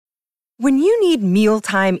When you need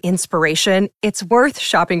mealtime inspiration, it's worth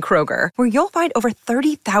shopping Kroger, where you'll find over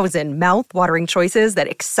 30,000 mouth-watering choices that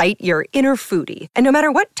excite your inner foodie. And no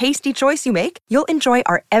matter what tasty choice you make, you'll enjoy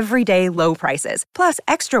our everyday low prices, plus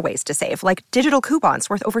extra ways to save, like digital coupons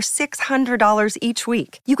worth over $600 each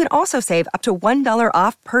week. You can also save up to $1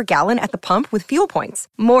 off per gallon at the pump with fuel points.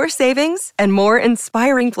 More savings and more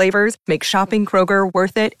inspiring flavors make shopping Kroger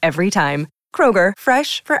worth it every time. Kroger,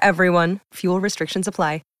 fresh for everyone. Fuel restrictions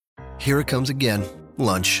apply. Here it comes again.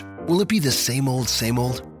 Lunch. Will it be the same old, same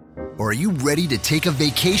old? Or are you ready to take a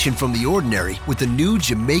vacation from the ordinary with the new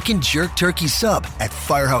Jamaican Jerk Turkey Sub at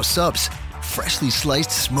Firehouse Subs? Freshly sliced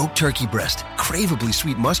smoked turkey breast, craveably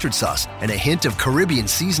sweet mustard sauce, and a hint of Caribbean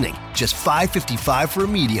seasoning. Just $5.55 for a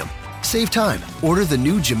medium. Save time. Order the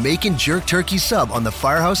new Jamaican Jerk Turkey Sub on the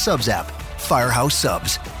Firehouse Subs app. Firehouse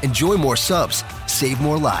Subs. Enjoy more subs. Save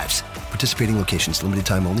more lives. Participating locations. Limited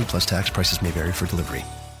time only, plus tax. Prices may vary for delivery.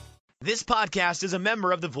 This podcast is a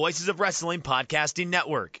member of the Voices of Wrestling Podcasting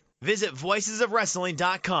Network. Visit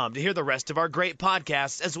voicesofwrestling.com to hear the rest of our great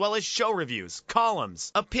podcasts, as well as show reviews,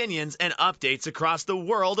 columns, opinions, and updates across the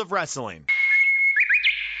world of wrestling.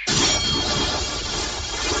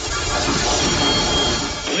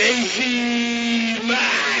 Lazy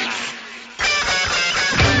Max.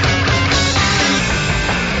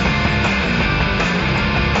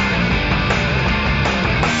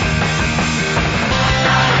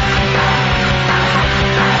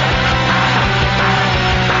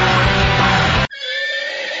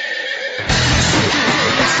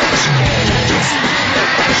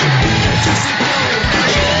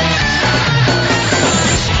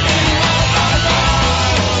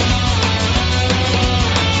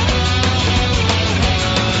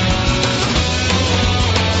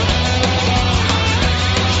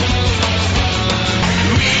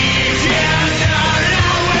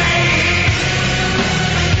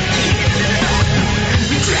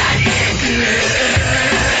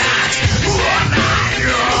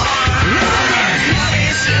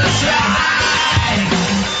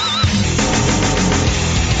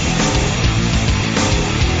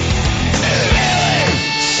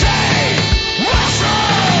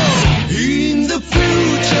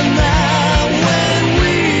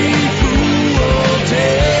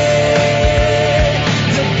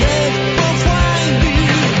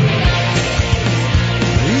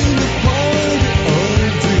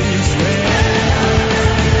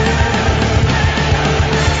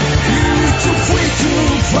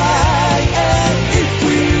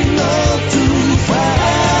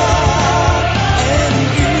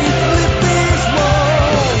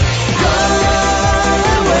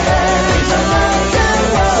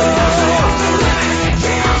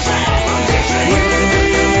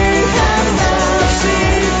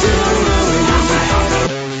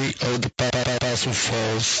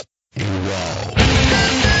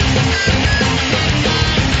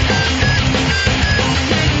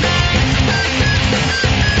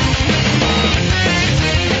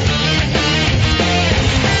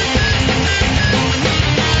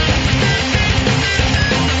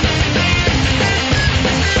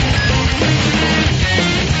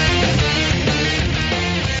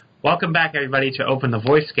 Welcome back, everybody, to Open the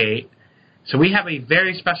Voice Gate. So we have a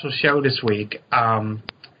very special show this week.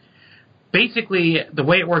 Basically, the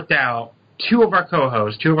way it worked out, two of our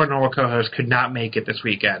normal co-hosts could not make it this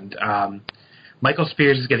weekend. Michael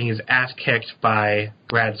Spears is getting his ass kicked by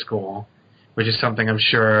grad school, which is something I'm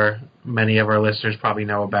sure many of our listeners probably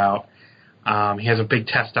know about. He has a big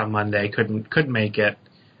test on Monday, couldn't make it.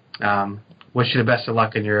 Wish you the best of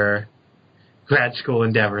luck in your grad school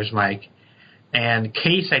endeavors, Mike. And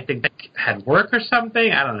Case, I think, had work or something.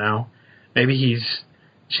 I don't know. Maybe he's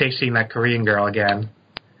chasing that Korean girl again.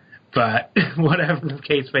 But whatever the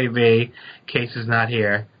case may be, Case is not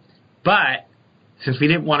here. But since we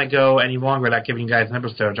didn't want to go any longer without giving you guys an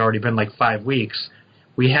episode, it's already been like 5 weeks,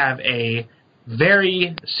 we have a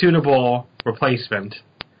very suitable replacement.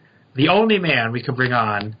 The only man we could bring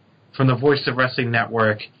on from the Voice of Wrestling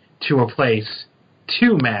Network to replace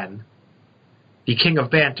two men. The King of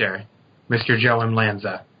Banter, Mr. Joe M.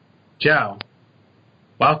 Lanza. Joe,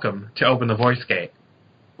 welcome to Open the Voice Gate.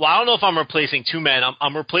 Well, I don't know if I'm replacing two men.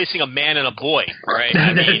 I'm replacing a man and a boy, right?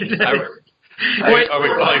 I mean,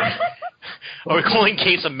 are we calling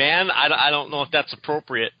Case a man? I don't know if that's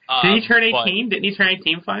appropriate. Did he turn 18? Didn't he turn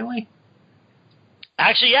 18 finally?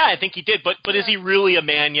 Actually, yeah, I think he did. But is he really a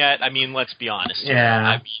man yet? I mean, let's be honest.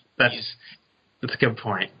 Yeah, that's a good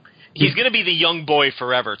point. He's going to be the young boy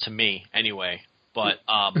forever to me, anyway. But,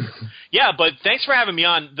 yeah, but thanks for having me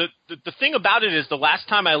on. The thing about it is the last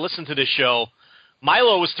time I listened to this show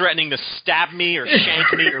Milo was threatening to stab me or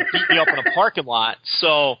shank me or beat me up in a parking lot.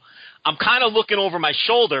 So I'm kind of looking over my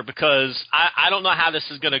shoulder because I don't know how this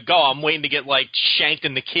is going to go. I'm waiting to get, like, shanked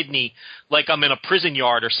in the kidney like I'm in a prison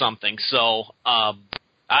yard or something. So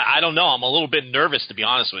I don't know. I'm a little bit nervous, to be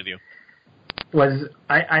honest with you.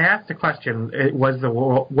 I asked the question, was the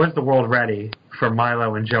world ready for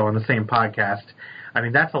Milo and Joe on the same podcast? I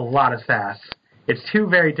mean, that's a lot of sass. It's two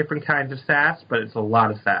very different kinds of sass, but it's a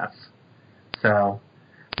lot of sass. So,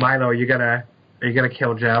 Milo, are you gonna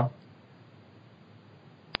kill Joe?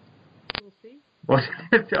 We'll see. Well,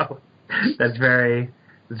 that's very.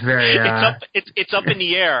 It's up in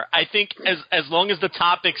the air. I think as long as the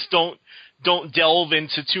topics don't delve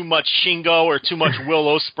into too much Shingo or too much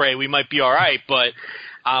Will Ospreay, we might be all right. But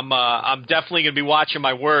I'm definitely going to be watching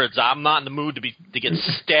my words. I'm not in the mood to get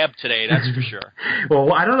stabbed today. That's for sure.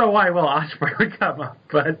 Well, I don't know why Will Ospreay would come up,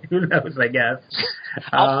 but who knows? I guess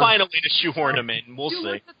I'll find a way to shoehorn him in. We'll see.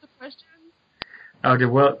 Look at the question. Oh,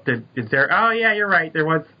 is there? Oh, yeah, you're right. There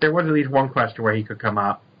was at least one question where he could come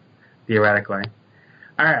up, theoretically.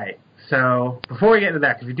 All right. So before we get into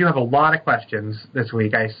that, because we do have a lot of questions this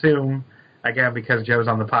week, I assume, again, because Joe's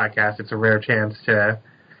on the podcast, it's a rare chance to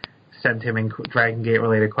send him in Dragon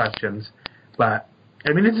Gate-related questions. But,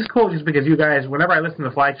 I mean, this is cool just because you guys, whenever I listen to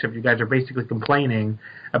the flagship, you guys are basically complaining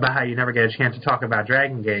about how you never get a chance to talk about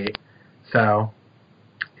Dragon Gate. So,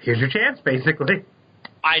 here's your chance, basically.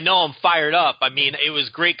 I know, I'm fired up. I mean, it was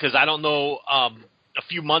great because I don't know, a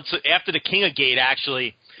few months after the King of Gate,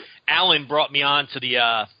 actually, Alan brought me on to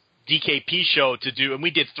the DKP show to do, and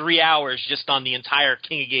we did 3 hours just on the entire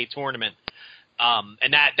King of Gate tournament.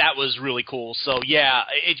 And that was really cool. So, yeah,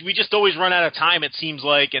 we just always run out of time, it seems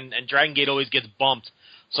like, and Dragon Gate always gets bumped.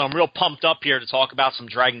 So I'm real pumped up here to talk about some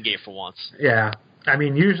Dragon Gate for once. Yeah. I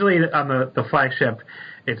mean, usually on the flagship,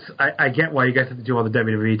 I get why you guys have to do all the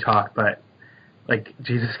WWE talk, but, like,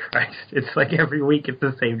 Jesus Christ, it's like every week it's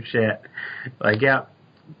the same shit. Like, yeah,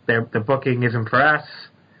 the booking isn't for us.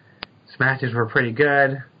 Matches were pretty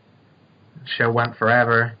good. Show went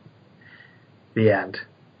forever. The end.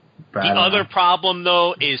 But the other problem,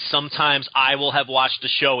 though, is sometimes I will have watched the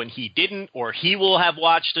show and he didn't, or he will have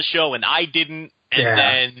watched the show and I didn't, and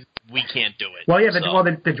then we can't do it. Well, yeah,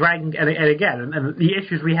 the Dragon, and again, and the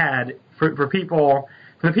issues we had for the people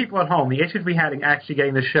at home, the issues we had in actually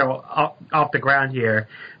getting the show off the ground here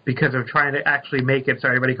because of trying to actually make it so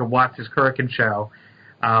everybody could watch this Kurikan show.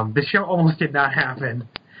 The show almost did not happen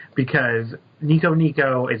because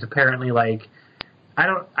Nico is apparently like,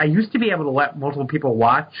 I used to be able to let multiple people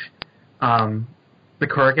watch the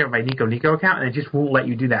Kurikan of my Nico account, and it just won't let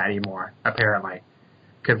you do that anymore, apparently.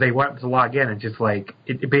 Because they want to log in and just like,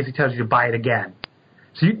 it basically tells you to buy it again.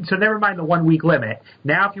 So never mind the 1 week limit.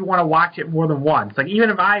 Now if you want to watch it more than once, like even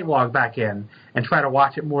if I log back in and try to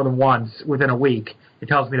watch it more than once within a week, it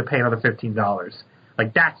tells me to pay another $15.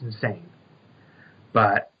 Like, that's insane.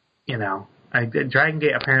 But, you know, Dragon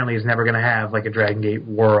Gate apparently is never going to have like a Dragon Gate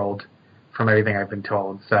world from everything I've been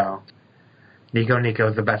told. So Nico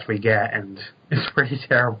is the best we get, and it's pretty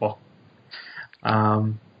terrible.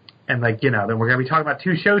 And like, you know, then we're going to be talking about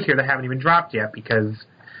 2 shows here that haven't even dropped yet because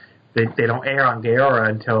they don't air on Gaora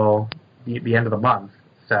until the end of the month.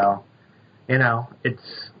 So, you know, it's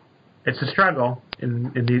a struggle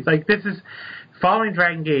in these, like, this is following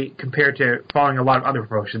Dragon Gate compared to following a lot of other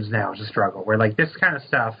promotions now is a struggle. Where like this kind of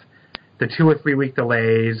stuff, the 2 or 3 week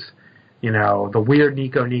delays, you know, the weird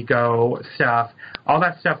Nico stuff, all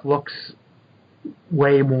that stuff looks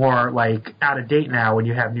way more like out of date now when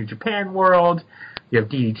you have New Japan World, you have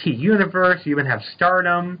DDT Universe, you even have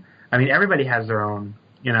Stardom. I mean, everybody has their own,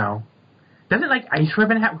 you know. Doesn't like Ice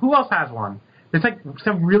Ribbon have, who else has one? There's like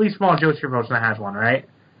some really small Joshi promotion that has one, right?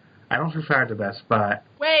 I don't subscribe to this, but...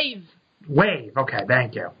 Wave, okay,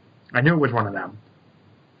 thank you. I knew it was one of them.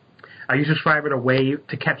 Are you subscribed to Wave,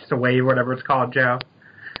 to Catch the Wave, whatever it's called, Joe?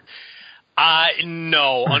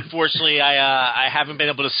 No, unfortunately, I haven't been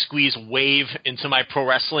able to squeeze Wave into my pro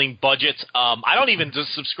wrestling budget. I don't even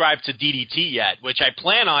just subscribe to DDT yet, which I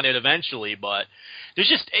plan on it eventually, but there's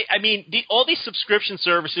just, I mean, all these subscription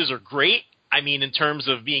services are great, I mean, in terms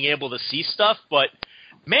of being able to see stuff, but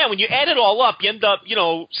man, when you add it all up, you end up, you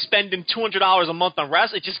know, spending $200 a month on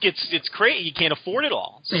wrestling. It just it's crazy. You can't afford it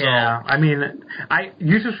all. So. Yeah, I mean,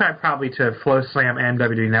 you subscribe probably to Flow Slam and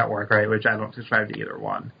WWE Network, right? Which I don't subscribe to either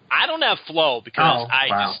one. I don't have Flow because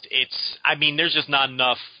wow. I mean, there's just not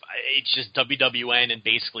enough. It's just WWN and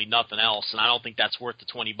basically nothing else, and I don't think that's worth the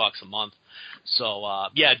 $20 a month. So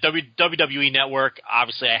yeah, WWE Network,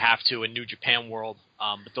 obviously I have to, and New Japan World,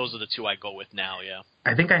 but those are the 2 I go with now. Yeah,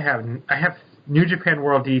 I think I have New Japan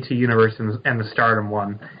World, DDT Universe, and the Stardom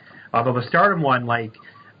one. Although the Stardom one, like,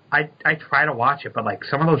 I try to watch it, but like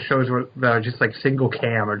some of those shows that are just like single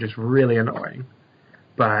cam are just really annoying.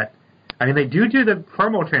 But I mean, they do the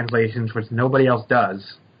promo translations, which nobody else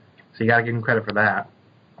does, so you gotta give them credit for that.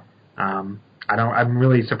 I'm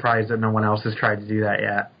really surprised that no one else has tried to do that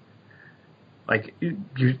yet. Like you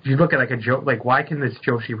look at like a joke, like why can this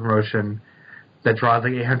Joshi promotion that draws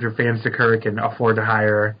like 800 fans to Kurikan afford to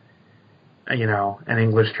hire, an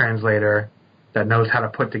English translator that knows how to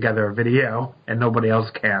put together a video, and nobody else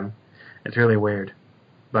can? It's really weird.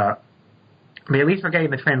 But, I mean, at least we're getting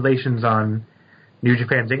the translations on New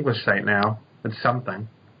Japan's English site now. It's something.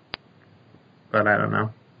 But I don't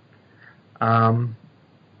know.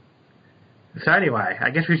 So anyway, I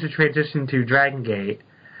guess we should transition to Dragon Gate.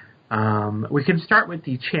 We can start with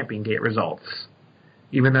the Champion Gate results.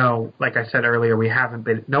 Even though, like I said earlier,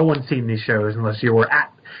 no one's seen these shows unless you were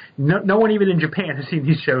at, no one even in Japan has seen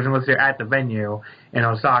these shows unless they're at the venue in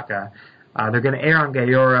Osaka. They're going to air on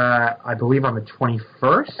Gaora, I believe, on the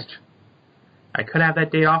 21st. I could have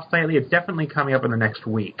that date off slightly. It's definitely coming up in the next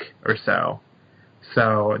week or so.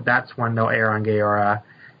 So that's when they'll air on Gaora.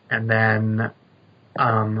 And then,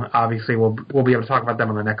 obviously, we'll be able to talk about them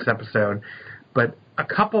on the next episode. But a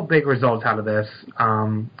couple big results out of this.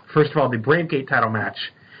 First of all, the Brave Gate title match.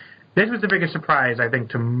 This was the biggest surprise, I think,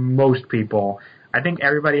 to most people. I think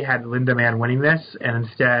everybody had Linda Man winning this, and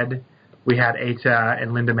instead we had Eita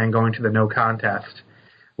and Linda Man going to the no contest,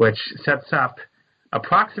 which sets up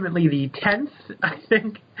approximately the 10th, I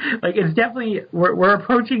think. Like, it's definitely, we're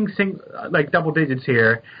approaching double digits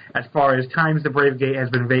here as far as times the Brave Gate has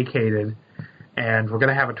been vacated, and we're going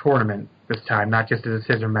to have a tournament this time, not just a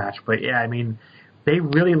decision match. But yeah, I mean, they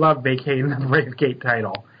really love vacating the Brave Gate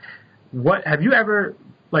title. What have you ever,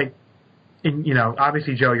 like,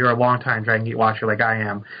 obviously, Joe, you're a longtime Dragon Gate watcher like I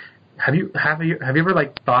am. Have you ever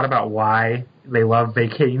like thought about why they love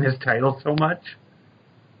vacating this title so much?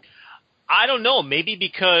 I don't know. Maybe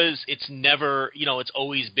because it's never, it's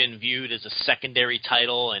always been viewed as a secondary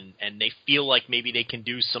title, and they feel like maybe they can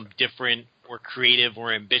do some different or creative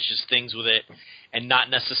or ambitious things with it and not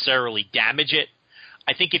necessarily damage it.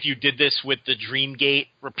 I think if you did this with the Dream Gate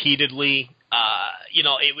repeatedly,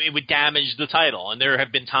 it would damage the title. And there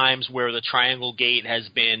have been times where the Triangle Gate has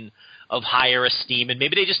been of higher esteem, and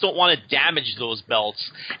maybe they just don't want to damage those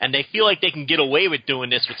belts, and they feel like they can get away with doing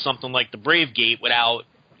this with something like the Brave Gate without,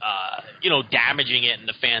 damaging it in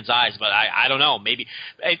the fans' eyes. But I don't know. Maybe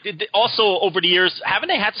also over the years, haven't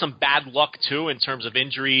they had some bad luck too in terms of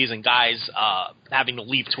injuries and guys having to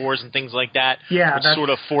leave tours and things like that? Yeah, which sort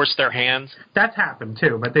of forced their hands. That's happened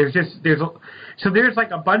too. But there's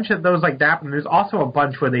like a bunch of those like that, and there's also a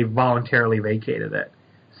bunch where they voluntarily vacated it.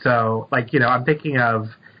 So like I'm thinking of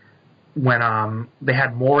when they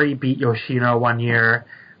had Mori beat Yoshino one year,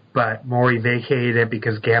 but Mori vacated it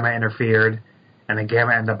because Gamma interfered. And then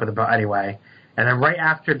Gamma ended up with the belt anyway. And then right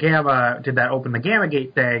after Gamma did that Open the Gamma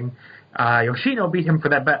Gate thing, Yoshino beat him for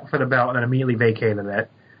the belt and then immediately vacated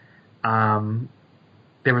it.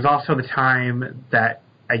 There was also the time that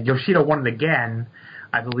Yoshino won it again,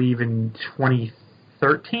 I believe in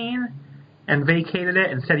 2013, and vacated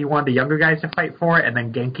it and said he wanted the younger guys to fight for it, and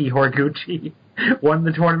then Genki Horiguchi won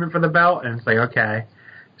the tournament for the belt, and it's like, okay,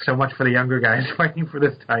 so much for the younger guys fighting for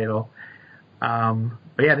this title.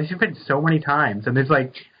 But yeah, this has been so many times, and there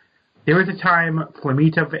was a time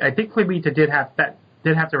I think Flamita did have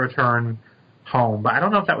to return home, but I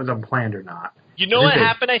don't know if that was unplanned or not. You know what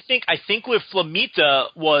happened? I think with Flamita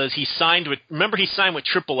he signed with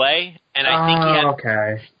AAA, and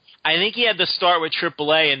I think he had to start with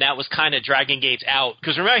AAA, and that was kind of Dragon Gate's out.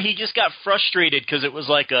 Because remember, he just got frustrated because it was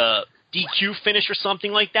like a DQ finish or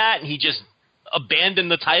something like that, and he just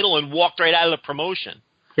abandoned the title and walked right out of the promotion.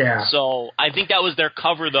 Yeah. So I think that was their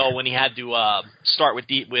cover, though, when he had to start with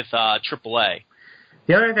AAA.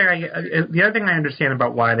 The other thing I understand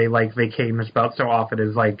about why they like vacating this belt so often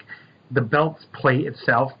is like the belt's plate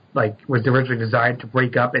itself was originally designed to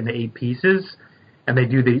break up into 8 pieces, and they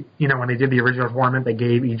do when they did the original tournament, they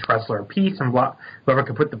gave each wrestler a piece, and whoever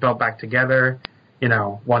could put the belt back together,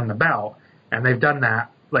 won the belt, and they've done that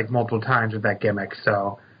like multiple times with that gimmick.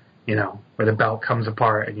 So where the belt comes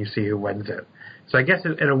apart and you see who wins it. So I guess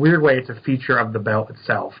in a weird way, it's a feature of the belt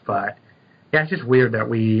itself. But yeah, it's just weird that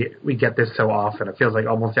we get this so often. It feels like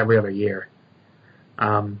almost every other year.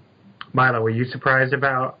 Milo, were you surprised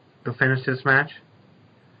about the finish to this match?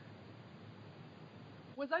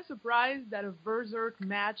 Was I surprised that a Berserk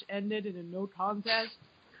match ended in a no contest?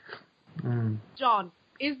 John,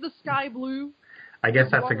 is the sky blue? I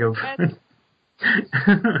guess that's a good point.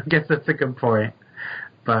 I guess that's a good point.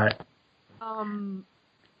 But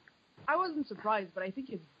I wasn't surprised, but I think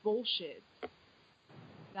it's bullshit.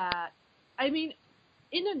 That, I mean,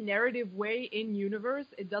 in a narrative way, in universe,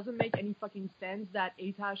 it doesn't make any fucking sense that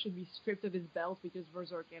Eita should be stripped of his belt because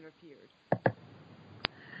Berserk interfered.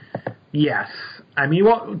 Yes. I mean,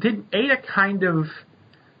 well, did Eita kind of...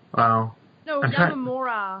 Well... No,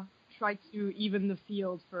 Yamamura tried to even the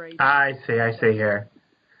field for Eita. I see here.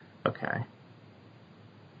 Okay.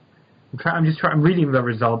 I'm reading the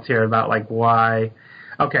results here about, like, why...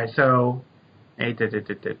 Okay, so...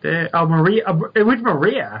 Oh, Maria... It was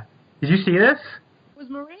Maria. Did you see this? Was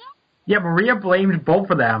Maria? Yeah, Maria blamed both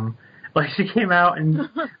of them. Like, she came out and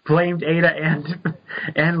blamed Eita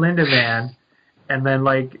and Lindemann, and then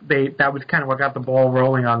like that was kind of what got the ball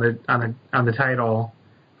rolling on the title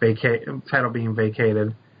being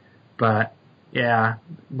vacated. But yeah,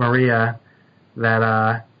 Maria,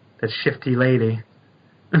 that shifty lady,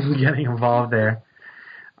 getting involved there.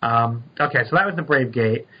 Okay, so that was the Brave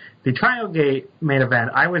Gate. The Triangle Gate main event.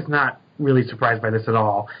 I was not really surprised by this at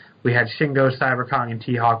all. We had Shingo, Cyber Kong, and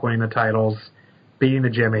T-Hawk winning the titles, beating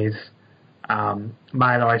the Jimmies.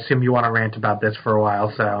 Milo, I assume you want to rant about this for a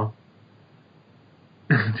while, so...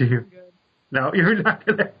 Do you? No, you're not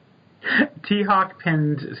going to... T-Hawk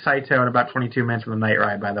pinned Saito in about 22 minutes from the Night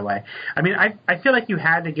Ride, by the way. I mean, I feel like you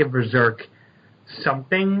had to give Berserk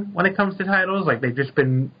something when it comes to titles. Like, they've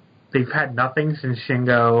had nothing since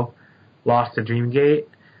Shingo lost to Dreamgate,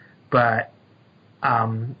 but...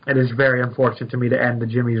 it is very unfortunate to me to end the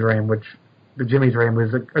Jimmy's reign, which the Jimmy's reign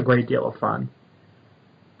was a great deal of fun.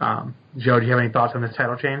 Joe, do you have any thoughts on this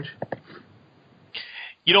title change?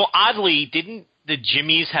 You know, oddly, didn't the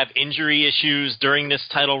Jimmys have injury issues during this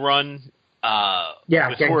title run?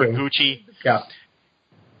 With Horiguchi? Yeah.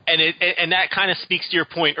 And that kind of speaks to your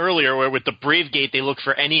point earlier, where with the Brave Gate, they look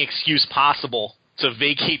for any excuse possible to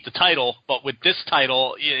vacate the title. But with this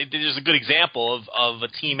title, there's a good example of a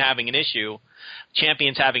team having an issue.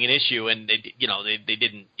 Champions having an issue, and they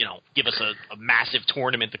didn't give us a massive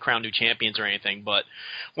tournament to crown new champions or anything. But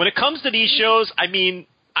when it comes to these shows, I mean,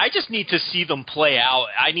 I just need to see them play out.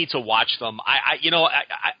 I need to watch them. I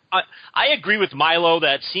agree with Milo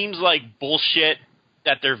that it seems like bullshit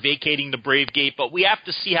that they're vacating the Brave Gate, but we have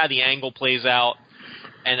to see how the angle plays out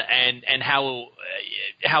and how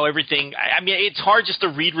everything. I mean, it's hard just to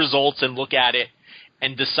read results and look at it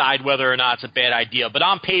and decide whether or not it's a bad idea. But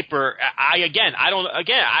on paper, I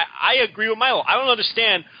agree with Milo. I don't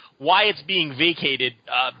understand why it's being vacated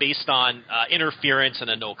based on interference and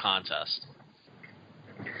a no contest.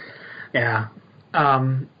 Yeah.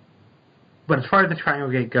 But as far as the Triangle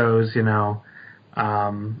Gate goes,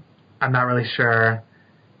 I'm not really sure.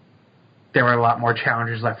 There were a lot more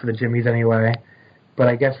challenges left for the Jimmies anyway. But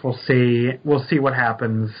I guess we'll see. We'll see what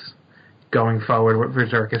happens going forward with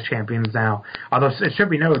Berserk as champions now. Although it should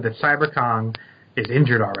be noted that Cyber Kong is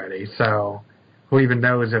injured already, so who even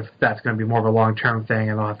knows if that's going to be more of a long-term thing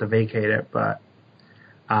and they'll have to vacate it. But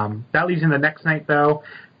that leads into the next night, though.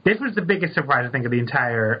 This was the biggest surprise, I think, of the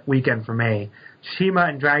entire weekend for me. Shima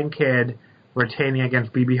and Dragon Kid retaining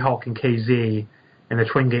against BB Hulk and KZ in the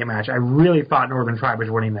Twin Gate match. I really thought Northern Tribe was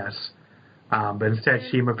winning this. But instead,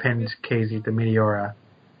 Shima pinned KZ to Meteora.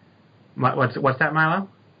 What's that, Milo?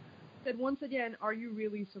 Said once again, are you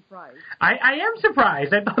really surprised? I am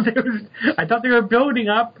surprised. I thought they were building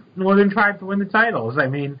up Northern Tribe to win the titles. I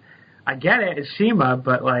mean, I get it, it's Shima,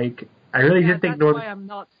 but like I really did think That's why I'm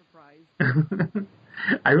not surprised.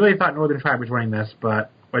 I really thought Northern Tribe was winning this, but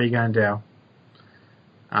what are you gonna do?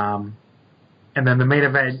 And then the main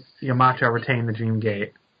event, Yamato retained the Dream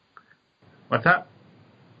Gate. What's up?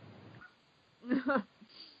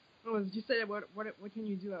 You said what can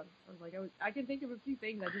you do? I was like, I can think of a few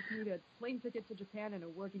things. I just need a plane ticket to Japan and a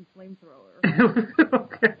working flamethrower.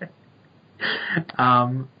 Okay.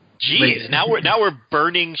 Jeez, now we're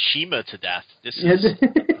burning Shima to death. This is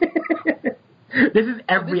this is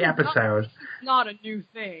every episode. It's not a new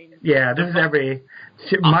thing. Yeah, this is every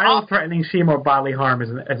Milo threatening Shima or bodily harm is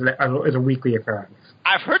a weekly occurrence.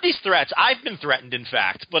 I've heard these threats. I've been threatened, in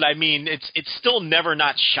fact. But, I mean, it's still never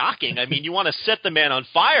not shocking. I mean, you want to set the man on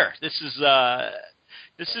fire. Listen,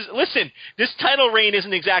 this title reign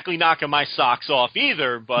isn't exactly knocking my socks off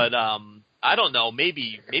either, but I don't know.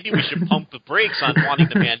 Maybe we should pump the brakes on wanting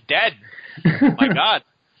the man dead. My God.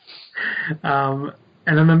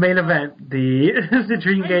 And then the main event, the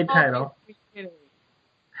Dream Gate title.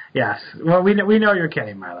 Yes. Well, we know you're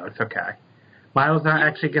kidding, Milo. It's okay. Milo's not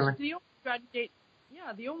actually going to...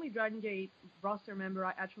 The only Dragon Gate roster member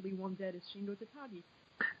I actually want dead is Shingo Takagi.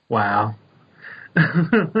 Wow.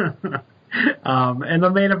 In the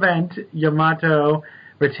main event, Yamato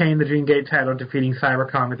retained the Dream Gate title, defeating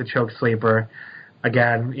Cyber Kong with the choke sleeper.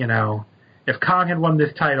 Again, if Kong had won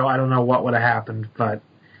this title, I don't know what would have happened, but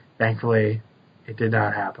thankfully it did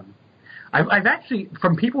not happen. I've actually,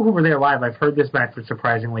 from people who were there live, I've heard this match was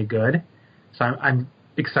surprisingly good. So I'm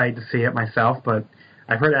excited to see it myself, but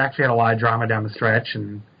I've heard it actually had a lot of drama down the stretch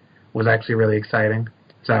and was actually really exciting.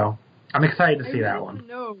 So I'm excited to see that one.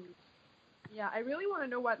 Yeah, I really want to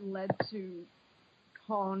know what led to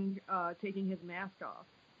Kong taking his mask off.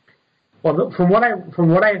 Well, from what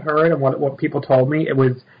I heard and what people told me, it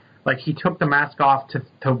was like he took the mask off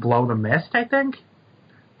to blow the mist, I think.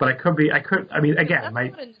 But but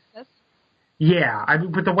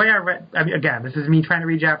the way I read, again, this is me trying to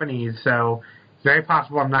read Japanese, so it's very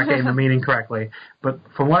possible I'm not getting the meaning correctly. But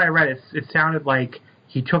from what I read, it sounded like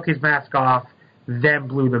he took his mask off, then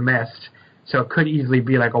blew the mist, so it could easily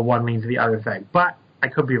be like a one leans to the other thing. But I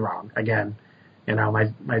could be wrong. Again,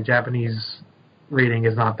 my Japanese reading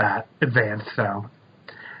is not that advanced, so.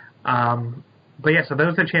 But yeah, so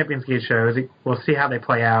those are the Champions Gate shows. We'll see how they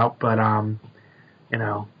play out, but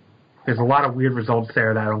there's a lot of weird results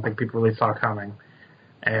there that I don't think people really saw coming,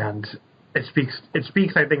 and it speaks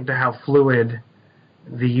I think to how fluid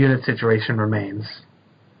the unit situation remains.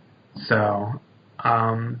 So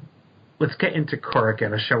let's get into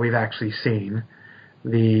Korakuen, a show we've actually seen.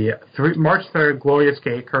 The March 3rd Glorious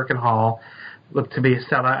Gate, Korakuen Hall, looked to be a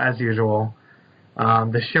sellout as usual.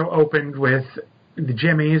 The show opened with the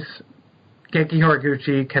Jimmies, Genki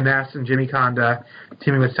Horiguchi, Kness, and Jimmy Kanda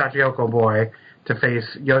teaming with Shachihoko Boy to face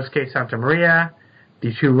Yosuke Santa Maria,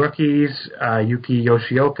 the two rookies, Yuki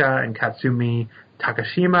Yoshioka and Katsumi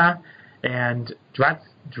Takashima, and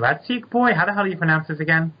Drastic Boy? How the hell do you pronounce this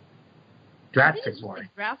again? Drastic Boy.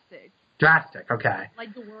 Like drastic. Drastic, okay.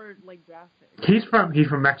 Like the word, like drastic. He's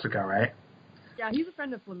from Mexico, right? Yeah, he's a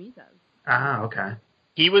friend of Flamita's. Ah, okay.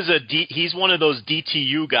 He's one of those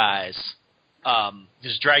DTU guys.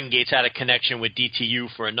 This Dragon Gate's had a connection with DTU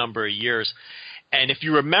for a number of years. And if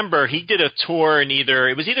you remember, he did a tour in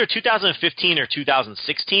either 2015 or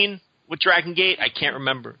 2016 with Dragon Gate. I can't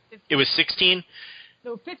remember. 15. It was 16?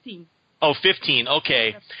 No, 15. Oh, 15.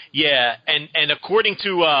 Okay. Yeah, and according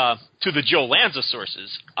to the Joe Lanza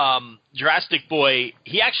sources, Drastic Boy,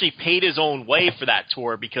 he actually paid his own way for that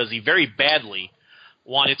tour because he very badly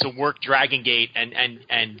wanted to work Dragon Gate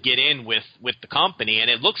and get in with the company. And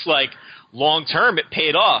it looks like long term it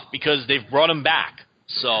paid off because they've brought him back.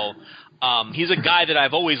 So he's a guy that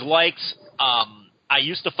I've always liked. I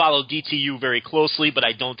used to follow DTU very closely, but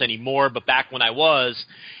I don't anymore. But back when I was,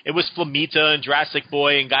 it was Flamita and Drastic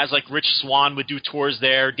Boy and guys like Rich Swann would do tours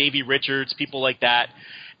there, Davey Richards, people like that.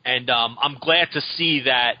 And I'm glad to see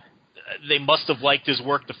that they must have liked his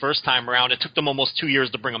work the first time around. It took them almost 2 years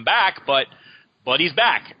to bring him back, but he's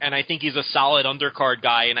back. And I think he's a solid undercard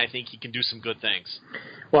guy, and I think he can do some good things.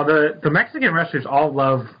 Well, the Mexican wrestlers all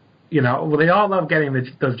love, they all love getting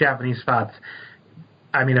those Japanese spots.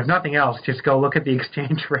 I mean, if nothing else, just go look at the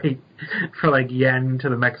exchange rate for like yen to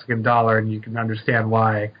the Mexican dollar, and you can understand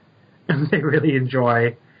why they really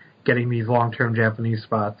enjoy getting these long-term Japanese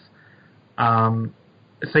spots.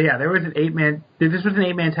 So yeah, there was an 8-man. This was an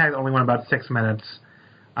 8-man tag that only went about 6 minutes.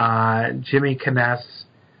 Jimmy Kness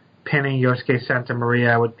pinning Yosuke Santa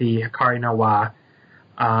Maria with the Hikari no Wa.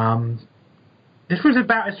 This was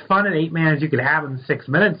about as fun an 8-man as you could have in 6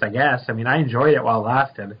 minutes, I guess. I mean, I enjoyed it while it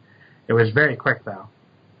lasted. It was very quick, though.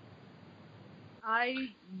 I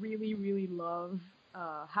really, really love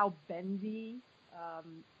how bendy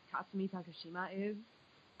Katsumi Takashima is.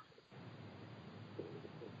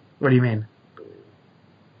 What do you mean?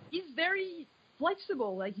 He's very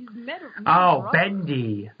flexible. Like, he's Oh,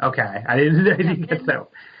 bendy. Okay. I didn't get that.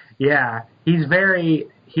 Yeah. He is very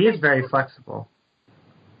flexible.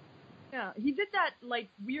 Yeah. He did that, like,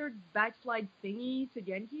 weird backslide thingy to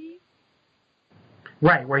Genki.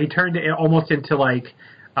 Right, where he turned it almost into, like,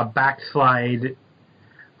 a backslide.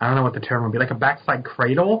 I don't know what the term would be. Like a backslide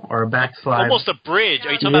cradle or a backslide. Almost a bridge.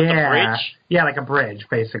 Are you talking about the bridge? Yeah, like a bridge,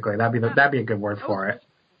 basically. That'd be a good word for it.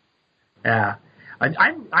 Yeah.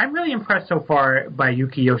 I'm really impressed so far by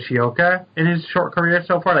Yuki Yoshioka in his short career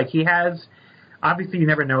so far. Like, he has, obviously you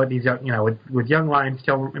never know with these, with young lions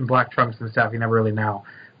still in black trunks and stuff, you never really know.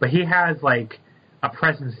 But he has, like, a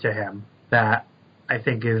presence to him that I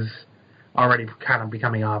think is already kind of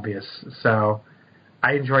becoming obvious. So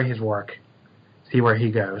I enjoy his work. See where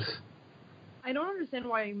he goes. I don't understand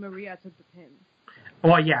why Maria took the pin.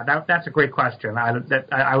 Well, yeah, that's a great question. I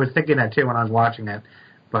was thinking that too when I was watching it,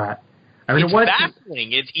 but I mean, it's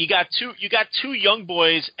baffling. You got two young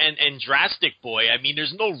boys and Drastic Boy. I mean,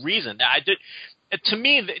 there's no reason. To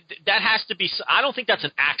me, that has to be. I don't think that's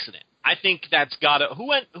an accident. I think that's gotta.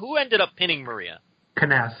 Who ended up pinning Maria?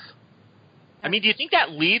 Kness. I mean, do you think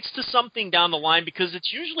that leads to something down the line? Because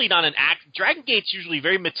it's usually not an act. Dragon Gate's usually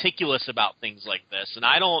very meticulous about things like this, and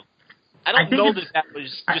I don't I don't know that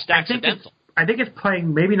was just accidental. I think it's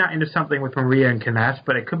playing maybe not into something with Maria and Kness,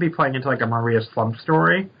 but it could be playing into like a Maria slump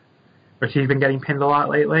story, where she's been getting pinned a lot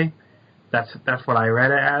lately. That's what I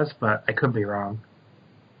read it as, but I could be wrong.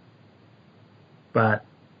 But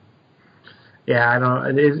yeah, I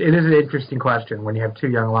don't. It is an interesting question when you have two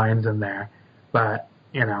young lions in there. But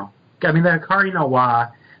you know, I mean, the Hikari no Wa.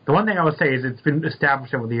 The one thing I would say is it's been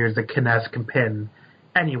established over the years that Kness can pin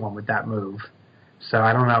anyone with that move. So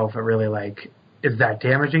I don't know if it really like is that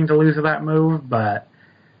damaging to lose with that move, but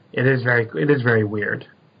it is very weird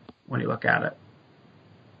when you look at it.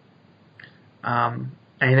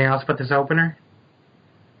 Anything else about this opener?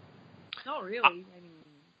 Not really.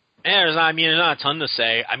 There's not a ton to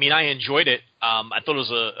say. I mean, I enjoyed it. I thought it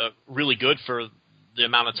was a really good for the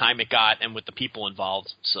amount of time it got and with the people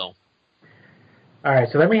involved. So. All right,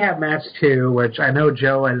 so then we have match 2, which I know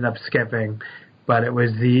Joe ended up skipping, but it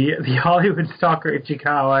was the Hollywood Stalker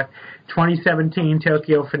Ichikawa 2017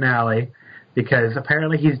 Tokyo finale, because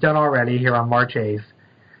apparently he's done already here on March 8th.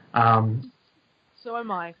 So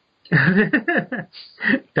am I.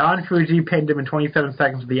 Don Fuji pinned him in 27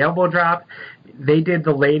 seconds with the elbow drop. They did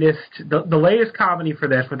the latest comedy for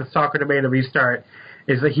this, with the Stalker demand a restart,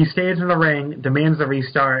 is that he stays in the ring, demands a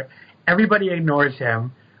restart. Everybody ignores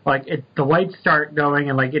him. Like the lights start going,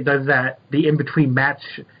 and like it does the in between match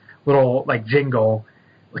little like jingle,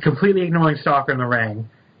 completely ignoring Stalker in the ring.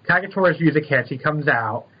 Kagetora's music hits. He comes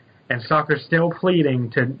out, and Stalker's still pleading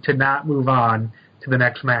to not move on to the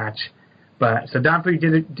next match. But so Don Fuji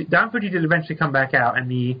did eventually come back out, and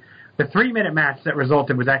the 3-minute match that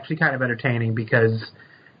resulted was actually kind of entertaining because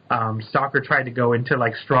Stalker tried to go into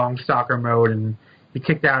like strong Stalker mode, and he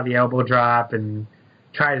kicked out of the elbow drop and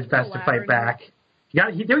tried his best to fight back. There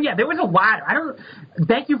was a ladder.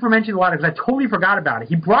 Thank you for mentioning the ladder because I totally forgot about it.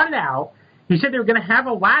 He brought it out. He said they were going to have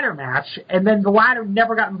a ladder match, and then the ladder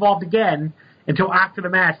never got involved again until after the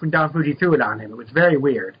match when Don Fuji threw it on him. It was very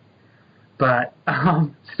weird. But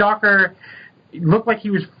Stalker looked like he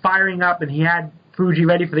was firing up, and he had Fuji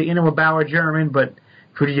ready for the Inoue Bauer German, but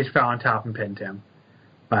Fuji just fell on top and pinned him.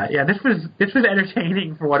 But yeah, this was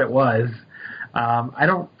entertaining for what it was. I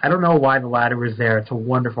don't know why the ladder was there. It's a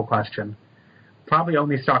wonderful question. Probably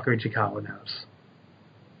only Stalker Ichikawa knows.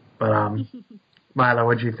 But Milo,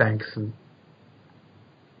 what do you think?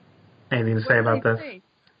 Anything to say about this? I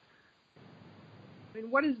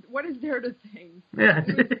mean, what is there to think? Yeah.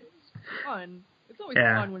 It's fun. It's always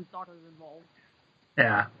fun when Stalker's involved.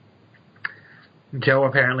 Yeah. Joe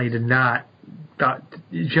apparently did not.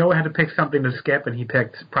 Joe had to pick something to skip, and he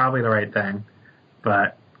picked probably the right thing.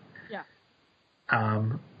 But yeah.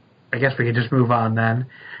 I guess we could just move on then.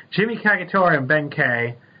 Jimmy Kagetora and Ben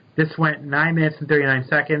K. This went 9 minutes and 39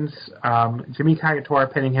 seconds. Jimmy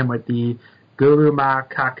Kagetora pinning him with the Guru Ma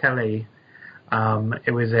Kakali.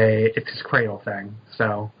 It's his cradle thing.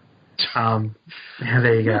 So,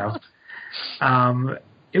 there you go.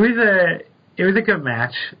 It was a good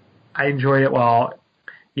match. I enjoyed it well.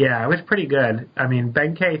 Yeah, it was pretty good. I mean,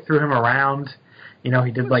 Ben K threw him around. You know,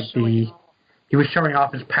 he did he was showing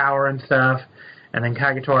off his power and stuff. And then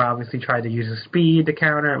Kagetora obviously tried to use his speed to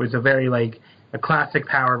counter. It was a very a classic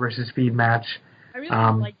power versus speed match. I really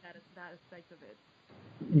like that aspect of it.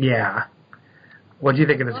 Yeah. What do you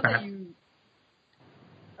think of this match?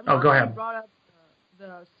 Go ahead. You brought up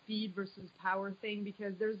the speed versus power thing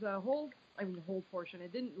because there's the whole portion.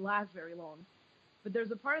 It didn't last very long, but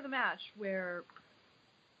there's a part of the match where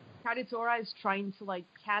Kagetora is trying to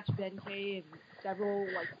catch Ben-K in several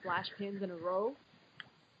flash pins in a row.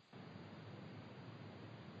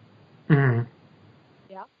 Mm-hmm.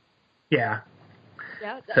 Yeah. Yeah.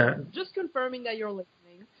 Yeah. So, just confirming that you're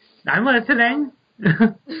listening. I'm listening.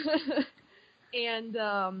 And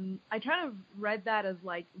I kind of read that as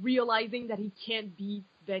realizing that he can't beat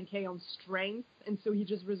Ben-K on strength, and so he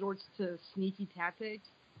just resorts to sneaky tactics.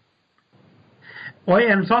 Well,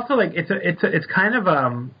 yeah, and it's also it's kind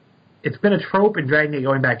of it's been a trope in Dragon Gate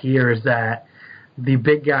going back years that the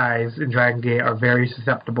big guys in Dragon Gate are very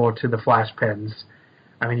susceptible to the flash pins.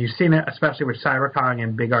 I mean, you've seen it especially with Cyber Kong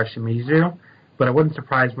and Big R Shimizu, but it wouldn't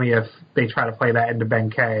surprise me if they try to play that into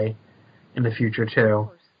Ben-K in the future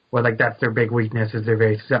too. Where that's their big weakness is they're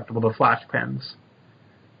very susceptible to flash pins.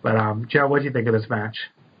 But Joe, what do you think of this match?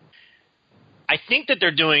 I think that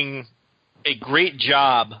they're doing a great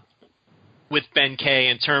job with Ben-K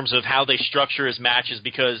in terms of how they structure his matches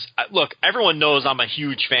because, look, everyone knows I'm a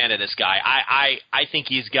huge fan of this guy. I think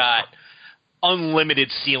he's got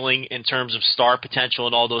unlimited ceiling in terms of star potential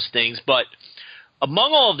and all those things, but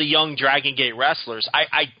among all of the young Dragon Gate wrestlers,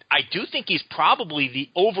 I do think he's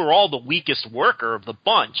probably the weakest worker of the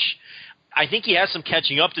bunch. I think he has some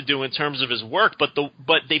catching up to do in terms of his work, but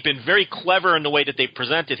they've been very clever in the way that they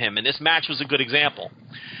presented him, and this match was a good example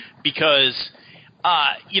because,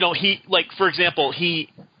 for example, he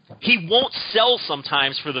won't sell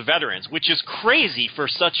sometimes for the veterans, which is crazy for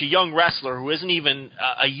such a young wrestler who isn't even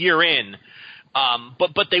a year in.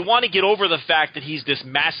 But they want to get over the fact that he's this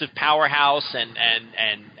massive powerhouse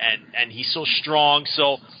and he's so strong,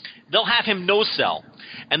 so they'll have him no sell,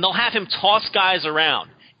 and they'll have him toss guys around.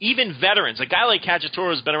 Even veterans, a guy like Cacciatore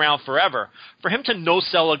has been around forever. For him to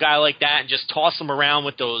no-sell a guy like that and just toss him around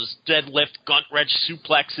with those deadlift, gut-wrench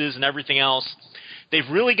suplexes and everything else, they've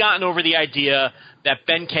really gotten over the idea that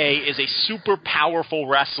Ben-K is a super powerful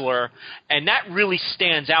wrestler, and that really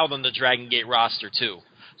stands out on the Dragon Gate roster too.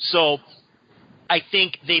 So I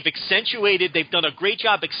think they've done a great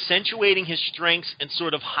job accentuating his strengths and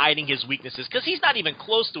sort of hiding his weaknesses, because he's not even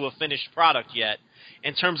close to a finished product yet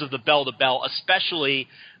in terms of the bell-to-bell, especially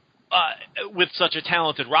with such a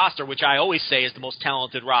talented roster, which I always say is the most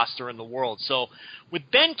talented roster in the world. So with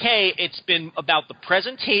Ben-K, it's been about the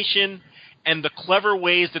presentation and the clever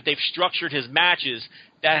ways that they've structured his matches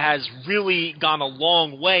that has really gone a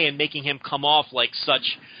long way in making him come off like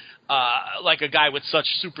a guy with such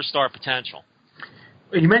superstar potential.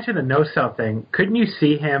 You mentioned the no-sell thing. Couldn't you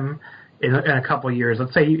see him in a couple of years?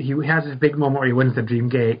 Let's say he has this big moment where he wins the Dream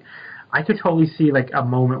Gate. I could totally see like a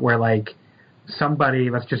moment where like somebody,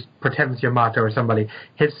 let's just pretend it's Yamato or somebody,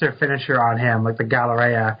 hits their finisher on him, like the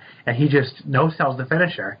Galleria, and he just no-sells the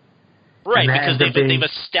finisher. Right, because they've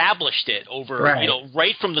established it over, right.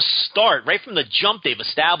 Right from the start, right from the jump, they've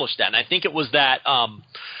established that. And I think it was that,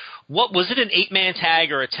 what was it, an 8-man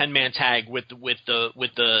tag or a 10-man tag with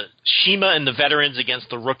the Shima and the veterans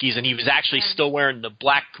against the rookies, and he was actually still wearing the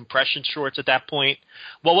black compression shorts at that point.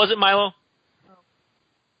 What was it, Milo?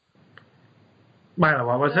 Milo,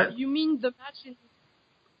 what was it? You mean the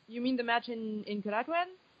match in Korakuen?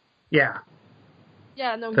 Yeah.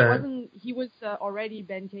 Yeah, no, he wasn't. He was already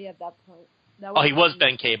Ben-K at that point. He was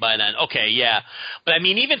Ben-K by then. Okay, yeah. But I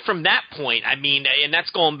mean, even from that point, I mean, and that's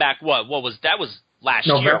going back that was last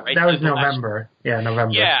year, right? That was November. Yeah,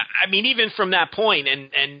 November. Yeah, I mean, even from that point,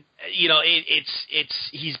 and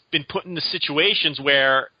he's been put in the situations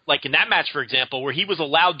where, like in that match, for example, where he was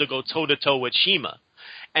allowed to go toe-to-toe with Shima.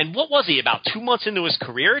 And what was he, about 2 months into his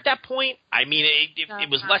career at that point? I mean, it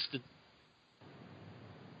was less than...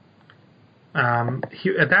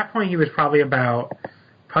 at that point, he was probably about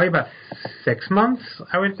 6 months,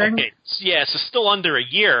 I would think. Okay. Yeah, so still under a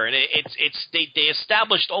year, and they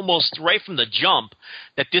established almost right from the jump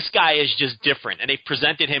that this guy is just different, and they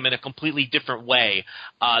presented him in a completely different way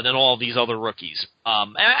than all these other rookies.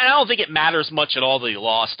 And I don't think it matters much at all that he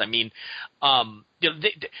lost. I mean,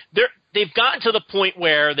 they've gotten to the point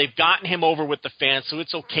where they've gotten him over with the fans, so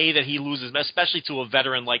it's okay that he loses, especially to a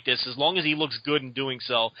veteran like this, as long as he looks good in doing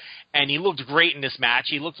so. And he looked great in this match.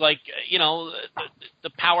 He looked like,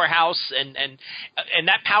 the powerhouse, and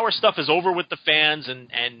that power stuff is over with the fans,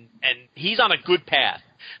 and he's on a good path.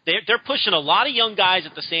 They're pushing a lot of young guys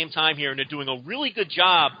at the same time here, and they're doing a really good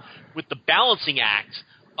job with the balancing act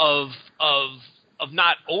of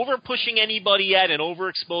not over pushing anybody yet and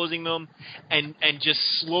overexposing them, and just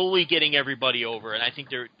slowly getting everybody over. And I think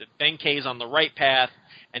Ben-K is on the right path,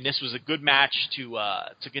 and this was a good match to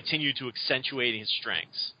continue to accentuate his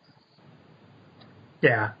strengths.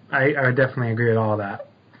 Yeah, I would definitely agree with all of that.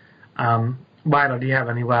 Milo, do you have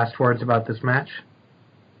any last words about this match?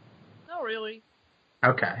 Not really.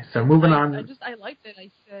 Okay, so moving on. I liked it.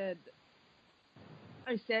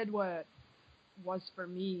 I said what was for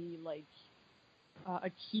me like a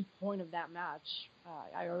key point of that match.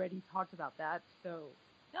 I already talked about that, so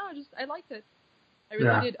no, I liked it. I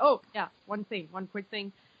really did. Oh yeah, one quick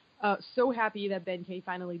thing. So happy that Ben-K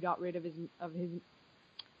finally got rid of his. I'm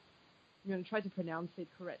gonna try to pronounce it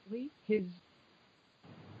correctly. His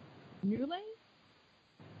mullet.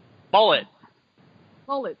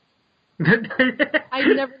 Bullet. I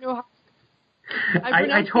never know how.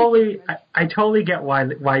 I totally get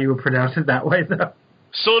why you would pronounce it that way, though.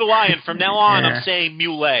 So do I, and from now on, I'm saying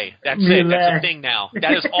mullet. That's it. That's a thing now.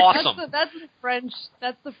 That is awesome. That's the French.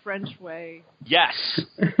 That's the French way. Yes.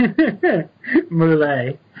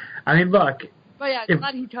 Mullet. I mean, look. But yeah, I'm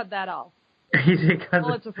glad he cut that off. He did cut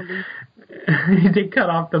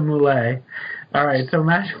off the mullet. All right, so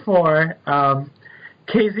match 4, KZ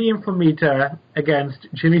and Flamita against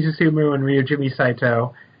Jimmy Susumu and Ryujimi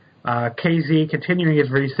Saito. KZ continuing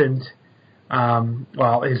his recent,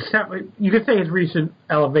 you could say his recent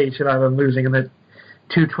elevation out of losing in the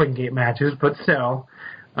 2 Twin Gate matches, but still,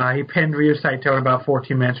 he pinned Ryu Saito in about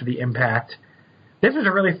 14 minutes for the Impact. This was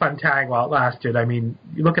a really fun tag while it lasted. I mean,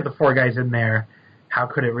 you look at the 4 guys in there, how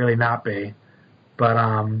could it really not be? But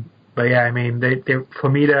yeah, I mean,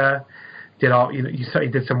 Flamita did all, you saw he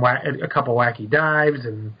did a couple wacky dives,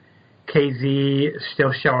 and KZ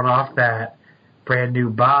still showing off that brand new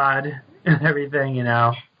bod and everything, do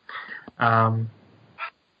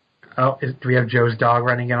we have Joe's dog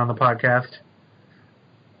running in on the podcast?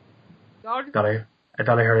 Dog? I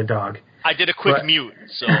thought I heard a dog. I did a quick mute,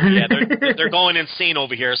 so yeah, they're going insane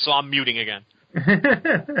over here, so I'm muting again.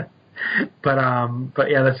 But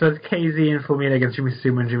yeah, so it's KZ and Flamita against Jimmy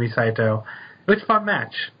Sumo and Jimmy Saito. It was a fun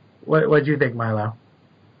match. What did you think, Milo?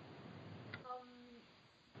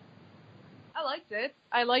 I liked it.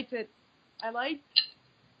 I liked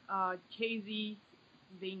KZ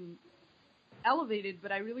being elevated,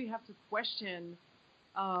 but I really have to question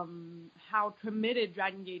how committed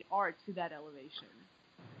Dragon Gate are to that elevation.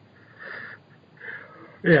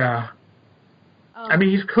 Yeah. I mean,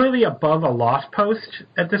 he's clearly above a lost post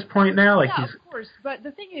at this point now. Yeah, of course. But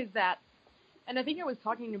the thing is that, and I think I was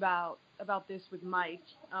talking about this with Mike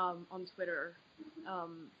on Twitter,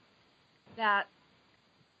 that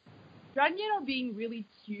Dragon Gate are being really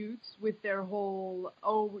cute with their whole,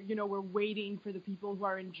 we're waiting for the people who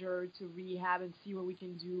are injured to rehab and see what we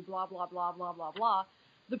can do, blah, blah, blah, blah, blah, blah.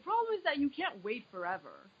 The problem is that you can't wait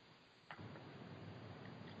forever.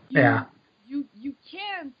 You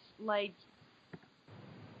can't,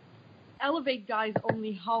 elevate guys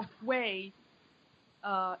only halfway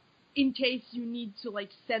in case you need to,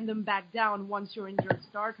 send them back down once your injured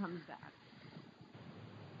star comes back.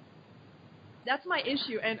 That's my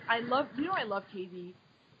issue, and I love KZ,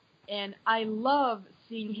 and I love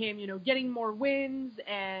seeing him, getting more wins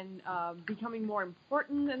and becoming more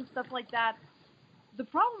important and stuff like that. The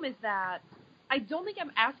problem is that I don't think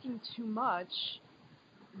I'm asking too much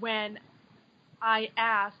when I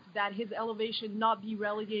asked that his elevation not be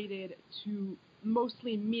relegated to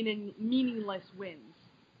mostly meaningless wins.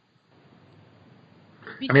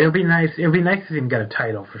 Because I mean, it would be nice to see him get a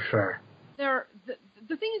title for sure.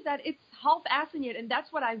 The thing is that it's half-assing it, and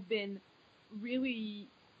that's what I've been really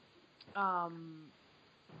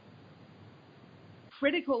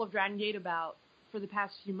critical of Dragon Gate about for the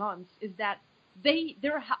past few months, is that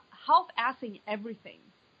they're half-assing everything.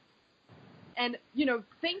 And,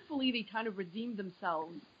 thankfully they kind of redeemed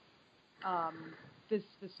themselves this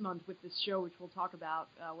month with this show, which we'll talk about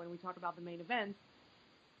when we talk about the main event.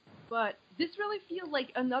 But this really feels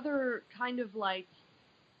like another kind of I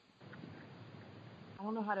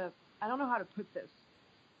don't know how to put this.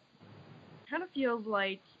 It kind of feels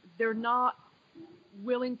like they're not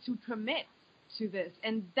willing to commit to this.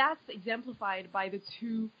 And that's exemplified by the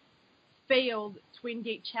 2 failed Twin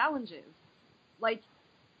Gate challenges.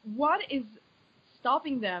 What is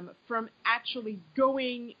stopping them from actually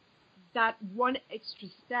going that one extra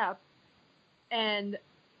step and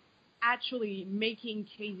actually making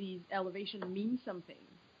KZ's elevation mean something?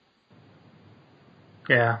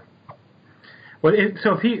 Yeah. Well,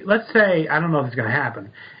 so if let's say, I don't know if it's going to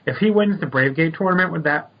happen, if he wins the Brave Gate tournament, would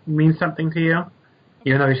that mean something to you?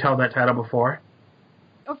 Even though he's held that title before?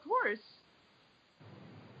 Of course.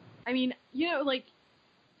 I mean,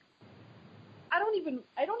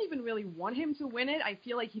 I don't even really want him to win it. I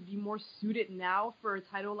feel like he'd be more suited now for a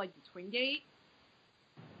title like the Twin Gate.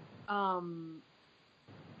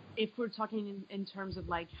 If we're talking in terms of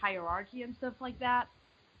hierarchy and stuff like that.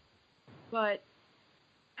 But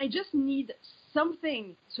I just need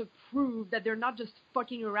something to prove that they're not just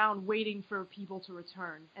fucking around waiting for people to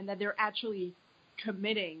return, and that they're actually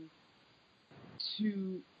committing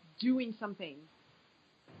to doing something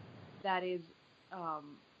that is,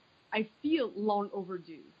 I feel, long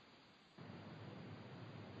overdue.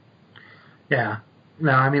 Yeah.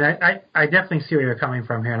 No, I mean, I definitely see where you're coming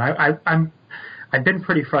from here, and I've been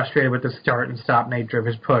pretty frustrated with the start and stop nature of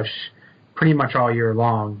his push pretty much all year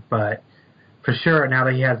long, but for sure, now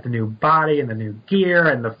that he has the new body and the new gear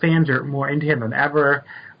and the fans are more into him than ever,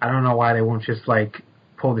 I don't know why they won't just,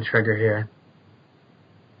 pull the trigger here.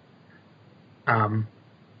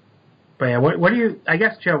 But yeah, what do you, I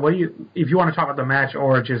guess, Joe, if you want to talk about the match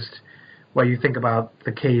or just what you think about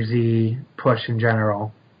the KZ push in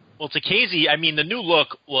general? Well, to KZ, I mean, the new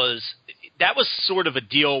look was sort of a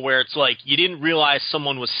deal where it's you didn't realize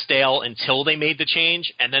someone was stale until they made the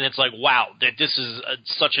change, and then it's wow, that this is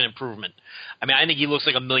such an improvement. I mean, I think he looks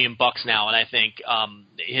like $1 million now, and I think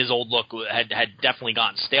his old look had definitely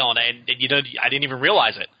gotten stale, and I didn't even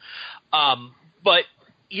realize it. But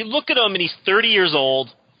you look at him, and he's 30 years old.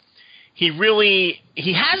 He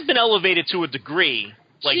has been elevated to a degree.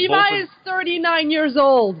 Shiva is 39 years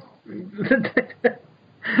old.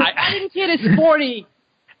 I think kid is 40.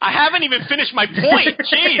 I haven't even finished my point.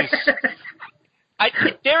 Jeez.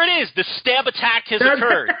 There it is. The stab attack has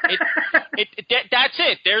occurred. That's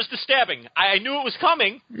it. There's the stabbing. I knew it was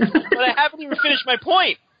coming, but I haven't even finished my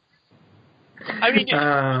point. I mean,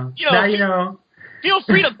 feel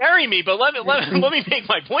free to bury me, but let me make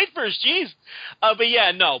my point first. Jeez. But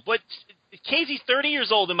yeah, no. But Casey's 30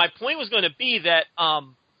 years old, and my point was going to be that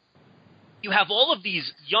you have all of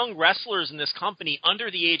these young wrestlers in this company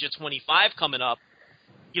under the age of 25 coming up.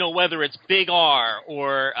 Whether it's Big R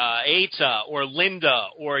or Eita or Linda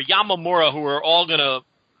or Yamamura, who are all going to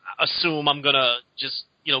assume I'm going to just,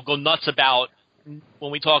 go nuts about when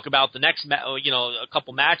we talk about the next, a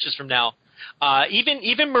couple matches from now.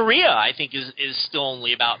 Even Maria, I think, is still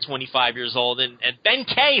only about 25 years old. And Ben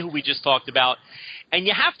Kay, who we just talked about. And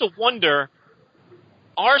you have to wonder,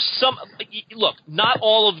 look, not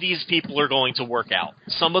all of these people are going to work out.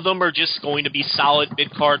 Some of them are just going to be solid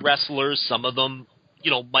mid-card wrestlers. Some of them,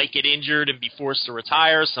 might get injured and be forced to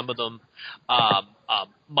retire. Some of them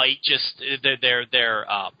might just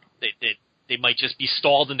they might just be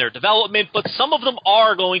stalled in their development. But some of them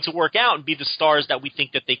are going to work out and be the stars that we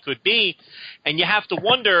think that they could be. And you have to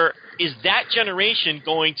wonder, is that generation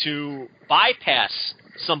going to bypass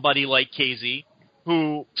somebody like KZ,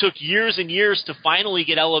 who took years and years to finally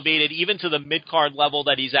get elevated even to the mid-card level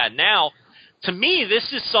that he's at now? To me,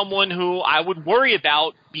 this is someone who I would worry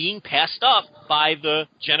about being passed up by the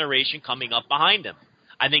generation coming up behind him.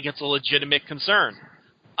 I think it's a legitimate concern.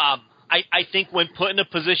 I think when put in a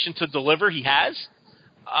position to deliver, he has.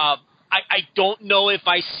 I don't know if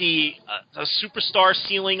I see a superstar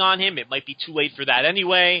ceiling on him. It might be too late for that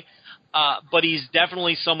anyway. But he's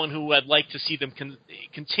definitely someone who I'd like to see them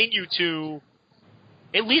continue to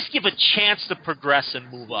at least give a chance to progress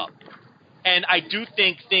and move up. And I do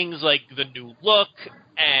think things like the new look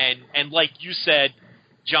and like you said,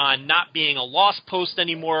 John, not being a lost post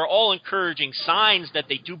anymore, are all encouraging signs that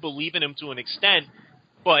they do believe in him to an extent.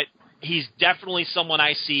 But he's definitely someone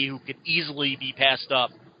I see who could easily be passed up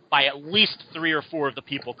by at least 3 or 4 of the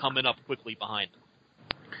people coming up quickly behind him.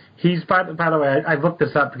 He's, by the way, I looked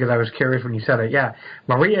this up because I was curious when you said it. Yeah,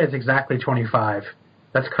 Maria is exactly 25.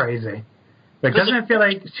 That's crazy. Like, doesn't it feel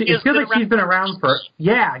like it feels like she's been around for?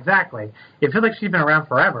 Yeah, exactly. It feels like she's been around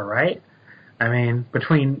forever, right? I mean,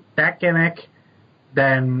 between that gimmick,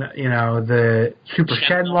 then the Super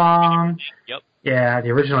Shenlong, yep. Yeah,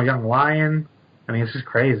 the original Young Lion. I mean, it's just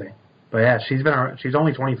crazy. But yeah, she's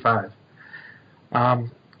only 25.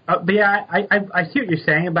 But yeah, I see what you're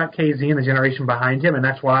saying about KZ and the generation behind him, and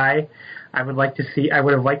that's why I would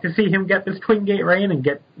have liked to see him get this Twin Gate reign and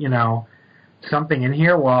get something in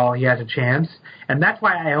here while he has a chance. And that's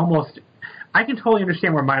why I can totally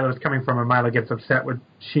understand where Milo's coming from when Milo gets upset with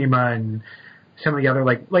Shima and some of the other,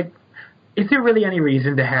 like, is there really any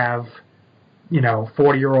reason to have,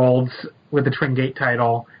 40-year-olds with the Twin Gate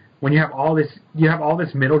title when you have all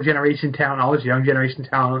this middle generation talent, all this young generation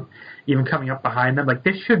talent even coming up behind them? Like,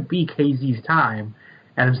 this should be KZ's time.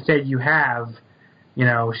 And instead you have,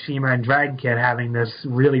 Shima and Dragon Kid having this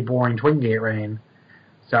really boring Twin Gate reign.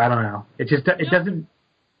 So I don't know. It doesn't.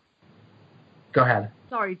 Go ahead.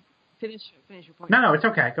 Sorry, finish your point. No, it's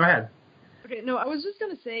okay. Go ahead. Okay, no, I was just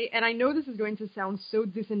gonna say, and I know this is going to sound so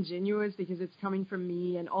disingenuous because it's coming from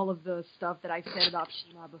me and all of the stuff that I've said about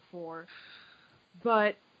Shima before.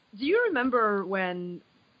 But do you remember when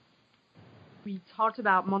we talked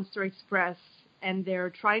about Monster Express and their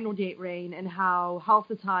Triangle Gate reign and how half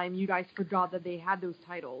the time you guys forgot that they had those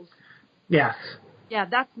titles? Yes. Yeah,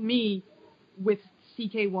 that's me with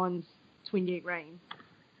CK1's Twin Gate reign.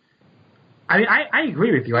 I mean, I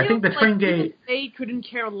agree with you. I think the Twin Gate... They couldn't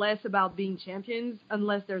care less about being champions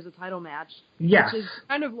unless there's a title match. Yes. Which is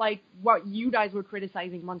kind of like what you guys were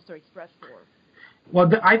criticizing Monster Express for.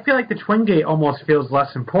 Well, I feel like the Twin Gate almost feels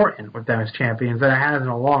less important with them as champions than it has in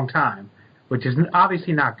a long time, which is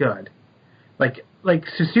obviously not good. Like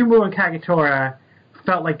Susumu and Kagetora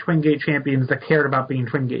felt like Twin Gate champions that cared about being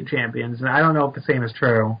Twin Gate champions, and I don't know if the same is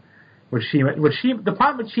true with Shima. The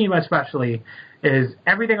problem with Shima especially is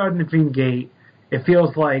everything other than Dream Gate, it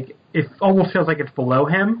almost feels like it's below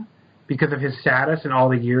him because of his status and all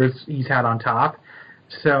the years he's had on top.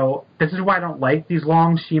 So this is why I don't like these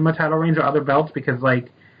long Shima title reigns or other belts, because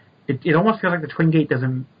it almost feels like the Twin Gate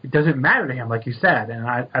doesn't matter to him, like you said. And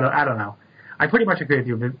I don't know. I pretty much agree with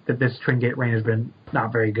you that this Twin Gate reign has been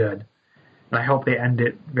not very good, and I hope they end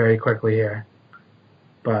it very quickly here.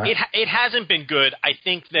 But it hasn't been good. I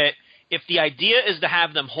think that if the idea is to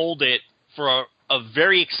have them hold it for a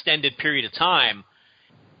very extended period of time,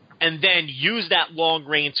 and then use that long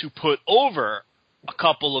reign to put over a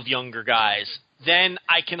couple of younger guys, then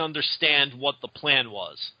I can understand what the plan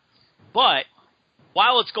was. But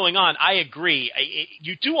while it's going on, I agree.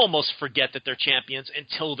 You do almost forget that they're champions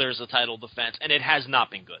until there's a title defense, and it has not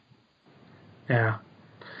been good. Yeah.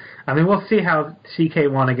 I mean, we'll see how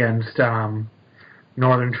CK1 against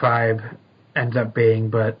Northern Tribe ends up being,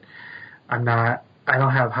 but I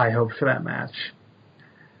don't have high hopes for that match.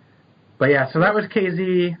 But yeah, so that was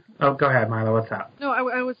KZ. Oh, go ahead, Milo. What's up? No, I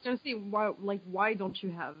was going to say, why don't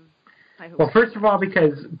you have high hopes? Well, first of all,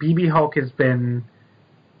 because BB Hulk has been,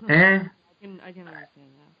 I can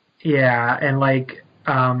understand that. Yeah, and like,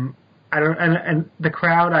 I don't, and the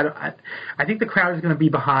crowd, I think the crowd is going to be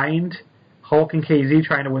behind Hulk and KZ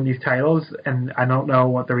trying to win these titles, and I don't know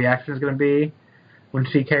what the reaction is going to be when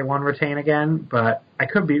CK1 retain again, but I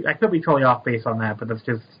could be totally off base on that, but that's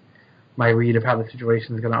just my read of how the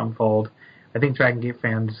situation is going to unfold. I think Dragon Gate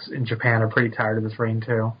fans in Japan are pretty tired of this reign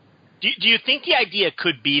too. Do you think the idea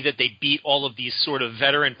could be that they beat all of these sort of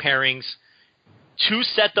veteran pairings to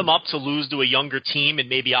set them up to lose to a younger team and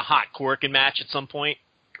maybe a hot Korakuen match at some point?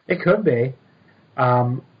 It could be.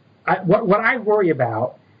 What I worry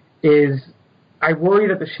about is I worry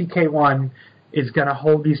that the CK1 is going to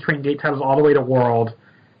hold these Dragon Gate titles all the way to World,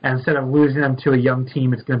 and instead of losing them to a young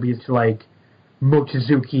team, it's going to be to like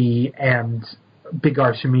Mochizuki and Big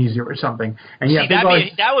R Shimizu or something. And yeah,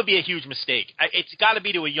 that would be a huge mistake. It's got to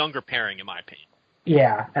be to a younger pairing, in my opinion.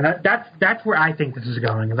 Yeah, and that's where I think this is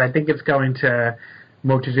going. Is I think it's going to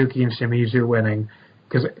Mochizuki and Shimizu winning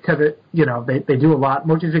because they do a lot.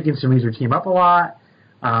 Mochizuki and Shimizu team up a lot.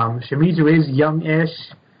 Shimizu is young-ish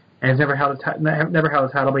and has never held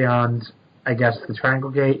a title beyond, I guess, the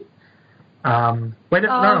Triangle Gate. No,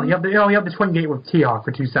 you have the Twin Gate with T-Hawk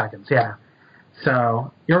for 2 seconds. Yeah,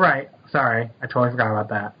 so you're right. Sorry, I totally forgot about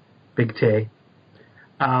that. Big T.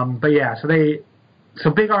 But yeah, so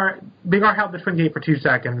Big R held the Twin Gate for 2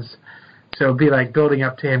 seconds, so it'd be like building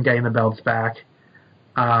up to him getting the belts back.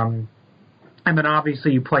 And then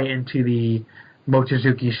obviously you play into the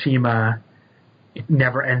Mochizuki-Shima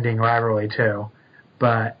never-ending rivalry too.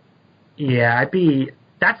 But yeah,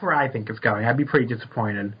 that's where I think it's going. I'd be pretty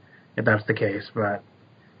disappointed if that's the case, but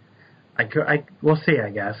we'll see, I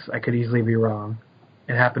guess. I could easily be wrong.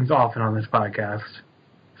 It happens often on this podcast.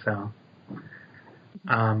 So,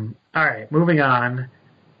 all right, moving on.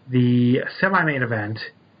 The semi-main event,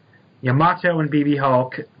 Yamato and BB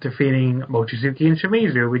Hulk defeating Mochizuki and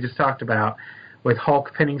Shimizu, we just talked about, with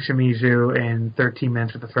Hulk pinning Shimizu in 13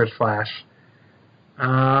 minutes with the first flash.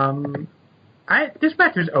 This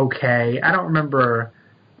match was okay. I don't remember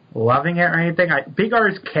loving it or anything. Big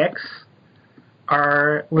R's kicks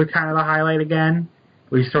were kind of the highlight again.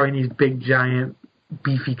 We're throwing these big, giant,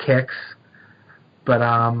 beefy kicks. But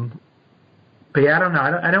yeah, I don't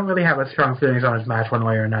know. I don't really have a strong feelings on this match one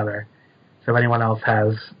way or another. So if anyone else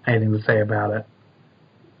has anything to say about it.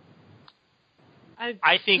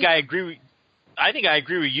 I think I agree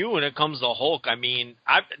with you when it comes to Hulk. I mean,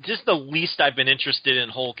 just the least I've been interested in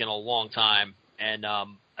Hulk in a long time. And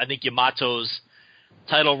I think Yamato's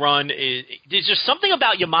title run there's just something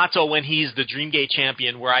about Yamato when he's the Dream Gate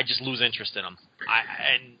champion where I just lose interest in him.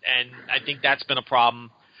 And I think that's been a problem.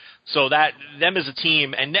 So that them as a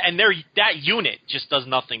team and that unit just does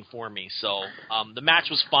nothing for me. So the match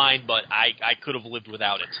was fine, but I could have lived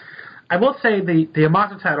without it. I will say the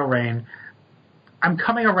Yamato title reign, I'm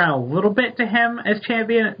coming around a little bit to him as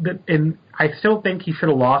champion, and I still think he should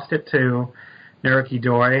have lost it to Naruki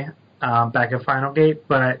Doi back at Final Gate,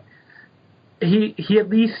 but he at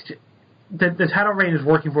least the title reign is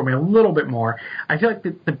working for me a little bit more. I feel like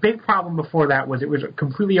the big problem before that was it was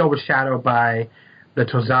completely overshadowed by the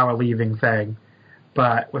Tozawa leaving thing.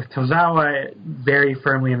 But with Tozawa very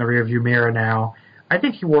firmly in the rearview mirror now, I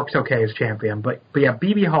think he works okay as champion. But yeah,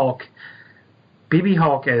 BB Hulk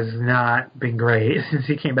has not been great since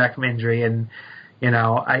he came back from injury, and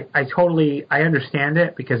I understand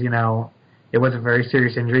it because it was a very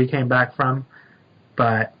serious injury he came back from.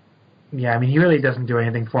 But yeah, I mean he really doesn't do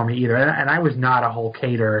anything for me either. And I was not a Hulk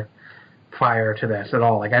hater prior to this at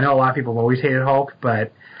all. Like I know a lot of people have always hated Hulk,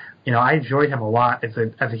 but I enjoyed him a lot as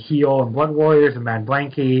a heel in Blood Warriors and Mad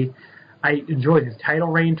Blanky. I enjoyed his title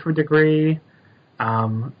reign to a degree. I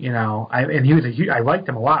liked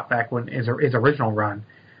him a lot back when his original run.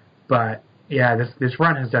 But yeah, this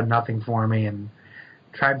run has done nothing for me. And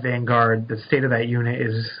Tribe Vanguard, the state of that unit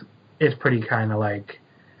is pretty kind of like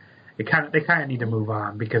they kind of need to move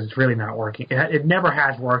on because it's really not working. It never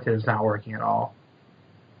has worked, and it's not working at all.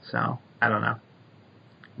 So I don't know.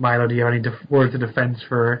 Milo, do you have any words of defense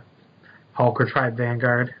for Hulk or Tribe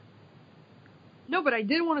Vanguard? No, but I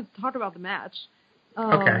did want to talk about the match.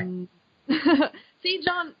 Okay. See,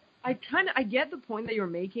 John, I get the point that you're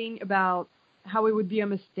making about how it would be a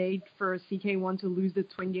mistake for CK1 to lose the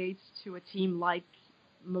Twin Gates to a team like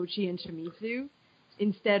Mochi and Shimizu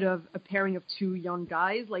instead of a pairing of two young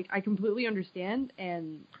guys. Like, I completely understand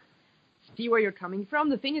and see where you're coming from.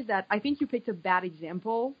 The thing is that I think you picked a bad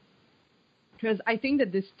example because I think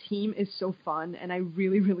that this team is so fun and I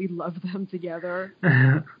really, really love them together.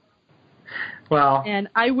 Well, and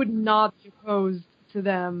I would not be opposed to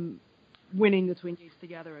them winning the Twin Gates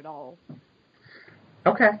together at all.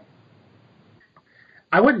 Okay.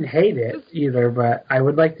 I wouldn't hate it either, but I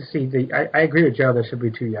would like to see I agree with Joe. There should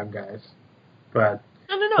be two young guys, but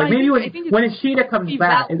no. Like maybe when Ishida comes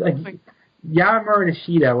back, like Yamamura and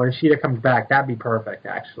Ishida, when Ishida comes back, that'd be perfect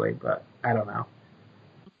actually. But I don't know.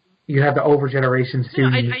 You have the over generation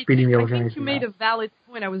students beating the over generation. I think you made a valid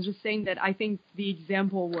point. I was just saying that I think the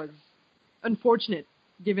example was unfortunate,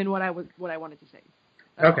 given what I wanted to say.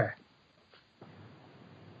 Okay.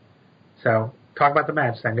 So talk about the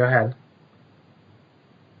match then. Go ahead.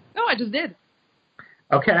 No, I just did.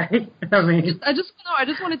 Okay. I just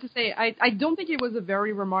wanted to say I don't think it was a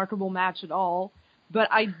very remarkable match at all, but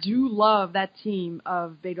I do love that team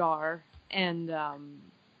of Bedar and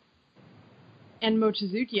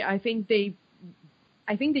Mochizuki. I think they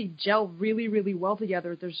gel really, really well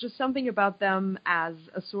together. There's just something about them as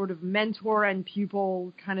a sort of mentor and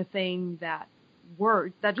pupil kind of thing that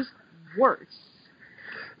just works.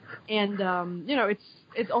 And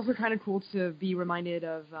it's also kind of cool to be reminded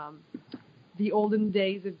of the olden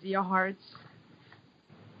days of Dia Hearts,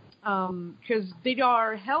 because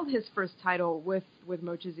Bedar held his first title with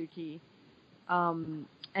Mochizuki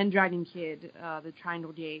and Dragon Kid, the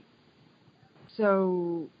Triangle Gate.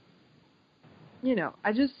 So, it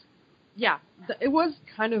was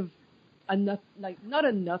kind of not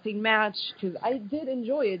a nothing match, because I did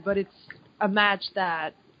enjoy it, but it's a match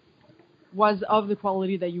that was of the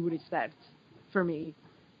quality that you would expect for me,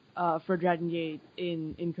 for Dragon Gate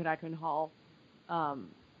in Korakuen Hall.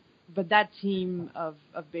 But that team of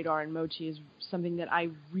Bedar and Mochi is something that I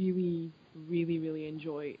really, really, really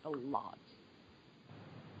enjoy a lot.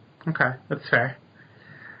 Okay, that's fair.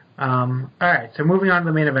 All right, so moving on to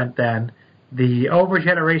the main event then. The Over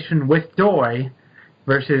Generation with Doi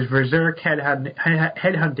versus Berserk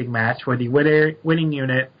headhunting match where the winning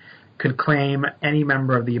unit could claim any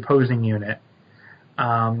member of the opposing unit.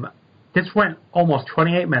 This went almost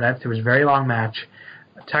 28 minutes. It was a very long match.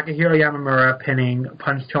 Takahiro Yamamura pinning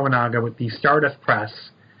Punch Tominaga with the Stardust Press.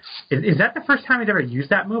 Is that the first time he's ever used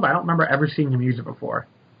that move? I don't remember ever seeing him use it before.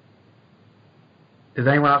 Does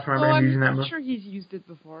anyone else remember him using that move? I'm sure he's used it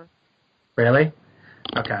before. Really?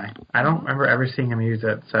 Okay. I don't remember ever seeing him use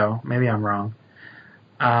it, so maybe I'm wrong.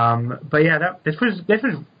 But yeah, this was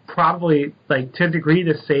probably, like, to a degree,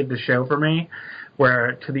 this saved the show for me,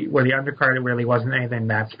 where the undercard really wasn't anything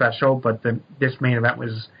that special, but this main event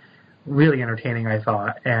was really entertaining, I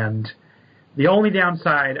thought. And the only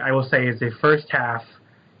downside, I will say, is the first half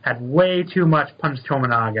had way too much Punch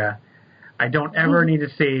Tominaga. I don't ever need to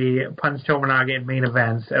see Punch Tominaga in main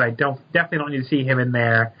events, and I definitely don't need to see him in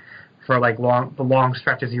there for the long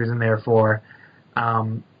stretches he was in there for.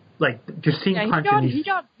 Just seeing Punch. He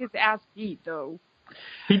got his ass beat though.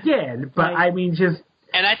 He did, but I mean, just.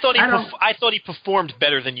 And I thought he performed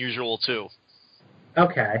better than usual too.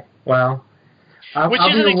 Okay, well. Which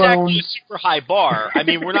isn't exactly a super high bar. I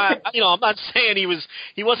mean, we're not. I'm not saying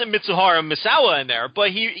he wasn't Mitsuharu Misawa in there, but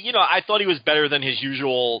I thought he was better than his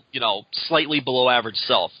usual, slightly below average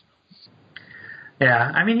self.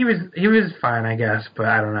 Yeah, I mean, he was fine, I guess, but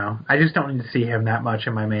I don't know. I just don't need to see him that much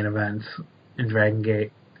in my main events in Dragon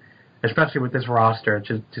Gate, especially with this roster.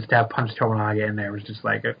 Just to have Punch Tominaga in there was just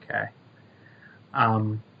like, okay.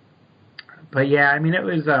 But yeah, I mean, it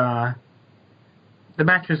was the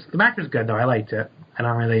match was good though. I liked it. I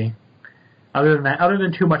don't really, other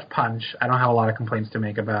than too much punch, I don't have a lot of complaints to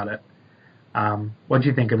make about it. What did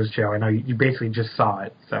you think of this, Joe? I know you basically just saw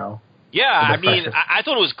it, so. Yeah, I mean, I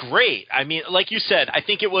thought it was great. I mean, like you said, I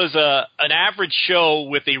think it was an average show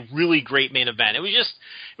with a really great main event. It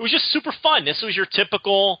was just super fun. This was your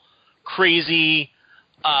typical crazy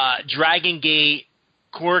Dragon Gate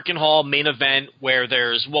Korakuen Hall main event where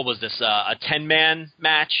there's, what was this, a 10-man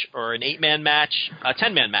match or an 8-man match? A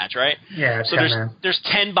 10-man match, right? Yeah, so there's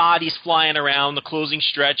 10 bodies flying around. The closing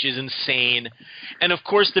stretch is insane. And, of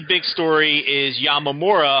course, the big story is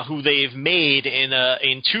Yamamura, who they've made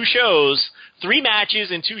in 2 shows, 3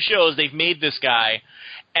 matches in 2 shows, they've made this guy.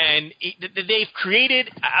 And they've created,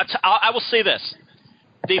 I will say this,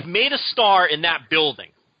 they've made a star in that building.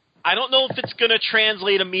 I don't know if it's going to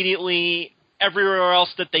translate immediately everywhere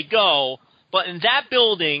else that they go, but in that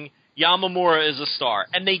building, Yamamura is a star,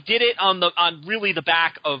 and they did it on really the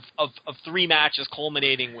back of 3 matches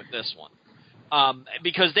culminating with this one.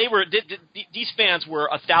 because these fans were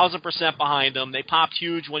 1,000% behind him. They popped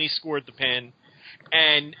huge when he scored the pin.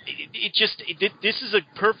 And this is a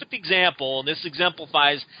perfect example, and this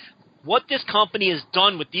exemplifies what this company has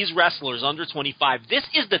done with these wrestlers under 25. This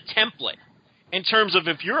is the template in terms of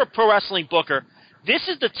if you're a pro wrestling booker, this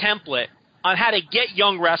is the template on how to get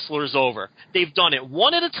young wrestlers over. They've done it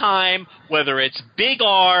one at a time, whether it's Big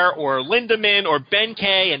R or Lindemann or Ben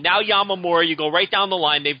K and now Yamamura. You go right down the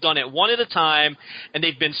line. They've done it one at a time, and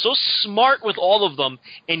they've been so smart with all of them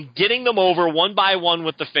in getting them over one by one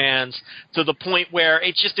with the fans to the point where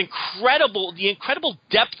it's just incredible, the incredible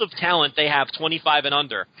depth of talent they have 25 and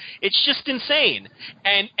under. It's just insane.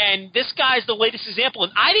 And this guy's the latest example,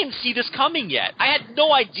 and I didn't see this coming yet. I had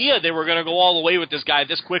no idea they were going to go all the way with this guy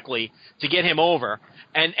this quickly to get him over,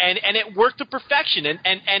 and it worked to perfection.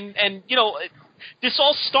 And you know, this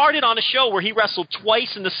all started on a show where he wrestled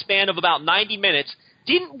twice in the span of about 90 minutes,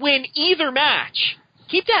 didn't win either match.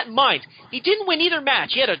 Keep that in mind. He didn't win either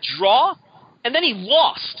match. He had a draw, and then he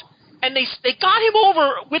lost. And they got him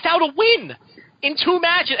over without a win in 2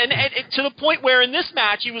 matches, and to the point where in this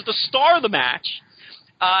match he was the star of the match.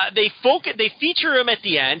 They feature him at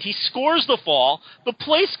the end. He scores the fall. The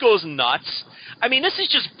place goes nuts. I mean, this is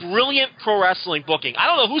just brilliant pro wrestling booking. I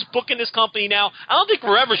don't know who's booking this company now. I don't think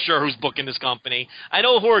we're ever sure who's booking this company. I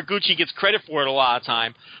know Horiguchi gets credit for it a lot of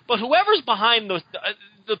time, but whoever's behind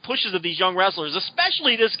the pushes of these young wrestlers,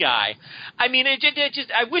 especially this guy, I mean,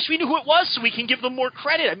 I wish we knew who it was so we can give them more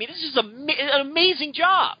credit. I mean, this is an amazing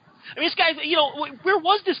job. I mean, this guy, you know, where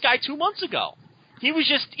was this guy 2 months ago? He was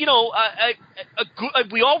just, you know,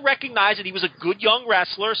 we all recognize that he was a good young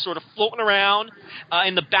wrestler, sort of floating around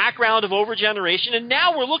in the background of Overgeneration, and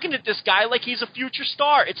now we're looking at this guy like he's a future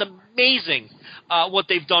star. It's amazing what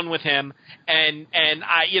they've done with him, and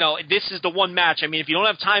you know, this is the one match. I mean, if you don't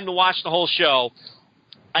have time to watch the whole show,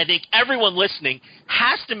 I think everyone listening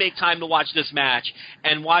has to make time to watch this match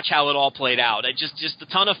and watch how it all played out. It's just a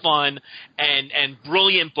ton of fun and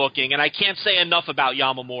brilliant booking, and I can't say enough about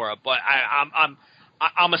Yamamura, but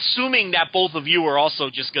I'm assuming that both of you are also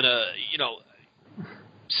just gonna, you know,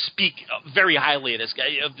 speak very highly of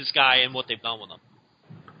this guy and what they've done with him.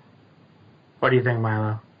 What do you think,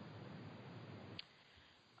 Milo?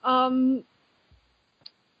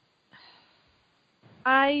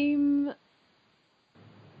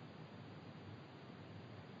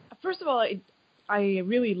 First of all, I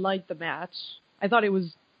really liked the match. I thought it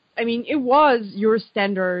was your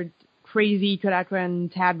standard crazy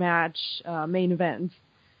Korakuen tag match main event.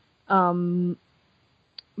 But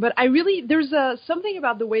there's something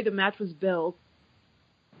about the way the match was built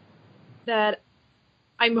that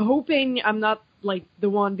I'm hoping I'm not like the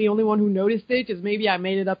only one who noticed it, because maybe I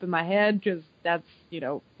made it up in my head, because that's, you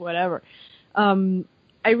know, whatever. I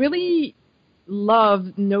really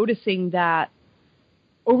loved noticing that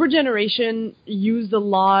Overgeneration used a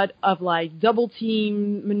lot of like double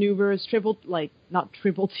team maneuvers, not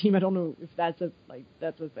triple team. I don't know if that's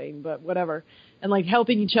a thing, but whatever. And like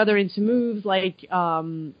helping each other into moves, like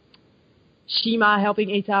Shima helping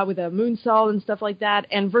Eita with a moonsault and stuff like that.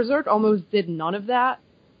 And Berserk almost did none of that.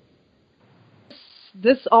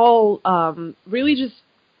 This all really just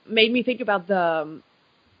made me think about the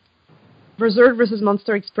Berserk versus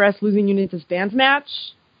Monster Express Losing Unitas Band match.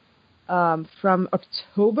 From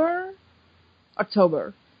October.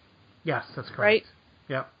 Yes, that's correct. Right?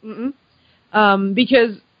 Yep.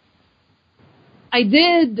 Because I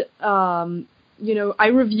did, I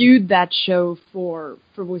reviewed that show for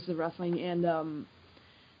Voices of Wrestling, and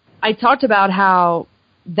I talked about how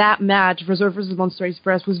that match, Berserk vs. Monster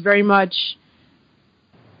Express, was very much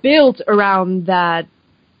built around that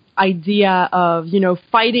idea of, you know,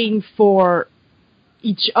 fighting for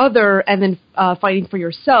each other and then fighting for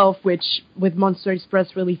yourself, which with Monster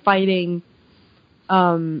Express really fighting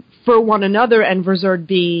for one another, and Berserk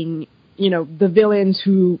being, you know, the villains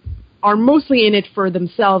who are mostly in it for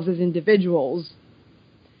themselves as individuals.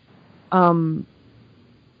 And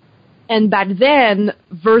back then,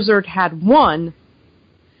 Berserk had won,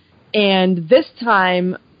 and this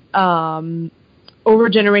time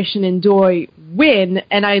Overgeneration and Doi win,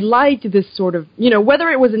 and I liked this sort of, you know, whether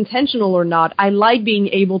it was intentional or not, I like being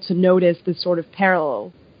able to notice this sort of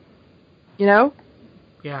parallel, you know?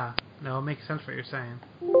 Yeah, no, it makes sense what you're saying.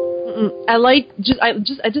 I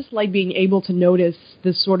just like being able to notice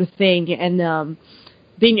this sort of thing, and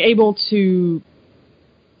being able to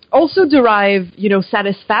also derive, you know,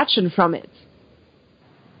 satisfaction from it.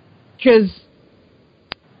 Because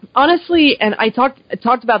honestly, and I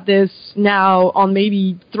talked about this now on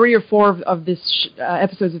maybe 3 or 4 of this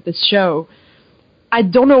episodes of this show, I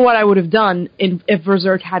don't know what I would have done if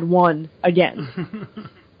Berserk had won again.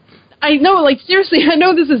 I know, like, seriously, I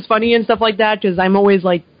know this is funny and stuff like that, because I'm always,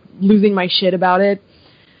 like, losing my shit about it.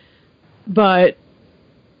 But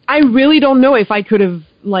I really don't know if I could have,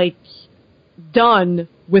 like, done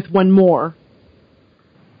with one more.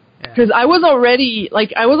 Because I was already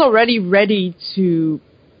ready to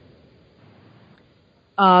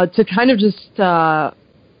kind of just,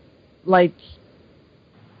 like,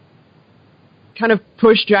 kind of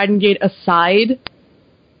push Dragon Gate aside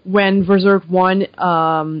when Berserk won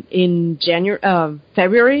in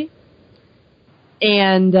February,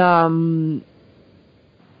 and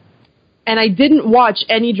I didn't watch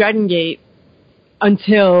any Dragon Gate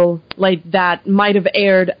until like that might have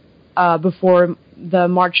aired before the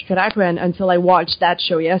March Karakuen until I watched that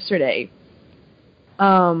show yesterday.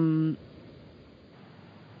 But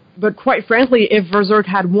quite frankly, if Berserk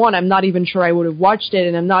had won, I'm not even sure I would have watched it,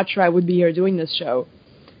 and I'm not sure I would be here doing this show.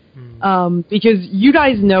 Because you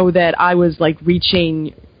guys know that I was like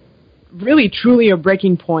reaching really truly a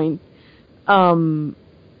breaking point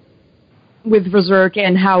with Berserk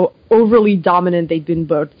and how overly dominant they've been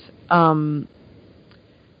booked. So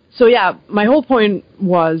yeah, my whole point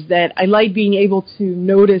was that I like being able to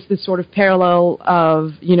notice this sort of parallel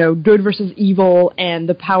of, you know, good versus evil and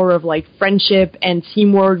the power of like friendship and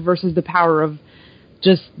teamwork versus the power of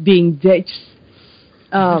just being dicks.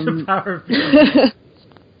 The power of being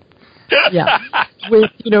yeah,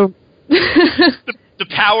 with, you know... the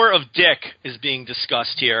power of dick is being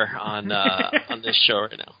discussed here on this show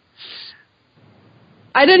right now.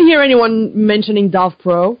 I didn't hear anyone mentioning Dove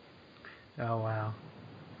Pro. Oh, wow.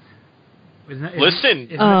 Listen.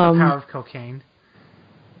 Isn't it the power of cocaine?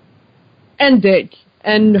 And dick.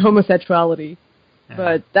 And homosexuality. Yeah.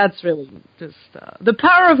 But that's really just... the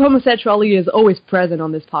power of homosexuality is always present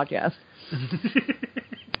on this podcast.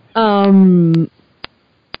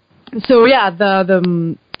 So yeah,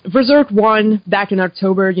 the Berserk won back in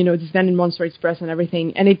October, you know, disbanded Monster Express and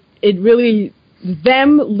everything, and it really,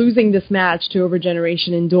 them losing this match to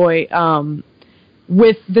Overgeneration and Doi,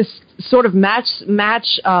 with this sort of match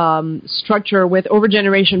structure, with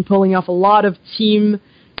Overgeneration pulling off a lot of team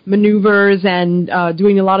maneuvers and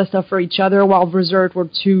doing a lot of stuff for each other, while Berserk were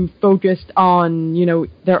too focused on, you know,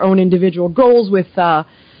 their own individual goals with,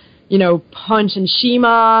 you know, Punch and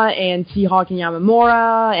Shima, and T-Hawk and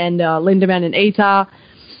Yamamura, and Lindemann and Eita,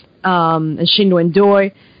 and Shindo and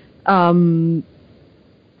Doi. That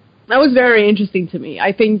was very interesting to me.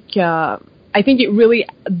 I think it really,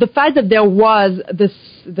 the fact that there was this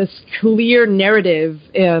clear narrative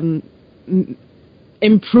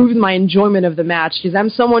improved my enjoyment of the match, because I'm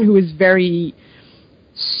someone who is very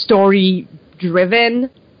story-driven,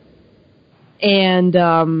 and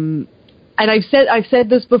I've said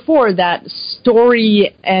this before, that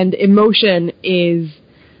story and emotion is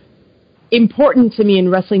important to me in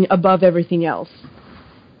wrestling above everything else.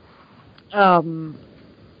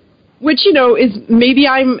 Which, you know, is, maybe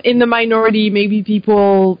I'm in the minority, maybe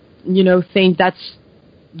people, you know, think that's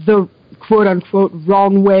the quote-unquote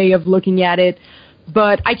wrong way of looking at it,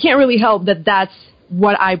 but I can't really help that that's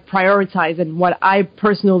what I prioritize and what I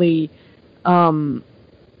personally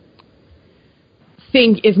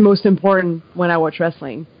think is most important when I watch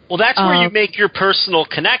wrestling. Well, that's where you make your personal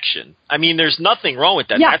connection. I mean, there's nothing wrong with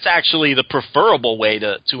that. Yeah. That's actually the preferable way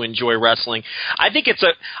to enjoy wrestling. I think a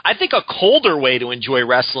colder way to enjoy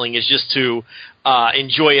wrestling is just to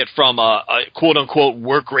enjoy it from a quote unquote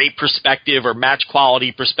work rate perspective or match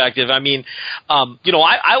quality perspective. I mean, you know,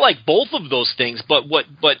 I like both of those things, but what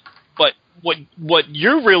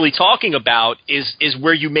you're really talking about is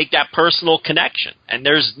where you make that personal connection. And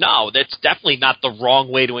that's definitely not the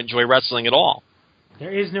wrong way to enjoy wrestling at all.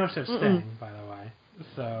 There is no such thing, by the way.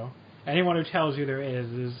 So anyone who tells you there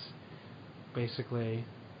is basically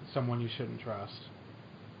someone you shouldn't trust.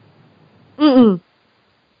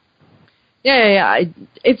 Yeah.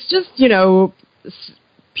 It's just, you know,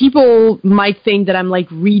 people might think that I'm like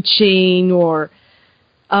reaching or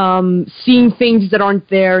seeing things that aren't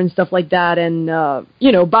there and stuff like that. And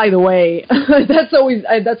you know, by the way, that's always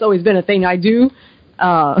been a thing I do.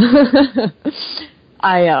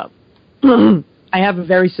 I have a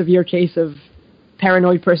very severe case of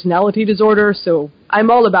paranoid personality disorder, so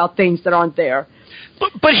I'm all about things that aren't there.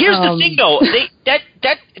 But here's the thing, though. That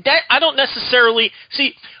I don't necessarily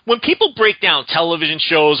see when people break down television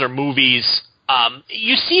shows or movies.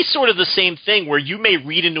 You see sort of the same thing where you may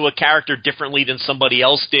read into a character differently than somebody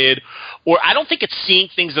else did, or I don't think it's seeing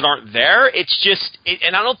things that aren't there. It's just,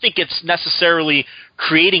 and I don't think it's necessarily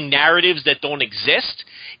creating narratives that don't exist.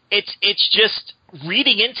 It's just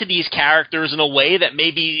reading into these characters in a way that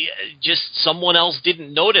maybe just someone else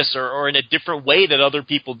didn't notice, or in a different way that other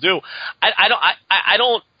people do. I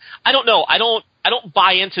don't know. don't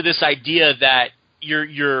buy into this idea that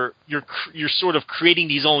you're sort of creating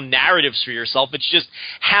these own narratives for yourself. It's just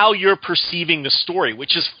how you're perceiving the story,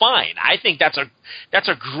 which is fine. I think that's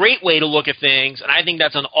a great way to look at things, and I think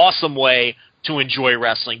that's an awesome way to enjoy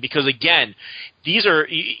wrestling, because again,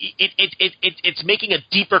 it's making a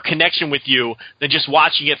deeper connection with you than just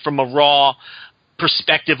watching it from a raw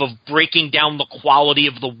perspective of breaking down the quality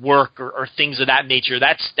of the work or things of that nature.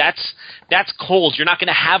 That's cold. You're not going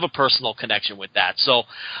to have a personal connection with that. So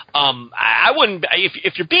I wouldn't,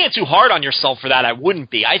 if you're being too hard on yourself for that, I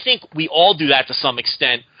wouldn't be. I think we all do that to some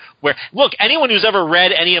extent. Where, look, anyone who's ever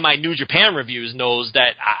read any of my New Japan reviews knows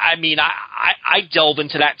that, I delve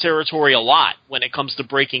into that territory a lot when it comes to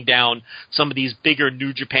breaking down some of these bigger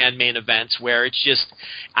New Japan main events, where it's just,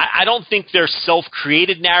 I don't think they're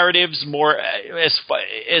self-created narratives more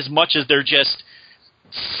as much as they're just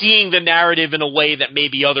seeing the narrative in a way that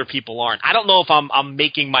maybe other people aren't. I don't know if I'm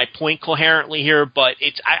making my point coherently here, but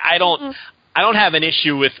I don't have an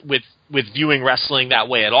issue with viewing wrestling that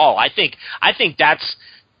way at all. I think that's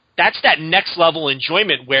that next level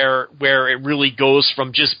enjoyment where it really goes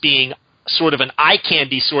from just being sort of an eye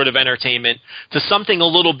candy sort of entertainment to something a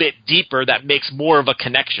little bit deeper that makes more of a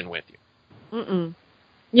connection with you.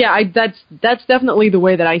 Yeah, that's definitely the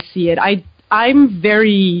way that I see it. I'm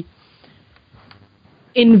very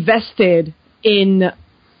invested in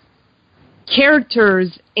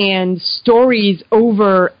characters and stories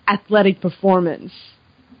over athletic performance.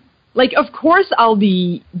 Like, of course, I'll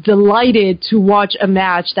be delighted to watch a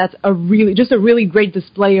match that's a really great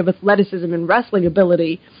display of athleticism and wrestling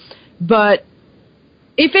ability. But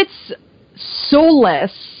if it's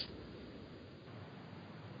soulless,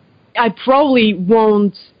 I probably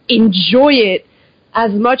won't enjoy it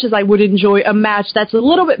as much as I would enjoy a match that's a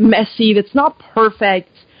little bit messy, that's not perfect,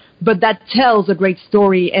 but that tells a great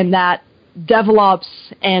story and that develops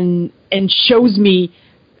and shows me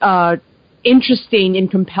interesting and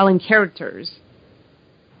compelling characters.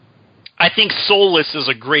 I think soulless is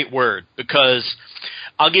a great word, because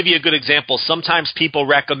I'll give you a good example. Sometimes people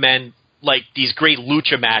recommend like these great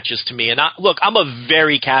lucha matches to me, and I'm a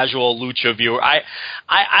very casual lucha viewer.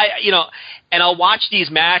 And I'll watch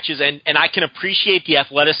these matches, and I can appreciate the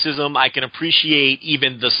athleticism. I can appreciate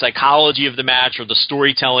even the psychology of the match or the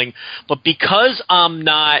storytelling, but because I'm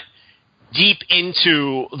not deep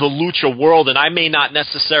into the lucha world, and I may not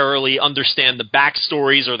necessarily understand the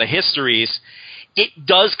backstories or the histories, it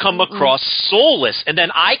does come across soulless. And then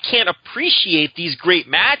I can't appreciate these great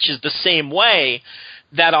matches the same way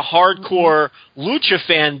that a hardcore lucha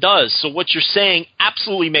fan does. So what you're saying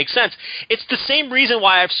absolutely makes sense. It's the same reason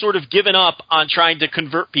why I've sort of given up on trying to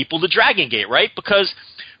convert people to Dragon Gate, right? Because,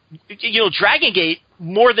 Dragon Gate,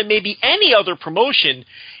 more than maybe any other promotion,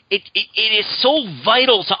 it is so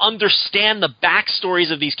vital to understand the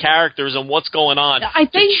backstories of these characters and what's going on. I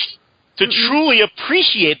think to truly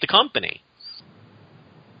appreciate the company.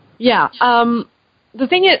 Yeah. The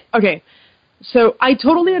thing is, okay, so I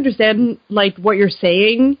totally understand like what you're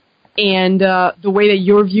saying and the way that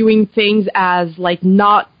you're viewing things as like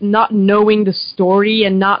not knowing the story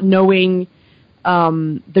and not knowing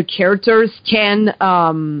the characters can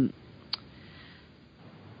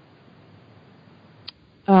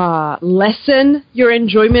lessen your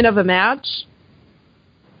enjoyment of a match.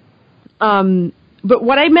 But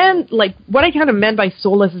what I kind of meant by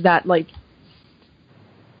soulless is that, like,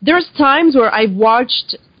 there's times where I've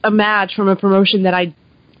watched a match from a promotion that I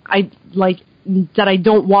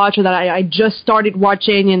don't watch, or that I just started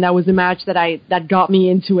watching, and that was a match that got me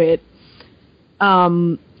into it.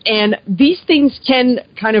 And these things can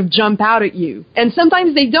kind of jump out at you, and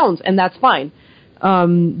sometimes they don't, and that's fine.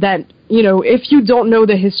 If you don't know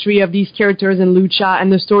the history of these characters in lucha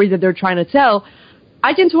and the story that they're trying to tell,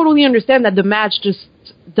 I can totally understand that the match just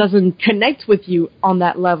doesn't connect with you on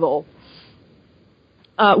that level.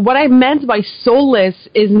 What I meant by soulless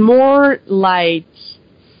is more like,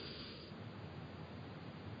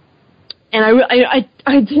 and I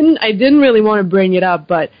didn't really want to bring it up,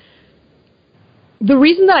 but the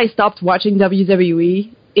reason that I stopped watching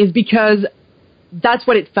WWE is because that's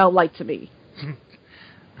what it felt like to me.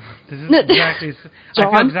 This is exactly. I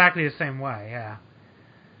feel exactly the same way. Yeah.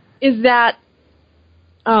 Is that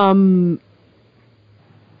the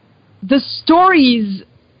stories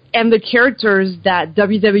and the characters that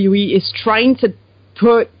WWE is trying to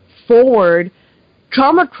put forward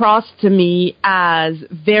come across to me as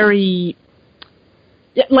very,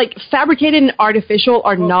 like, fabricated and artificial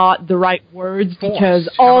are not the right words, because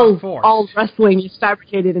all wrestling is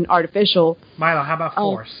fabricated and artificial. Milo, how about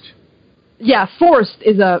forced? Yeah, forced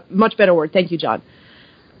is a much better word. Thank you, John.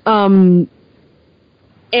 And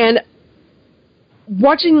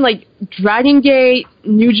watching like Dragon Gate,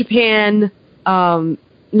 New Japan, some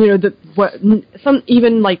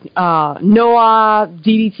even like Noah,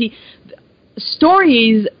 DDT,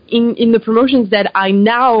 stories in the promotions that I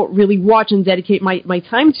now really watch and dedicate my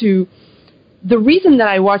time to. The reason that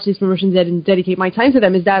I watch these promotions and dedicate my time to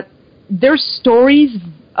them is that their stories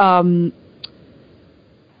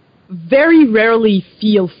very rarely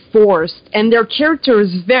feel forced, and their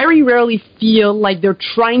characters very rarely feel like they're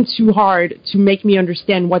trying too hard to make me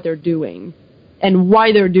understand what they're doing and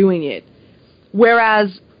why they're doing it.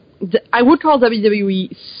 Whereas I would call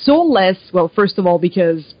WWE soulless, well, first of all,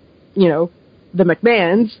 because, the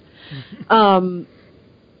McMahons,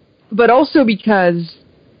 but also because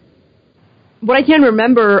what I can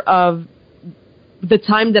remember of the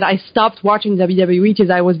time that I stopped watching WWE because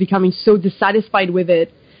I was becoming so dissatisfied with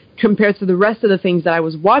it compared to the rest of the things that I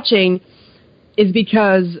was watching is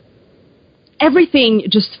because everything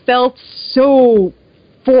just felt so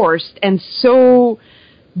forced and so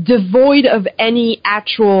devoid of any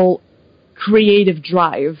actual creative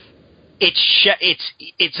drive.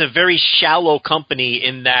 It's a very shallow company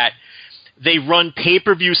in that they run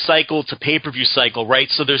pay-per-view cycle to pay-per-view cycle, right?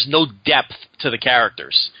 So there's no depth to the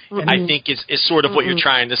characters. Mm-hmm. I think is sort of what you're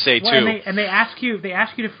trying to say too. And they ask you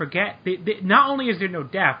to forget. Not only is there no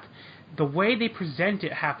depth, the way they present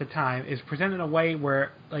it half the time is presented in a way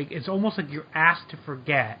where like it's almost like you're asked to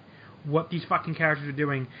forget what these fucking characters are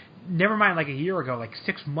doing. Never mind like a year ago, like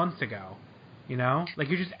 6 months ago. Like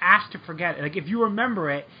you're just asked to forget. Like if you remember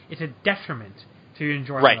it, it's a detriment to your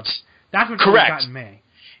enjoyment. Right. That's what's always gotten me.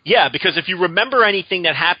 Yeah, because if you remember anything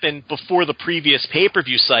that happened before the previous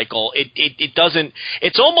pay-per-view cycle, it doesn't.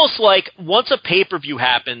 It's almost like once a pay-per-view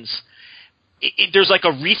happens, there's like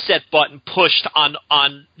a reset button pushed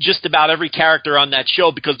on just about every character on that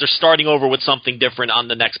show because they're starting over with something different on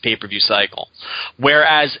the next pay-per-view cycle.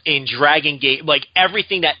 Whereas in Dragon Gate, like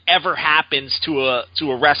everything that ever happens to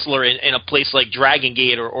a wrestler in a place like Dragon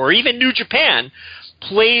Gate or even New Japan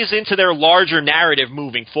plays into their larger narrative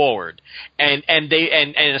moving forward, and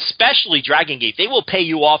especially Dragon Gate, they will pay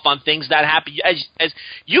you off on things that happen. As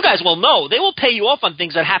you guys will know, they will pay you off on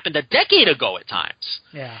things that happened a decade ago at times.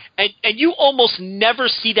 Yeah, and you almost never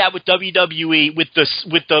see that with WWE, with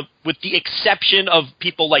the exception of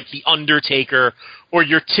people like The Undertaker or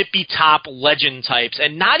your tippy top legend types,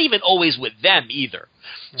 and not even always with them either.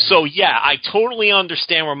 So yeah, I totally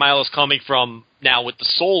understand where Milo's coming from now with the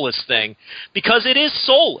soulless thing, because it is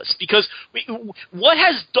soulless. Because what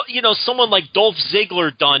has someone like Dolph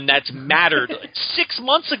Ziggler done that's mattered 6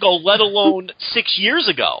 months ago, let alone 6 years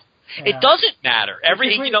ago? Yeah. It doesn't matter.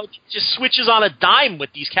 Everything just switches on a dime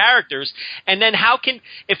with these characters. And then how can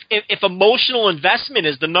if emotional investment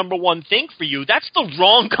is the number one thing for you, that's the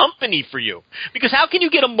wrong company for you. Because how can you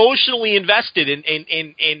get emotionally invested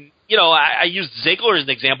in I used Ziggler as an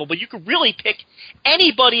example, but you could really pick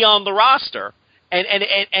anybody on the roster,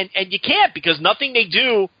 and you can't, because nothing they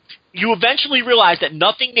do, you eventually realize that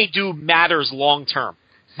nothing they do matters long term,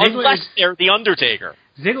 unless they're The Undertaker.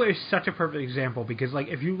 Ziggler is such a perfect example because, like,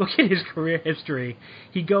 if you look at his career history,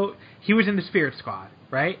 he was in the Spirit Squad,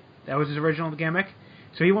 right? That was his original gimmick.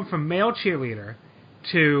 So he went from male cheerleader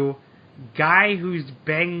to guy who's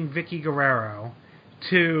banging Vicky Guerrero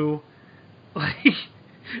to like.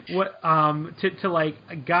 To like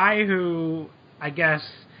a guy who I guess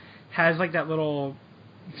has like that little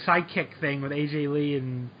sidekick thing with AJ Lee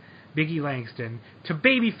and Biggie Langston, to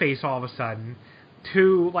babyface all of a sudden,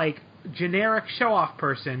 to like generic show-off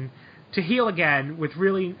person, to heel again with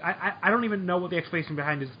really I don't even know what the explanation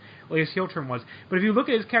behind his latest heel turn was. But if you look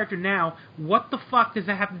at his character now, what the fuck does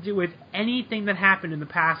that have to do with anything that happened in the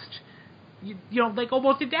past, like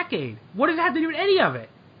almost a decade? What does it have to do with any of it?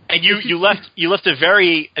 And you left a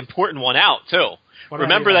very important one out too.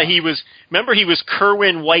 Remember he was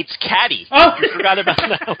Kerwin White's caddy. Oh, you forgot about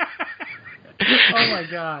that. Oh my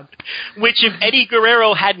God! Which, if Eddie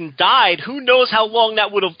Guerrero hadn't died, who knows how long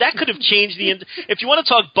that could have changed the. If you want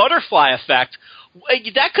to talk butterfly effect,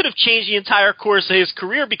 that could have changed the entire course of his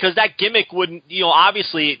career, because that gimmick wouldn't.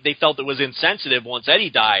 Obviously they felt it was insensitive once Eddie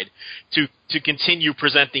died to continue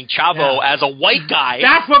presenting Chavo as a white guy.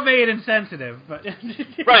 That's what made it insensitive. But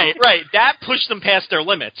right. That pushed them past their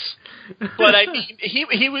limits. But I mean, he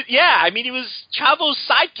was. Yeah, I mean, he was Chavo's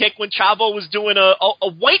sidekick when Chavo was doing a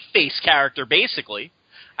white face character, basically.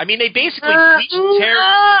 I mean, they basically bleached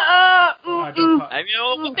I mean,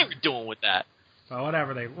 what they were doing with that. Well,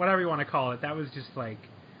 whatever you want to call it, that was just like.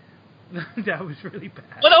 That was really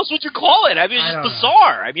bad. What else would you call it? I mean, it's just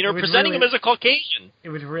bizarre. I mean, they're presenting him as a Caucasian. It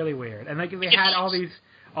was really weird, and like they had all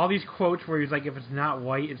these quotes where he was like, "If it's not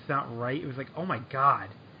white, it's not right." It was like, oh my God.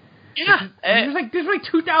 Yeah, this was like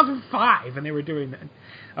 2005, and they were doing that.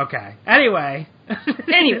 Okay. Anyway.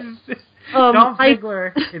 Dolph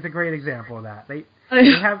Ziggler is a great example of that.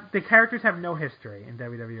 The characters have no history in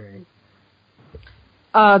WWE.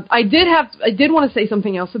 I did want to say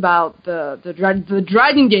something else about the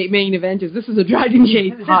Dragon Gate main event. This is a Dragon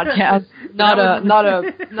Gate podcast, not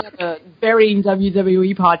a burying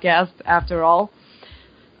WWE podcast after all.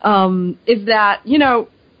 Is that,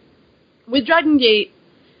 with Dragon Gate,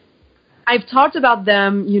 I've talked about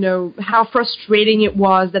them, how frustrating it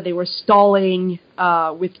was that they were stalling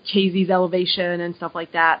with KZ's elevation and stuff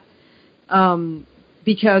like that.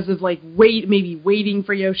 Because of maybe waiting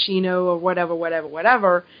for Yoshino or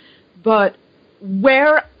whatever. But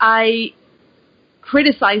where I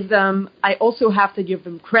criticize them, I also have to give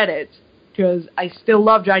them credit because I still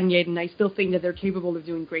love Dragon Gate and I still think that they're capable of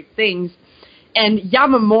doing great things. And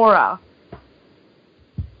Yamamura,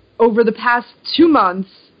 over the past 2 months,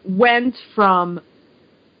 went from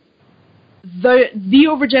the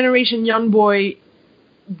Overgeneration young boy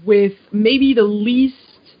with maybe the least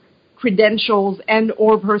credentials and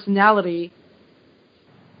or personality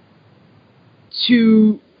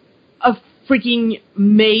to a freaking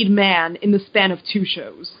made man in the span of 2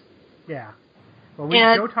 shows. Yeah. Well,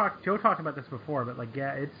 Joe talked about this before, but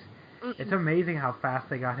it's amazing how fast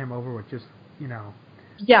they got him over with just a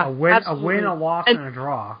win, a loss, and a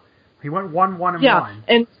draw. He went 1-1 and 1.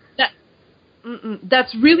 And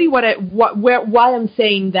that's really why I'm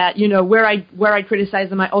saying that where I criticize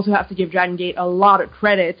them, I also have to give Dragon Gate a lot of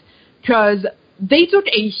credit. Because they took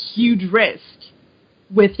a huge risk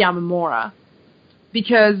with Yamamura.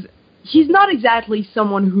 Because he's not exactly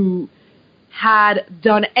someone who had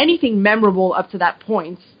done anything memorable up to that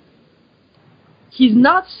point. He's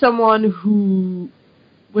not someone who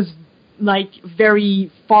was, very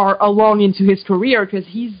far along into his career, because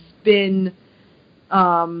he's been...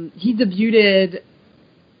 he debuted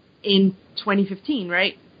in 2015,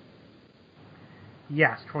 right?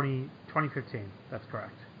 Yes, 2015. That's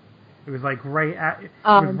correct. It was right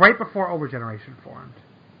before Overgeneration formed,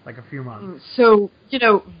 a few months. So,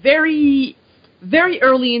 very, very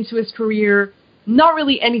early into his career, not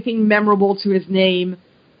really anything memorable to his name,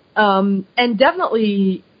 and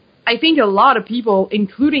definitely, I think a lot of people,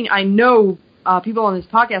 including people on this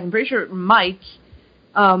podcast, I'm pretty sure Mike,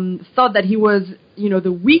 thought that he was,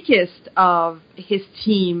 the weakest of his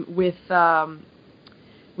team with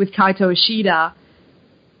Kaito Ishida,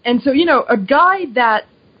 and so a guy that.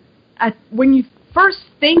 When you first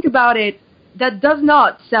think about it, that does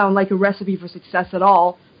not sound like a recipe for success at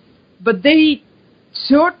all. But they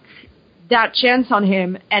took that chance on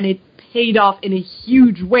him, and it paid off in a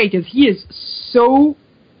huge way because he is so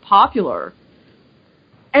popular.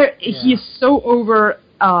 Yeah. He is so over.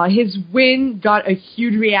 His win got a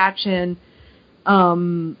huge reaction.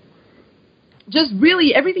 Just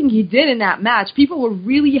really everything he did in that match, people were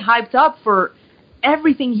really hyped up for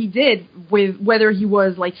everything he did, with whether he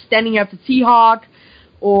was standing up to T-Hawk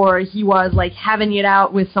or he was having it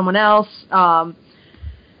out with someone else.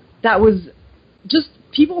 That was just,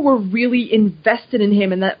 people were really invested in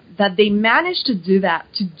him, and that they managed to do that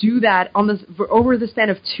over the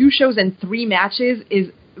span of 2 shows and 3 matches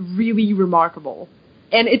is really remarkable.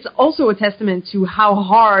 And it's also a testament to how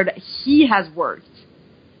hard he has worked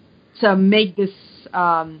to make this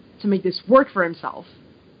work for himself.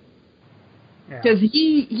 Because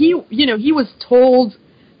he was told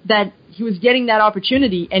that he was getting that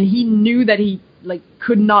opportunity, and he knew that he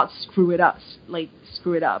could not screw it up,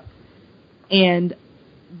 and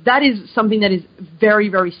that is something that is very,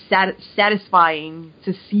 very satisfying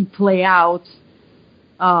to see play out,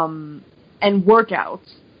 and work out.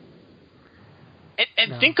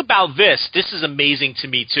 And think about this. This is amazing to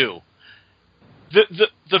me too.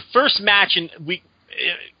 The first match, and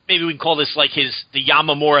maybe we can call this the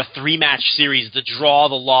Yamamura 3-match series, the draw,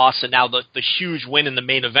 the loss, and now the huge win in the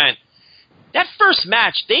main event. That first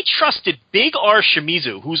match, they trusted Big R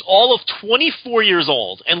Shimizu, who's all of 24 years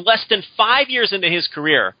old and less than 5 years into his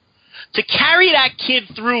career, to carry that kid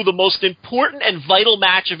through the most important and vital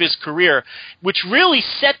match of his career, which really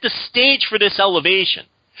set the stage for this elevation.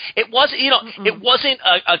 It was, it wasn't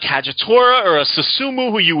a Kagetora or a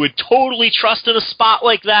Susumu who you would totally trust in a spot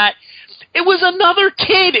like that. It was another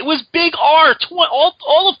kid. It was Big R,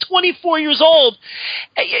 all of 24 years old.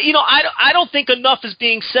 I don't think enough is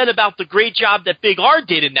being said about the great job that Big R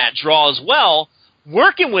did in that draw as well,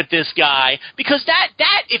 working with this guy, because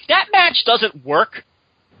if that match doesn't work,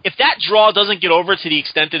 if that draw doesn't get over to the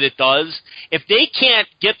extent that it does, if they can't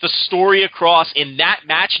get the story across in that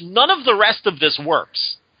match, none of the rest of this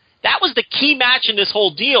works. That was the key match in this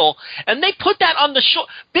whole deal, and they put that on the show.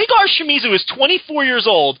 Big R Shimizu is 24 years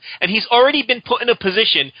old, and he's already been put in a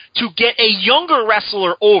position to get a younger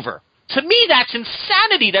wrestler over. To me, that's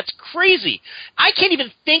insanity. That's crazy. I can't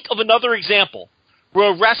even think of another example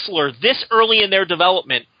where a wrestler this early in their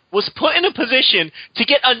development was put in a position to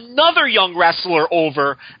get another young wrestler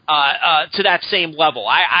over to that same level.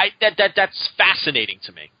 That's fascinating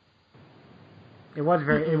to me. It was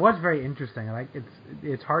very interesting. Like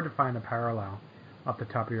it's hard to find a parallel off the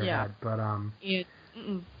top of your head, but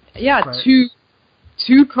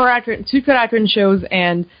two Korakuen shows,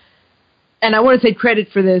 and I want to take credit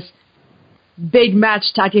for this. Big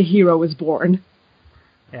Match Takehiro was born.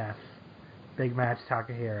 Yes, Big Match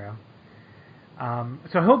Takehiro.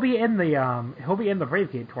 So he'll be in the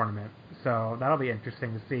Brave Gate tournament. So that'll be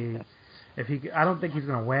interesting to see. If he, I don't think he's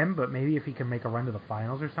going to win, but maybe if he can make a run to the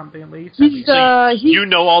finals or something at least. You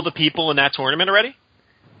know all the people in that tournament already?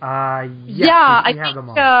 I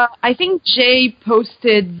think Jay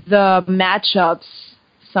posted the matchups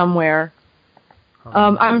somewhere.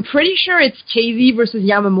 I'm pretty sure it's KZ versus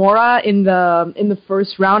Yamamura in the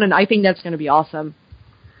first round, and I think that's going to be awesome.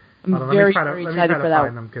 I'm very excited for that. Let me try to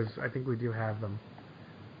find them because I think we do have them.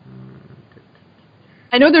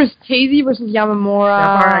 I know there's KZ versus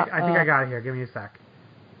Yamamura. Yeah, I think I got it here. Give me a sec.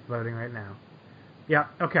 It's loading right now. Yeah,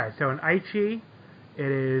 okay. So in Aichi,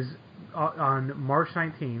 it is on March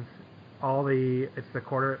 19th. It's the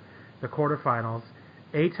quarterfinals.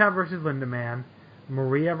 Eita versus Lindemann,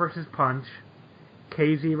 Maria versus Punch,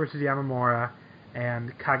 KZ versus Yamamura,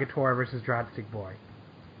 and Kagetora versus Dropstick Boy.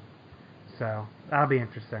 So that'll be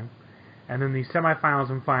interesting. And then the semifinals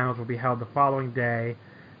and finals will be held the following day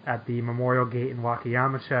at the Memorial Gate in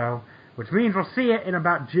Wakayama show, which means we'll see it in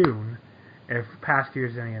about June, if past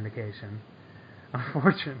year's any indication.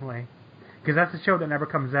 Unfortunately, because that's a show that never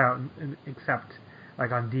comes out except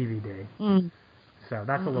like on DVD. So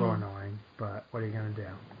that's a little annoying. But what are you gonna do?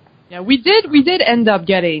 Yeah, we did end up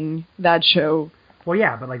getting that show. Well,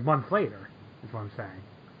 yeah, but like months later is what I'm saying.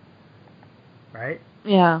 Right?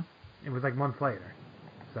 Yeah. It was like months later.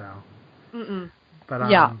 So. But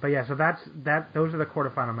so those are the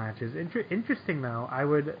quarterfinal matches. Interesting though. I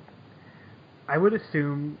would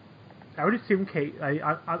assume off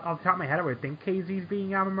the top of my head I would think KZ's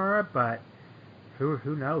beating Yamamura, but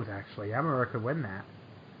who knows actually. Yamamura could win that.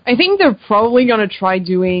 I think they're probably gonna try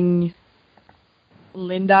doing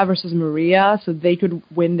Linda versus Maria so they could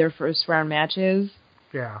win their first round matches.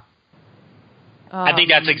 Yeah. I think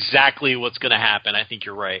that's exactly what's gonna happen. I think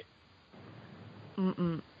you're right.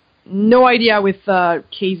 No idea with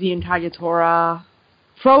KZ and Kagetora.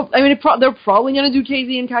 They're probably going to do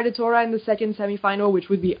KZ and Kagetora in the second semifinal, which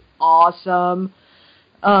would be awesome.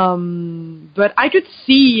 But I could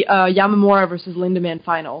see Yamamura versus Lindemann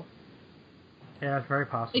final. Yeah, it's very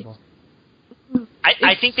possible.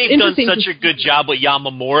 I think they've done such a good job with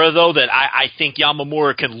Yamamura, though, that I think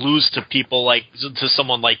Yamamura can lose to people to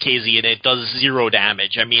someone like KZ, and it does zero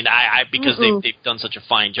damage. I mean, because they've done such a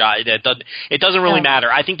fine job. It doesn't really matter.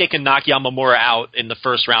 I think they can knock Yamamura out in the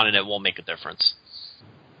first round, and it won't make a difference.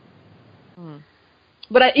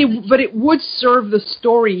 But it would serve the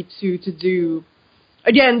story to do.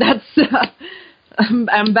 Again, that's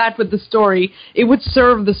I'm bad with the story. It would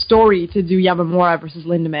serve the story to do Yamamura versus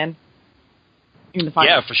Lindemann.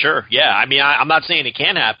 Yeah, for sure. Yeah, I mean, I'm not saying it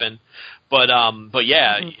can't happen, but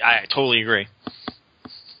yeah, I totally agree.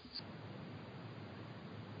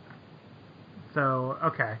 So,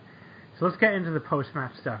 okay. So let's get into the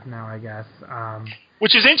post-match stuff now, I guess.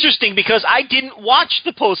 Which is interesting because I didn't watch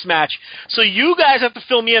the post-match, so you guys have to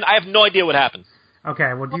fill me in. I have no idea what happened.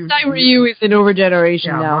 Okay, well, Mondai Ryu is an overgeneration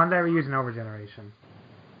now. Yeah, Mondai Ryu is an overgeneration.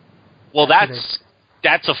 Well,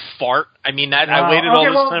 that's a fart. I mean, I waited all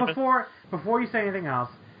this time. Before you say anything else,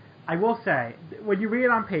 I will say, when you read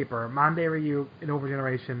it on paper, Mondai Ryu in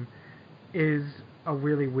Overgeneration is a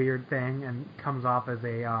really weird thing and comes off as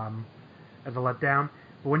a letdown.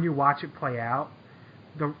 But when you watch it play out,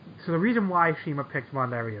 the reason why Shima picked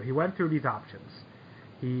Mondai Ryu, he went through these options.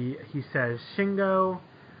 He says Shingo,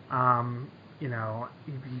 he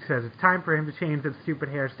says it's time for him to change that stupid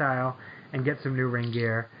hairstyle and get some new ring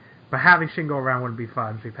gear. But having Shingo around wouldn't be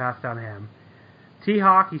fun, so he passed on him.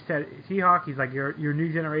 T-Hawk, he's like, you're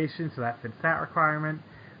new generation, so that fits that requirement.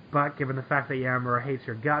 But given the fact that Yamamura hates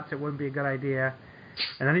your guts, it wouldn't be a good idea.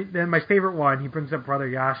 And then my favorite one, he brings up Brother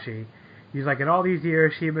Yashi. He's like, in all these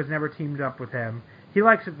years, Shima's never teamed up with him. He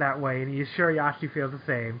likes it that way, and he's sure Yashi feels the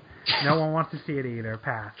same. No one wants to see it either.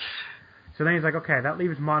 Pass. So then he's like, okay, that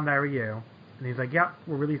leaves Mondai Ryu. And he's like, yep,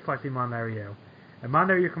 we're really selecting Mondai Ryu. And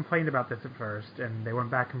Mondai Ryu complained about this at first, and they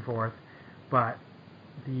went back and forth. But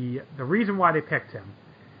the reason why they picked him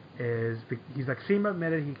is he's like, Shima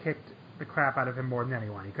admitted he kicked the crap out of him more than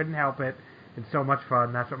anyone. He couldn't help it. It's so much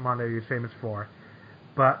fun. That's what Monday Ryu is famous for.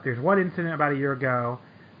 But there's one incident about a year ago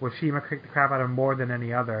where Shima kicked the crap out of him more than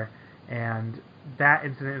any other, and that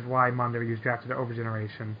incident is why Monday Ryu was drafted to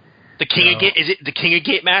Overgeneration. The King of Gate, is it the King of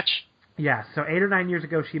Gate match? Yeah, so 8 or 9 years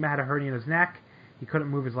ago, Shima had a hernia in his neck. He couldn't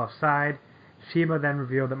move his left side. Shima then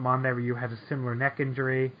revealed that Monday Ryu has a similar neck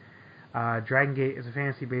injury. Dragon Gate is a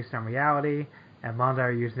fantasy based on reality, and Monday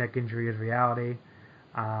Ryu's neck injury is reality.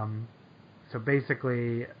 So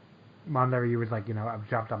basically, Monday Ryu was like, I've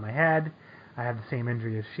dropped on my head. I had the same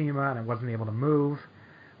injury as Shima, and I wasn't able to move.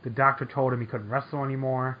 The doctor told him he couldn't wrestle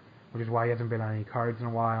anymore, which is why he hasn't been on any cards in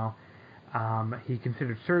a while. He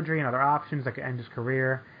considered surgery and other options that could end his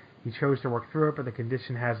career. He chose to work through it, but the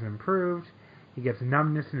condition hasn't improved. He gets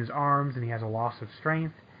numbness in his arms, and he has a loss of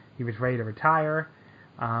strength. He was ready to retire.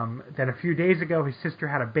 Then a few days ago, his sister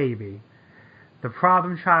had a baby. The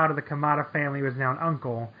problem child of the Kamada family was now an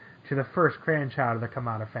uncle to the first grandchild of the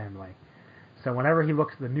Kamada family. So whenever he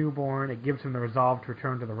looks at the newborn, it gives him the resolve to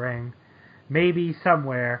return to the ring. Maybe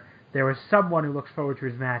somewhere there was someone who looks forward to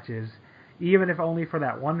his matches, even if only for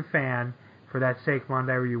that one fan. For that sake,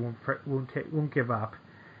 Monday Ryu won't give up.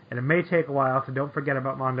 And it may take a while, so don't forget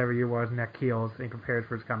about Monday Ryu while his neck heals and prepares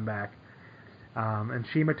for his comeback. And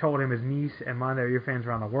Shima told him his niece and Monday Ryu fans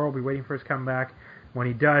around the world will be waiting for his comeback. When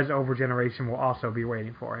he does, Overgeneration will also be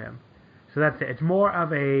waiting for him. So that's it. It's more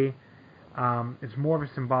of a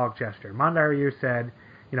symbolic gesture. Monday Ryu said,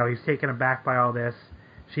 he's taken aback by all this.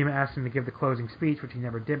 Shima asked him to give the closing speech, which he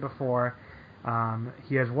never did before.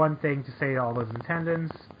 He has one thing to say to all those in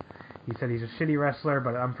attendance. He said he's a shitty wrestler,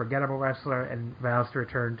 but an unforgettable wrestler, and vows to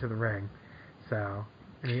return to the ring. So,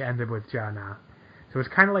 and he ended with Jana. So it's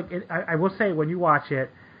kind of like, I will say, when you watch it,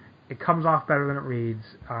 it comes off better than it reads.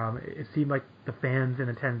 It seemed like the fans in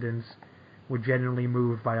attendance were genuinely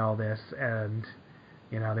moved by all this, and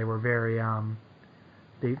they were very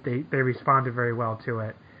they responded very well to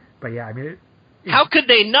it. But yeah, I mean, how could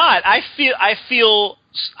they not? I feel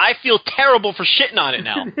terrible for shitting on it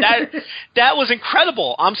now. That was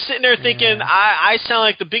incredible. I'm sitting there thinking I sound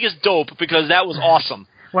like the biggest dope because that was awesome.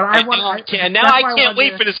 Well, I can't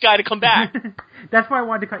wait for this guy to come back. That's why I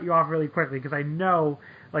wanted to cut you off really quickly, because I know,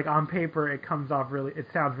 like, on paper it sounds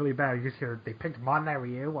really bad. You just hear they picked Monday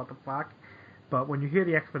Ryu, what the fuck? But when you hear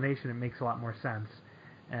the explanation, it makes a lot more sense.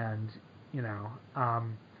 And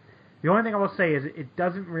the only thing I will say is it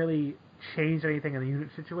doesn't really change anything in the unit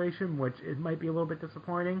situation, which it might be a little bit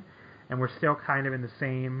disappointing, and we're still kind of in the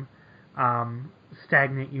same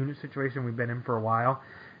stagnant unit situation we've been in for a while.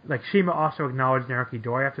 Like, Shima also acknowledged Naruki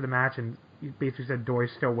Doi after the match, and he basically said Doi's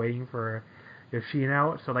still waiting for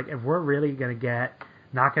Yoshino. So, like, if we're really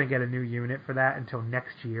not going to get a new unit for that until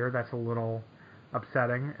next year, that's a little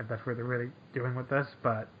upsetting, if that's what they're really doing with this.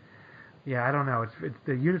 But yeah, I don't know. It's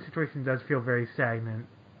the unit situation does feel very stagnant,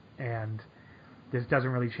 and this doesn't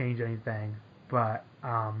really change anything. But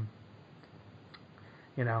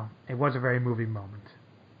it was a very moving moment.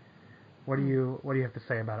 What do you have to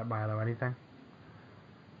say about it, Milo? Anything?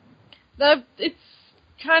 It's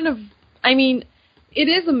kind of, I mean, it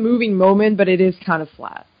is a moving moment, but it is kind of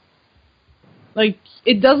flat. Like,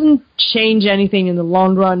 it doesn't change anything in the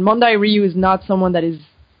long run. Monday Ryu is not someone that is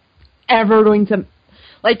ever going to,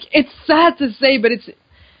 like, it's sad to say, but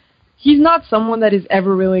he's not someone that is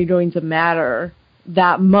ever really going to matter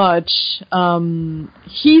that much.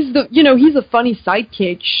 He's a funny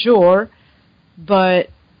sidekick, sure,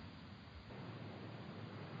 but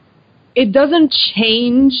it doesn't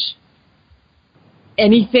change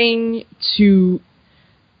anything to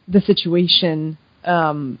the situation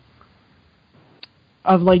of,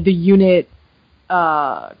 like, the unit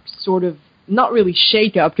sort of, not really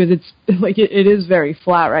shake up, because it's like it is very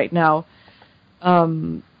flat right now,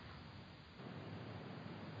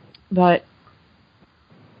 but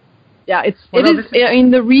yeah, it is. I mean,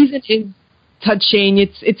 the reason is touching.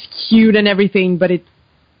 It's cute and everything, but it's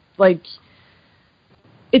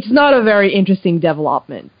not a very interesting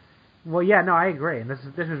development. Well, yeah, no, I agree, and this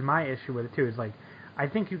is my issue with it too. Is like, I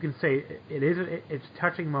think you can say it's a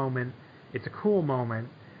touching moment, it's a cool moment,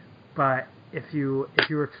 but if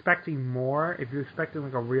you're expecting more, if you're expecting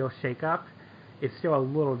like a real shake-up, it's still a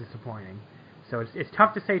little disappointing. So it's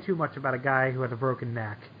tough to say too much about a guy who has a broken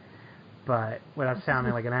neck, but without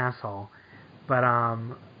sounding like an asshole. But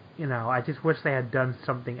I just wish they had done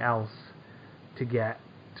something else to get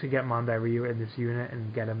Monday Ryu in this unit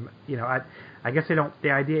and get him. I guess they don't.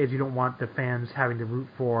 The idea is you don't want the fans having to root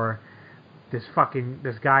for this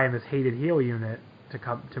guy in this hated heel unit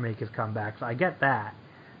to make his comeback. So I get that,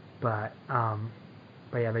 but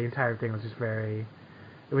yeah, the entire thing was just very,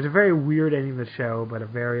 it was a very weird ending to the show, but a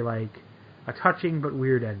very like a touching but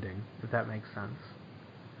weird ending, if that makes sense.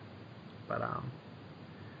 But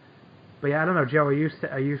yeah, I don't know, Joe. Are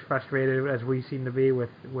you frustrated as we seem to be with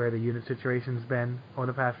where the unit situation's been over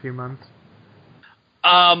the past few months?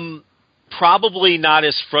 Probably not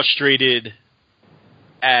as frustrated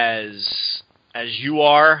as you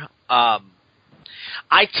are.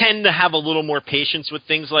 I tend to have a little more patience with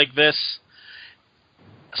things like this,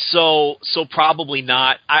 so probably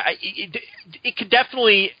not. It could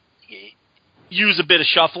definitely use a bit of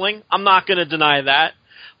shuffling. I'm not going to deny that,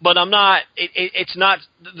 but I'm not. It's not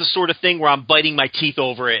the sort of thing where I'm biting my teeth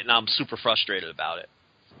over it and I'm super frustrated about it.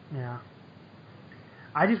 Yeah,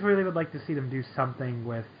 I just really would like to see them do something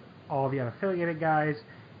with all the unaffiliated guys,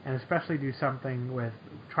 and especially do something with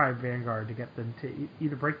Tribe Vanguard to get them to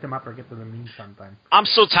either break them up or get them to mean something. I'm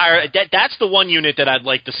so tired. That's the one unit that I'd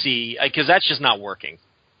like to see, because that's just not working.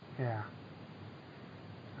 Yeah.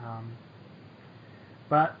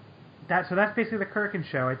 But that's basically the Kirkin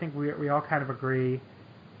show. I think we all kind of agree.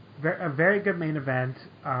 A very good main event.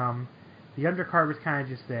 The undercard was kind of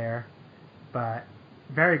just there, but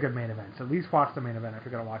very good main event. So at least watch the main event if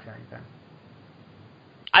you're going to watch anything.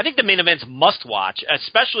 I think the main event's must watch,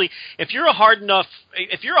 especially if you're a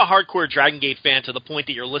hardcore Dragon Gate fan to the point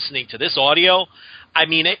that you're listening to this audio. I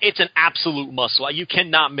mean, it's an absolute must watch. You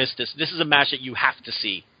cannot miss this. This is a match that you have to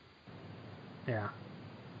see. Yeah.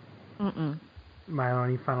 Milo,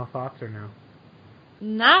 any final thoughts or no?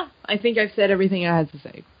 Nah, I think I've said everything I had to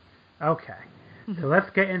say. Okay. So let's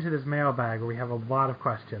get into this mailbag where we have a lot of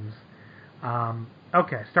questions.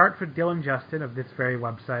 Okay, start for Dylan Justin of this very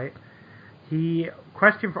website.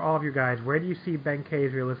 Question for all of you guys: where do you see Ben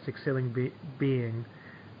K's realistic ceiling being,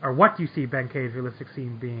 or what do you see Ben K's realistic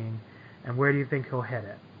ceiling being, and where do you think he'll hit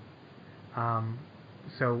it?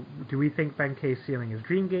 So, do we think Ben K's ceiling is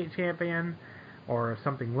Dream Gate champion, or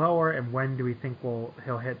something lower? And when do we think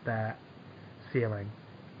he'll hit that ceiling?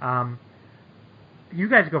 You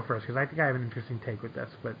guys go first, because I think I have an interesting take with this.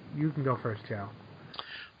 But you can go first, Joe.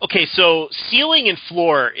 Okay, so ceiling and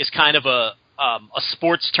floor is kind of a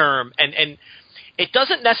sports term, and it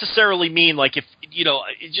doesn't necessarily mean, like, if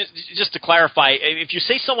just to clarify, if you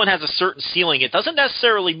say someone has a certain ceiling, it doesn't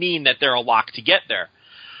necessarily mean that they're a lock to get there.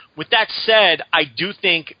 With that said, I do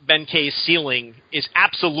think Ben K's ceiling is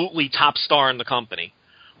absolutely top star in the company.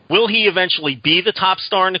 Will he eventually be the top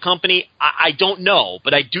star in the company? I don't know,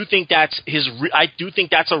 but I do think that's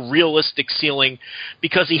a realistic ceiling,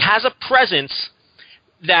 because he has a presence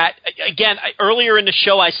that, again, earlier in the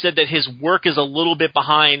show I said that his work is a little bit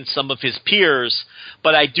behind some of his peers,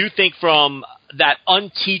 but I do think from that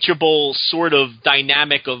unteachable sort of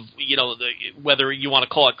dynamic of, whether you want to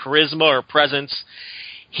call it charisma or presence,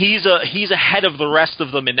 he's ahead of the rest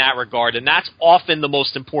of them in that regard, and that's often the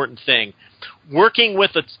most important thing. Working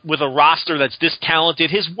with a roster that's this talented,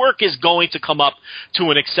 his work is going to come up to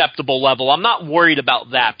an acceptable level. I'm not worried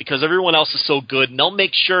about that, because everyone else is so good, and they'll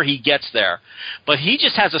make sure he gets there. But he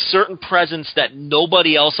just has a certain presence that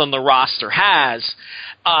nobody else on the roster has.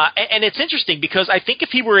 And it's interesting, because I think if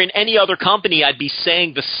he were in any other company, I'd be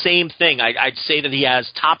saying the same thing. I'd say that he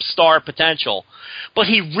has top star potential. But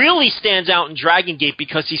he really stands out in Dragon Gate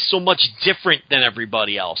because he's so much different than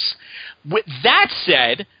everybody else. With that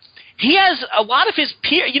said, he has a lot of his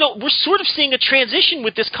peers. We're sort of seeing a transition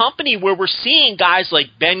with this company where we're seeing guys like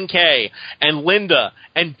Ben K and Linda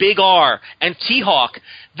and Big R and T-Hawk.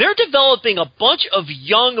 They're developing a bunch of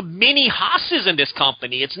young mini Haas's in this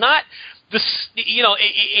company. It's not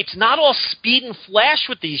it's not all speed and flash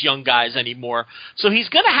with these young guys anymore. So he's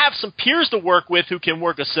going to have some peers to work with who can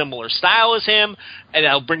work a similar style as him, and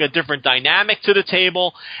that'll bring a different dynamic to the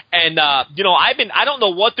table. And I don't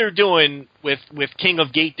know what they're doing with King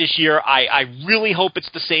of Gate this year. I really hope it's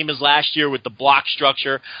the same as last year with the block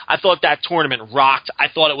structure. I thought that tournament rocked. I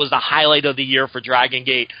thought it was the highlight of the year for Dragon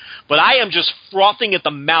Gate. But I am just frothing at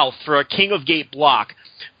the mouth for a King of Gate block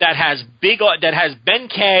that has Ben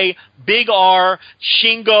K, Big R,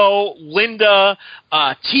 Shingo, Linda,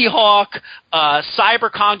 T-Hawk,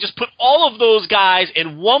 CyberKong. Just put all of those guys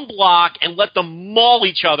in one block and let them maul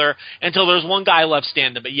each other until there's one guy left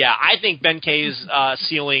standing. But yeah, I think Ben K's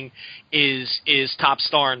ceiling is top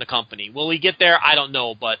star in the company. Will he get there? I don't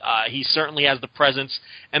know, but he certainly has the presence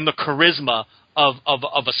and the charisma of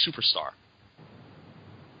a superstar.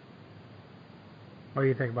 What do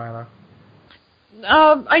you think, Milo?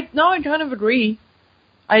 I kind of agree.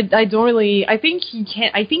 I don't really. I think he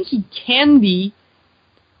can be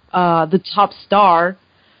the top star,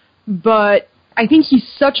 but I think he's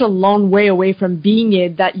such a long way away from being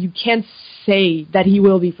it that you can't say that he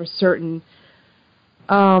will be for certain.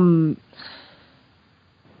 Yeah,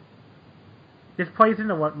 this plays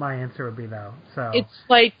into what my answer would be, though. So it's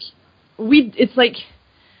like we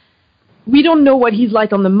don't know what he's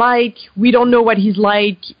like on the mic. We don't know what he's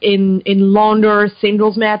like in longer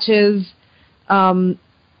singles matches. I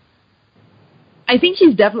think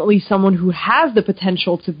he's definitely someone who has the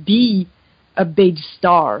potential to be a big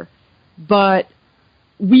star, but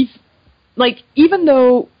even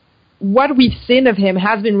though what we've seen of him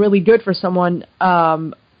has been really good for someone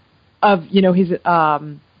of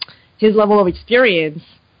his level of experience,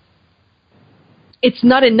 it's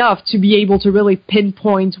not enough to be able to really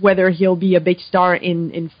pinpoint whether he'll be a big star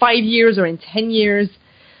in 5 years or in 10 years.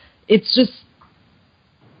 It's just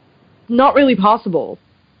not really possible.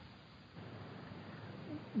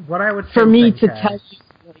 What I would say for me to tell you,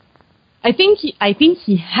 I think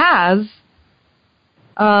he has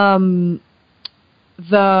the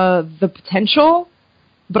potential,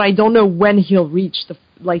 but I don't know when he'll reach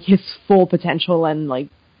his full potential and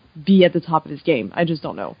be at the top of his game. I just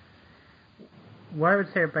don't know. What I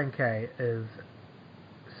would say of Ben Kay is,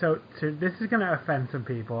 so this is going to offend some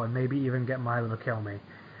people and maybe even get Milo to kill me,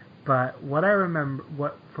 but what I remember,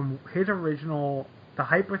 from his original, the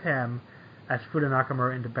hype with him as Fuda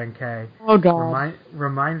Nakamura into Ben Kay,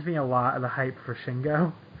 reminds me a lot of the hype for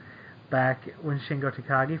Shingo back when Shingo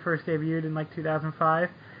Takagi first debuted in 2005,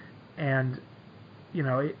 and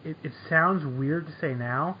it sounds weird to say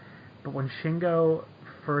now, but when Shingo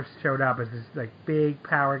first showed up as this big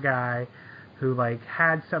power guy who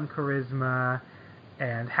had some charisma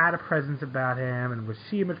and had a presence about him and was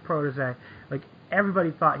Shima's protege,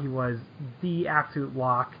 everybody thought he was the absolute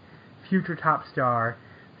lock, future top star,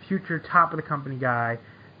 future top of the company guy,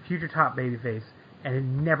 future top babyface, and it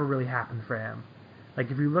never really happened for him.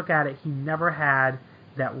 If you look at it, he never had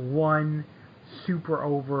that one super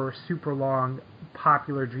over, super long,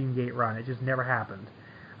 popular Dreamgate run. It just never happened.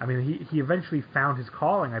 I mean, he eventually found his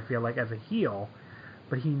calling, I feel like, as a heel,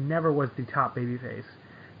 but he never was the top babyface.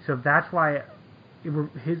 So that's why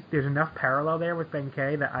there's enough parallel there with Ben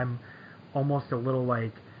Kay that I'm almost a little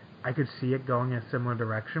I could see it going in a similar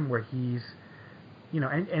direction where he's,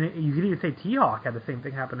 and you could even say T-Hawk had the same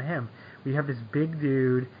thing happen to him. We have this big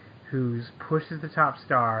dude who's pushed as the top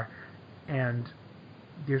star, and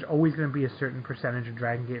there's always going to be a certain percentage of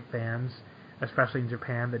Dragon Gate fans, especially in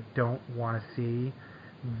Japan, that don't want to see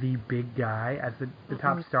the big guy as the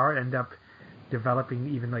top star, and end up developing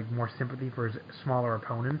even more sympathy for his smaller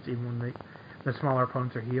opponents, even when the smaller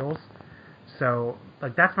opponents are heels. So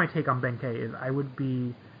that's my take on Ben Kay. Is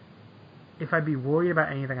if I'd be worried about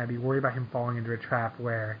anything, I'd be worried about him falling into a trap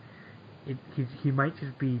where he might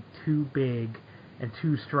just be too big and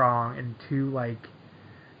too strong and too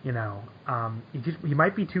he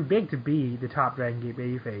might be too big to be the top Dragon Gate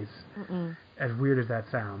babyface. As weird as that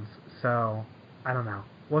sounds. So I don't know.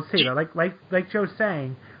 We'll see though. Like Joe's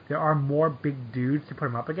saying, there are more big dudes to put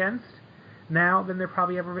him up against now than there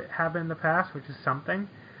probably ever have been in the past, which is something.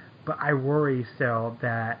 But I worry still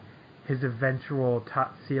that his eventual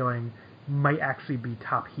top ceiling might actually be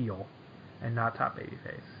top heel and not top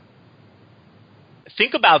babyface.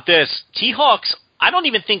 Think about this. T-Hawk's, I don't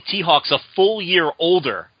even think T-Hawk's a full year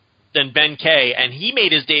older than Ben Kay, and he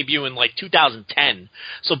made his debut in 2010.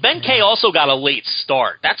 So Ben Kay also got a late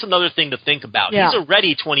start. That's another thing to think about. Yeah. He's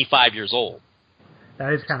already 25 years old.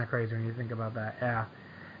 That is kind of crazy when you think about that, yeah.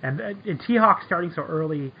 And T-Hawk starting so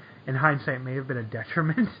early, in hindsight, may have been a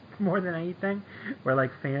detriment more than anything, where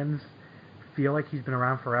fans feel like he's been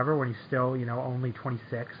around forever when he's still, only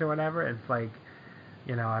 26 or whatever. It's I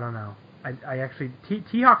don't know. I actually,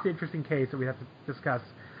 T-Hawk's an interesting case that we have to discuss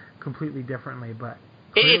completely differently, but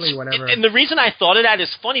clearly whatever. And the reason I thought of that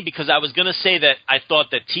is funny because I was going to say that I thought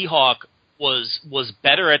that T-Hawk was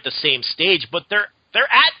better at the same stage, but they're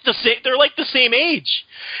the same age.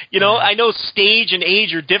 I know stage and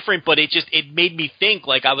age are different, but it made me think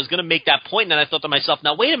I was going to make that point, and then I thought to myself,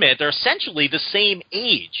 now wait a minute, they're essentially the same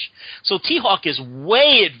age. So T-Hawk is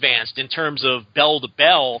way advanced in terms of bell to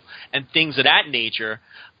bell and things of that nature.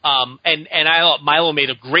 And I thought Milo made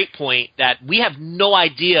a great point that we have no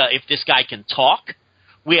idea if this guy can talk.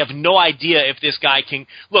 We have no idea if this guy can...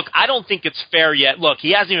 Look, I don't think it's fair yet. Look,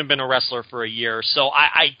 he hasn't even been a wrestler for a year, so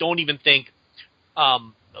I don't even think...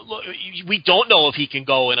 we don't know if he can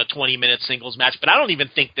go in a 20-minute singles match, but I don't even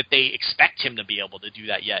think that they expect him to be able to do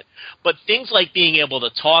that yet. But things like being able to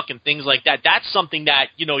talk and things like that, that's something that,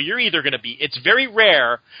 you're either going to be... It's very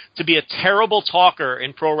rare to be a terrible talker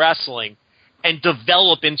in pro wrestling and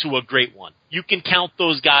develop into a great one. You can count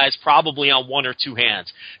those guys probably on one or two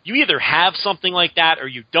hands. You either have something like that or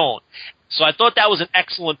you don't. So I thought that was an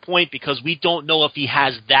excellent point because we don't know if he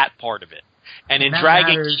has that part of it. And in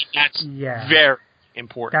Dragon Gate, that's very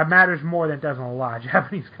important. That matters more than it does in a lot of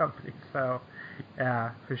Japanese companies. So,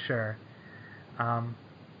 Yeah, for sure.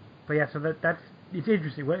 But yeah, so that's it's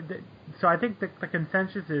interesting. So I think the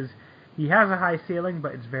consensus is he has a high ceiling,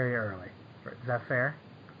 but it's very early. Is that fair?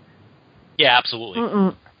 Yeah, absolutely.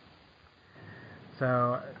 Mm-mm.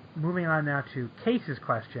 So moving on now to Case's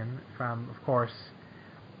question from, of course,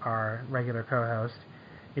 our regular co-host.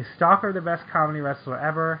 Is Stalker the best comedy wrestler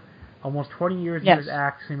ever? Almost 20 years in his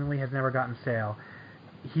act, seemingly has never gotten stale.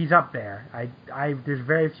 He's up there. There's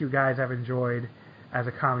very few guys I've enjoyed as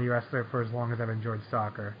a comedy wrestler for as long as I've enjoyed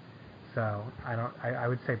Stalker. So I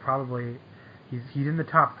would say probably he's in the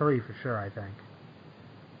top 3 for sure, I think.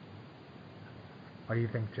 What do you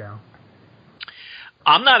think, Joe?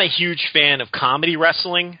 I'm not a huge fan of comedy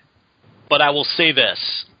wrestling, but I will say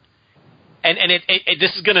this. And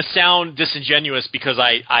this is going to sound disingenuous because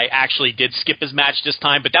I actually did skip his match this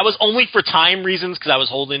time, but that was only for time reasons because I was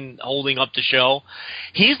holding up the show.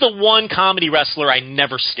 He's the one comedy wrestler I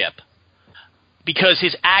never skip because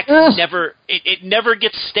his act never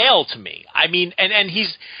gets stale to me. I mean, and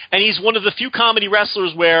he's one of the few comedy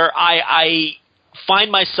wrestlers where I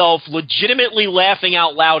find myself legitimately laughing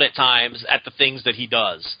out loud at times at the things that he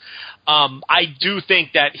does. I do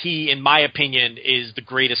think that he, in my opinion, is the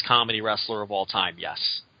greatest comedy wrestler of all time,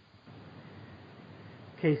 yes.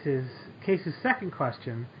 Case's second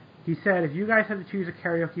question, he said, if you guys had to choose a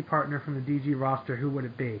karaoke partner from the DG roster, who would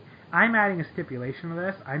it be? I'm adding a stipulation to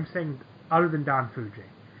this. I'm saying other than Don Fuji.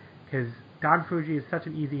 Because Don Fuji is such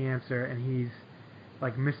an easy answer, and he's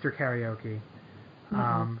like Mr. Karaoke.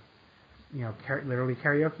 Mm-hmm. Literally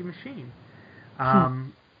karaoke machine. I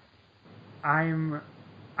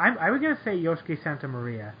was going to say Yosuke Santa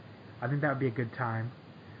Maria. I think that would be a good time.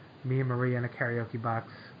 Me and Maria in a karaoke box,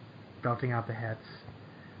 belting out the hits.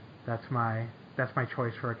 That's my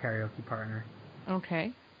choice for a karaoke partner.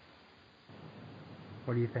 Okay.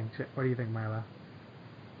 What do you think? What do you think, Milo?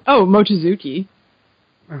 Oh, Mochizuki.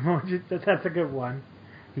 That's a good one.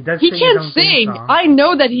 He does. He sing can his own sing. theme song. I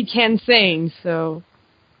know that he can sing. So.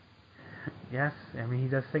 Yes, I mean he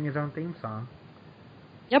does sing his own theme song.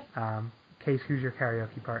 Yep. Case, who's your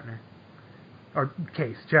karaoke partner? Or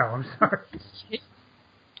Case, Joe, I'm sorry.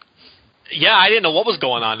 Yeah, I didn't know what was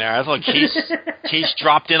going on there. I thought Case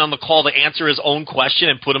dropped in on the call to answer his own question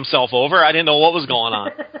and put himself over. I didn't know what was going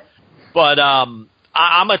on. But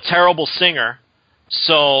I'm a terrible singer,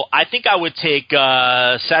 so I think I would take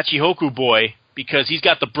Sachihoku Boy because he's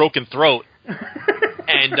got the broken throat.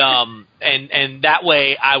 And that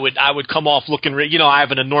way I would come off looking, I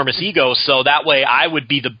have an enormous ego, so that way I would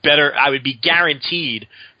be guaranteed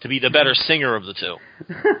to be the better singer of the two.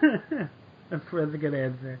 That's a good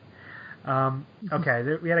answer. Okay,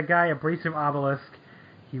 we had a guy, Abrasive Obelisk.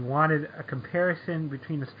 He wanted a comparison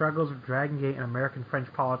between the struggles of Dragon Gate and American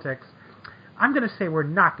French politics. I'm going to say we're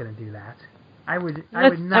not going to do that. I would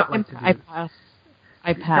not like to do that.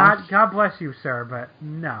 I pass. God bless you, sir, but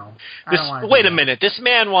no. Wait a minute. This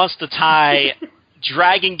man wants to tie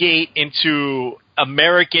Dragon Gate into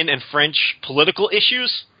American and French political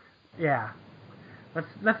issues? Yeah.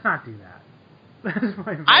 Let's not do that.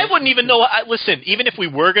 I wouldn't even know. Listen, even if we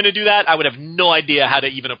were going to do that, I would have no idea how to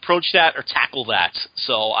even approach that or tackle that.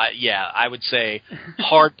 So, I would say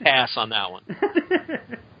hard pass on that one.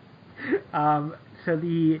 So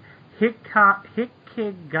the Hit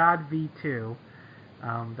Kid God V2,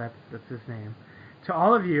 that's his name. To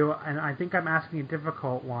all of you, and I think I'm asking a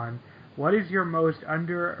difficult one, what is your most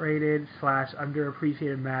underrated /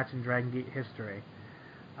 underappreciated match in Dragon Gate history?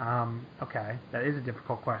 Okay, that is a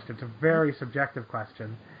difficult question. It's a very subjective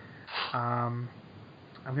question. I'm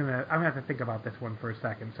gonna have to think about this one for a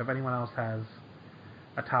second. So if anyone else has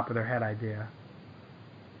a top of their head idea.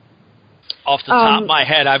 Off the top of my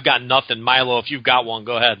head, I've got nothing. Milo, if you've got one,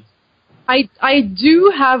 go ahead. I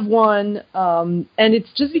do have one, and it's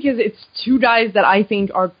just because it's two guys that I think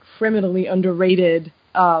are criminally underrated,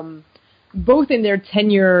 both in their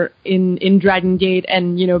tenure in Dragon Gate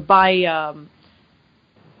and,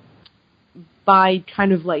 by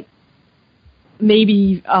kind of like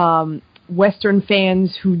maybe Western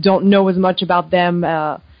fans who don't know as much about them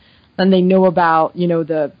than they know about,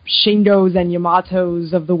 the Shingos and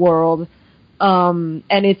Yamatos of the world. And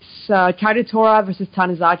it's Kaito Tora versus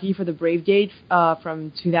Tanizaki for the Brave Gate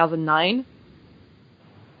from 2009.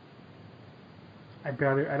 I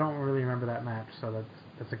don't really remember that match, so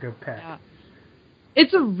that's a good pick. Yeah.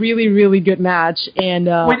 It's a really, really good match, and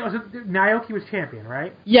wait, Naoki was champion,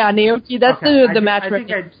 right? Yeah, Naoki. That's the match.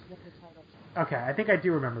 Okay, I think I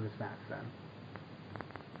do remember this match then.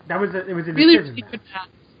 It was a really, decision really match. good match.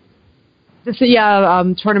 This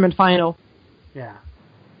tournament final. Yeah.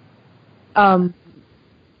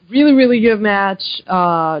 really, really good match.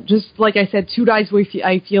 Just like I said, two guys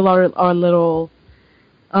I feel are a little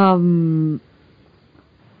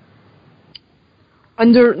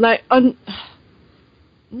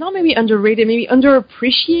not maybe underrated, maybe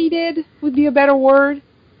underappreciated would be a better word.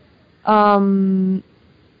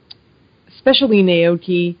 Especially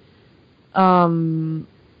Naoki.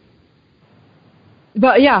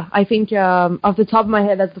 But yeah, I think off the top of my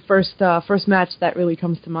head, that's the first match that really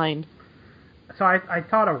comes to mind. So I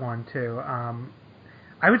thought of one too.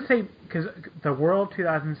 I would say because the World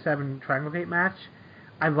 2007 Triangle Gate match,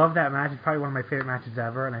 I love that match. It's probably one of my favorite matches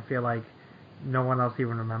ever, and I feel like no one else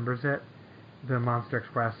even remembers it. The Monster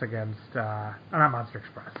Express against not Monster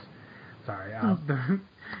Express. Sorry,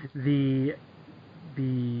 the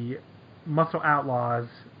Muscle Outlaws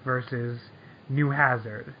versus New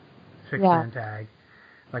Hazard 6-man tag.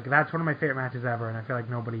 Like, that's one of my favorite matches ever, and I feel like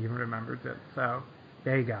nobody even remembers it. So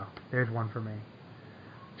there you go. There's one for me.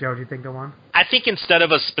 Joe, do you think of one? I think instead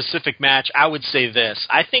of a specific match, I would say this.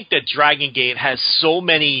 I think that Dragon Gate has so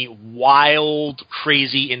many wild,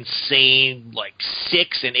 crazy, insane, like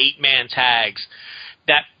 6- and 8-man tags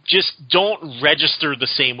that just don't register the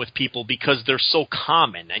same with people because they're so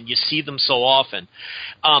common and you see them so often.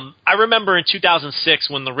 I remember in 2006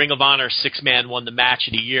 when the Ring of Honor 6-man won the match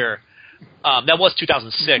of the year. That was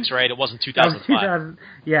 2006, right? It wasn't 2005.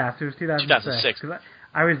 Yeah, so it was 2006. 2006.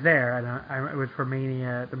 I was there, and it was for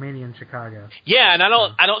Mania, the Mania in Chicago. Yeah, and I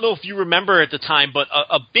don't know if you remember at the time, but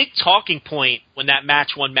a big talking point when that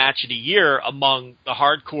match won Match of the Year among the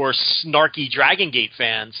hardcore, snarky Dragon Gate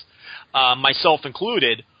fans, myself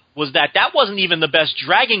included, was that wasn't even the best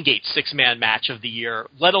Dragon Gate 6-man match of the year,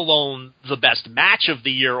 let alone the best match of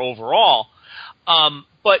the year overall.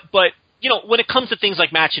 But you know, when it comes to things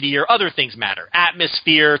like Match of the Year, other things matter.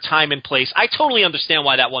 Atmosphere, time and place. I totally understand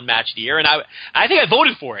why that won Match of the Year, and I think I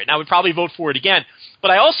voted for it, and I would probably vote for it again.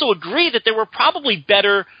 But I also agree that there were probably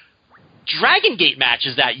better Dragon Gate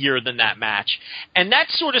matches that year than that match. And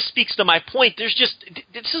that sort of speaks to my point. This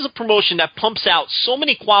is a promotion that pumps out so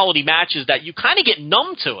many quality matches that you kind of get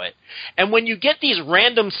numb to it. And when you get these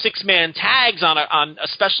random 6-man tags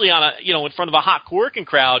especially in front of a hot Korakuen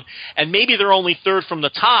crowd, and maybe they're only third from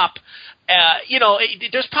the top,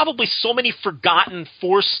 there's probably so many forgotten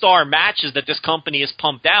 4-star matches that this company has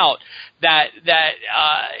pumped out that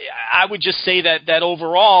I would just say that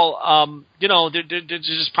overall, there's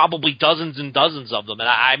just probably dozens and dozens of them, and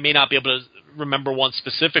I may not be able to remember one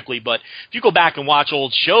specifically, but if you go back and watch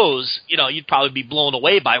old shows, you'd probably be blown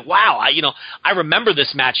away by, wow, I remember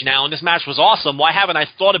this match now, and this match was awesome. Why haven't I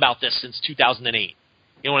thought about this since 2008?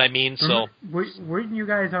 You know what I mean? So weren't you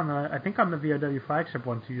guys on the VOW flagship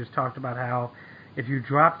once you just talked about how if you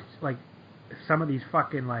dropped like some of these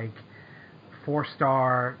fucking like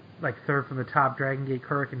 4-star like third from the top Dragon Gate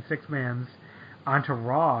Korakuen 6-mans onto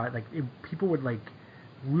Raw, like people would like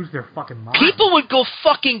lose their fucking mind. People would go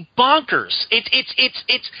fucking bonkers.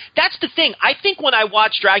 It's that's the thing. I think when I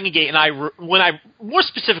watch Dragon Gate and when I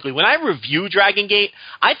review Dragon Gate,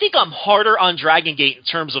 I think I'm harder on Dragon Gate in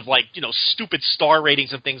terms of like, stupid star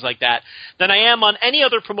ratings and things like that than I am on any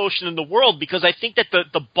other promotion in the world, because I think that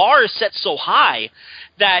the bar is set so high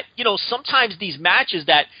that, sometimes these matches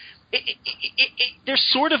that there's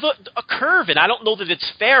sort of a curve, and I don't know that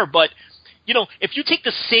it's fair, but if you take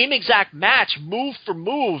the same exact match, move for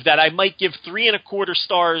move, that I might give 3.25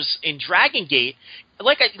 stars in Dragon Gate,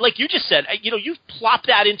 like you just said, you plop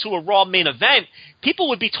that into a Raw main event, people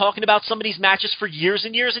would be talking about some of these matches for years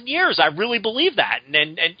and years and years. I really believe that,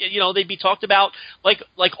 and they'd be talked about like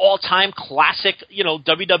all-time classic,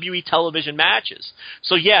 WWE television matches.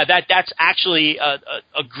 So yeah, that's actually a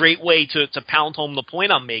great way to pound home the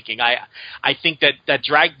point I'm making. I think that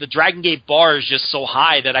the Dragon Gate bar is just so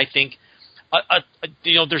high that I think.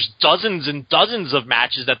 There's dozens and dozens of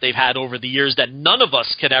matches that they've had over the years that none of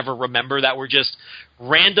us could ever remember, that were just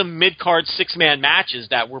random mid-card 6-man matches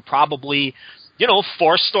that were probably,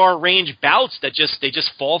 4-star range bouts that they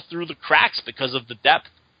just fall through the cracks because of the depth.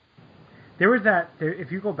 There was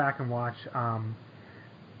if you go back and watch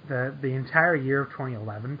the entire year of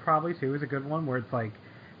 2011, probably too, is a good one, where it's like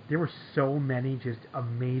there were so many just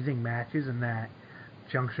amazing matches in that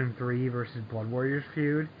Junction 3 versus Blood Warriors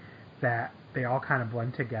feud that they all kind of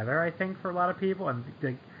blend together, I think, for a lot of people. And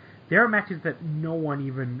there are matches that no one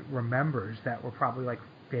even remembers that were probably like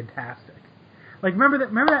fantastic. Like remember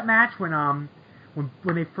that match when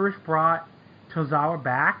they first brought Tozawa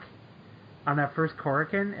back on that first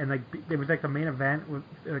Korakuen, and like it was like the main event with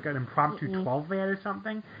like an impromptu 12-man or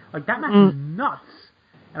something. Like that match was nuts,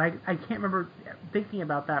 and I can't remember thinking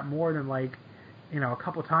about that more than like a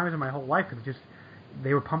couple times in my whole life. Because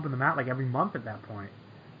they were pumping them out like every month at that point.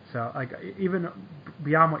 So, like, even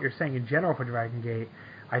beyond what you're saying in general for Dragon Gate,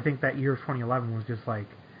 I think that year of 2011 was just like,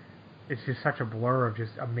 it's just such a blur of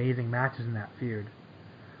just amazing matches in that feud.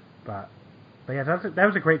 But yeah, that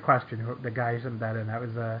was a great question. The guy who sent that in, that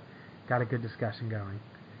was got a good discussion going.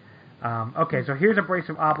 Okay, so here's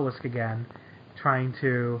Abrasive Obelisk again, trying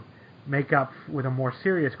to make up with a more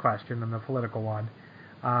serious question than the political one.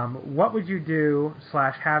 What would you do /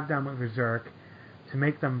 have done with Berserk to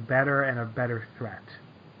make them better and a better threat?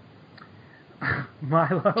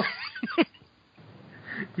 Milo,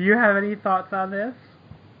 do you have any thoughts on this?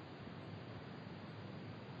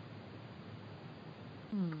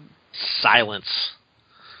 Silence.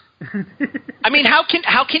 I mean, how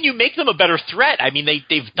can you make them a better threat? I mean,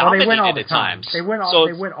 they've dominated at times. They win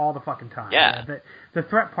all the fucking time. Yeah. The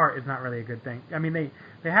threat part is not really a good thing. I mean,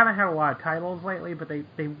 they haven't had a lot of titles lately, but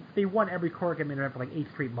they won every Korakuen main event for like 8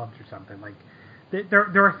 straight months or something. Like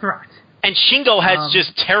they're a threat. And Shingo has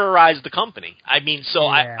just terrorized the company. I mean, so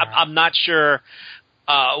yeah. I'm not sure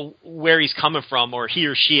where he's coming from, or he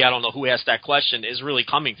or she, I don't know who asked that question, is really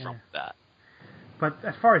coming from that. But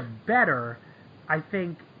as far as better, I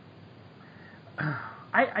think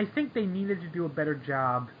they needed to do a better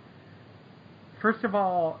job. First of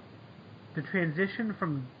all, the transition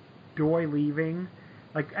from Doi leaving,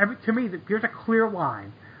 like to me, there's a clear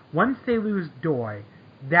line. Once they lose Doi,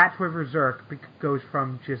 that's where Berserk goes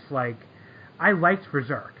from just like, I liked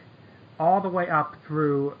Berserk all the way up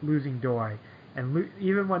through losing Doi, and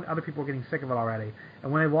even when other people were getting sick of it already.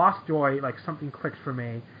 And when they lost Doi, like something clicked for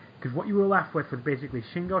me, because what you were left with was basically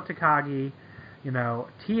Shingo Takagi, you know,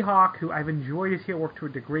 T-Hawk, who I've enjoyed his heel work to a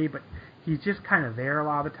degree, but he's just kind of there a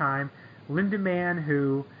lot of the time. Lindaman,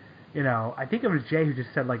 who, you know, I think it was Jay who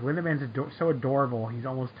just said, like, Lindaman's so adorable, he's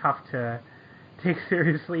almost tough to take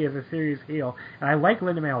seriously as a serious heel. And I like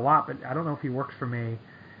Lindaman a lot, but I don't know if he works for me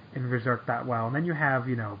in Berserk that well. And then you have,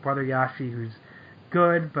 you know, Brother Yashi, who's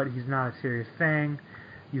good, but he's not a serious thing.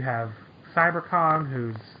 You have Cyber Kong,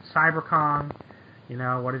 who's Cyber Kong. You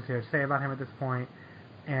know, what is there to say about him at this point?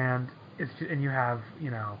 And it's just, and you have, you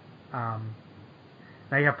know,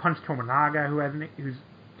 now you have Punch Tomonaga, who's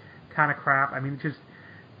kind of crap. I mean, just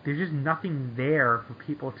there's just nothing there for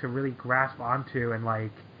people to really grasp onto, and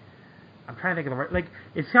like, I'm trying to think of the right, like,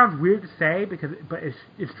 it sounds weird to say but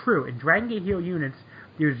it's true. In Dragon Gate heel units,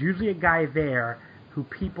 there's usually a guy there who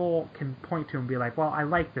people can point to and be like, well, I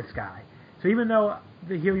like this guy. So even though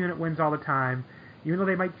the heel unit wins all the time, even though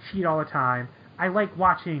they might cheat all the time, I like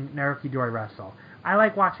watching Naruki Doi wrestle. I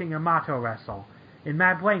like watching Yamato wrestle. In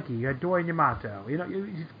Mad Blanky, you had Doi and Yamato. You know,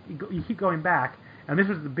 you keep going back, and this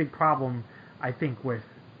was the big problem, I think, with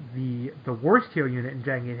the worst heel unit in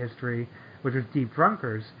Dragon Gate history, which was Deep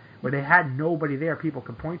Drunkers, where they had nobody there people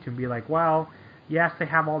could point to and be like, well, yes, they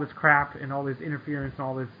have all this crap and all this interference and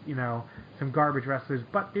all this, you know, some garbage wrestlers,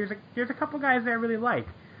 but there's a couple guys that I really like.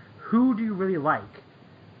 Who do you really like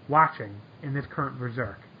watching in this current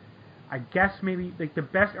Berserk? I guess maybe, like, the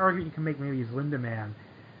best argument you can make maybe is Lindaman,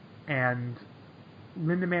 and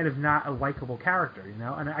Lindaman is not a likable character, you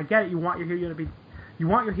know? And I get it, you want your heel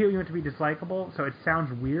unit to be dislikable, so it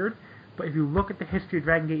sounds weird, but if you look at the history of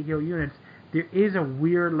Dragon Gate heel units, there is a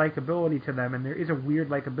weird likability to them, and there is a weird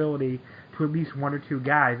likability to at least 1 or 2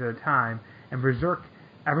 guys at a time, and Berserk,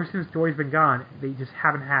 ever since Doi's been gone, they just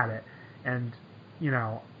haven't had it. And, you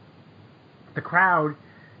know, the crowd,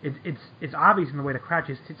 it's obvious in the way the crowd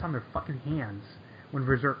just sits on their fucking hands when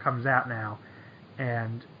Berserk comes out now,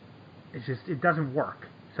 and it doesn't work.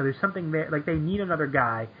 So there's something there, like, they need another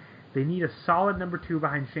guy. They need a solid number 2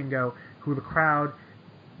 behind Shingo, who the crowd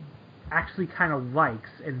actually kind of likes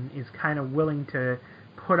and is kind of willing to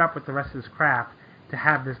put up with the rest of this crap to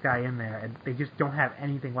have this guy in there, and they just don't have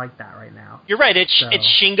anything like that right now. You're right.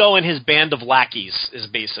 It's Shingo and his band of lackeys is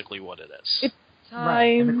basically what it is. It's time.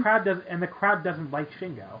 Right, and the crowd doesn't like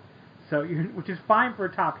Shingo, so which is fine for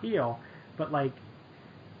a top heel, but like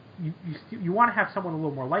you want to have someone a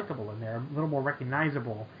little more likable in there, a little more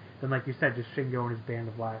recognizable than, like you said, just Shingo and his band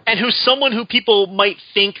of lackeys. And who's someone who people might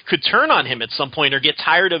think could turn on him at some point or get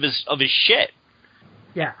tired of his shit.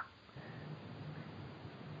 Yeah.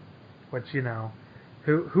 Which, you know,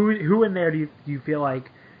 who in there do you feel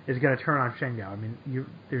like is going to turn on Shingo? I mean,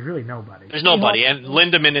 there's really nobody. There's nobody, and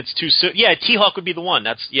Lindaman, it's too soon. Yeah, T-Hawk would be the one.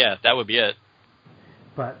 That would be it.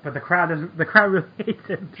 But the crowd doesn't. The crowd really hates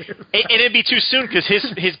him too. So. And it'd be too soon because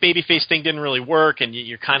his babyface thing didn't really work, and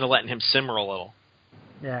you're kind of letting him simmer a little.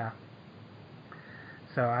 Yeah.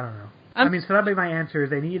 So I don't know. I mean, so that'd be my answer. Is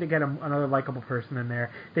they need to get another likable person in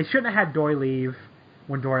there. They shouldn't have had Doi leave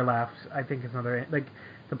when Doi left. I think it's another, like,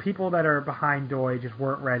 the people that are behind Doi just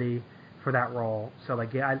weren't ready for that role. So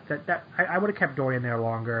like, yeah, I would have kept Doi in there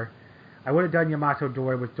longer. I would have done Yamato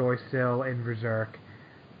Doi with Doi still in Berserk,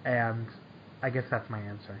 and I guess that's my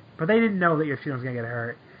answer. But they didn't know that Yoshino was going to get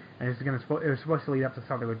hurt, and it was supposed to lead up to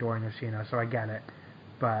something with Doi and Yoshino, so I get it.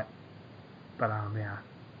 But yeah.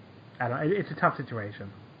 It's a tough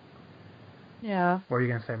situation. Yeah. What are you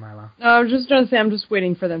going to say, Milo? No, I was just going to say I'm just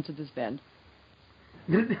waiting for them to disband.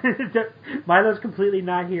 Milo's completely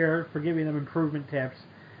not here for giving them improvement tips.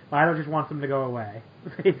 Milo just wants them to go away,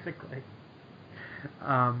 basically.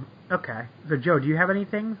 Okay. So, Joe, do you have any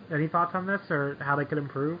thoughts on this, or how they could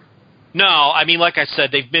improve? No, I mean, like I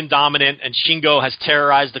said, they've been dominant, and Shingo has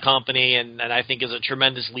terrorized the company, and I think is a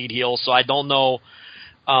tremendous lead heel, so I don't know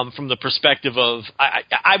from the perspective of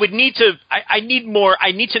I need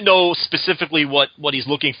to know specifically what he's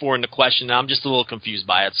looking for in the question. I'm just a little confused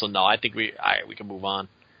by it, so no, I think we can move on.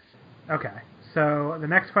 Okay, so the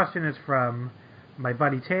next question is from my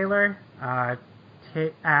buddy Taylor at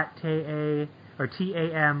TAMAIMBO.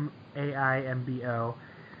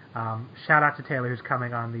 Shout out to Taylor, who's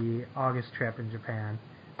coming on the August trip in Japan.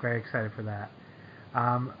 Very excited for that.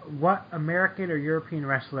 What American or European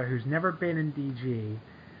wrestler who's never been in DG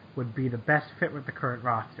would be the best fit with the current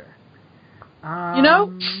roster?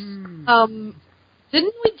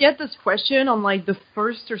 Didn't we get this question on like the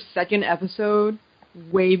first or second episode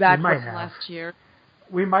way back last year?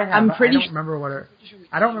 We might have. I don't remember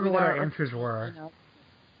what our answers were.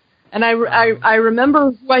 And I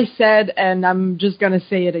remember who I said, and I'm just going to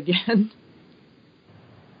say it again.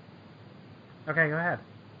 Okay, go ahead.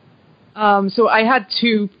 So I had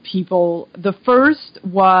two people. The first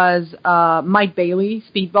was Mike Bailey,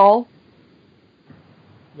 Speedball.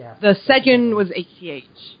 Yeah. The second was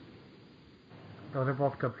ACH. Those are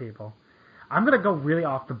both good people. I'm going to go really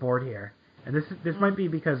off the board here. And this might be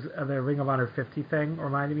because of the Ring of Honor 50 thing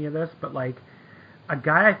reminded me of this, but like a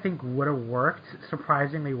guy I think would have worked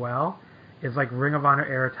surprisingly well is like Ring of Honor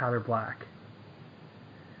era Tyler Black.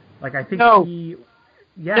 Like I think I think he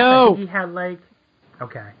had like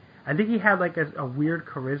I think he had like a weird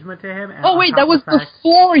charisma to him. And wait, that was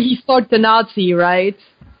before he fucked the Nazi, right?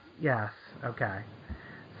 Yes. Okay.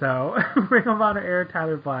 So Ring of Honor era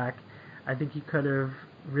Tyler Black, I think he could have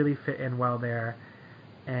really fit in well there.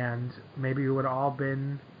 And maybe we would have all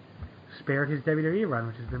been spared his WWE run,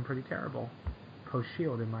 which has been pretty terrible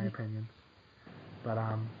post-Shield, in my opinion. But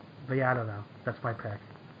yeah, I don't know. That's my pick.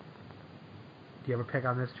 Do you have a pick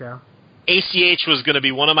on this, Joe? ACH was going to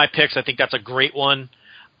be one of my picks. I think that's a great one.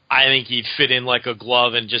 I think he'd fit in like a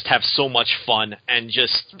glove and just have so much fun and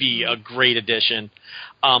just be a great addition.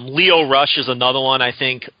 Leo Rush is another one I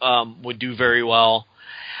think would do very well.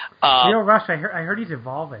 Leo Rush, I heard he's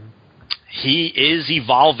evolving. He is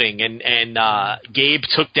evolving, and Gabe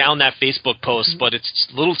took down that Facebook post, but it's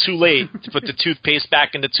a little too late to put the toothpaste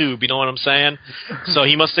back in the tube, you know what I'm saying? So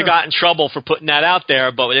he must have got in trouble for putting that out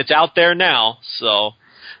there, but it's out there now, so...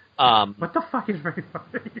 what the fuck is Ring of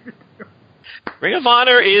Honor? Ring of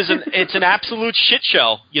Honor it's an absolute shit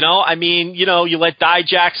show, you know? I mean, you know, you let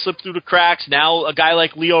Dijak slip through the cracks. Now a guy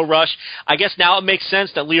like Leo Rush, I guess now it makes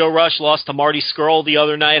sense that Leo Rush lost to Marty Scurll the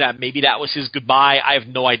other night. Maybe that was his goodbye. I have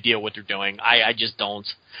no idea what they're doing. I just don't.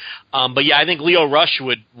 But yeah, I think Leo Rush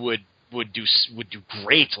would do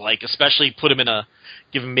great. Like especially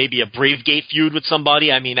give him maybe a Bravegate feud with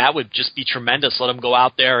somebody. I mean, that would just be tremendous. Let him go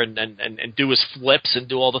out there and do his flips and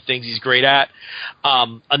do all the things he's great at.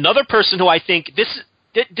 Another person who I think this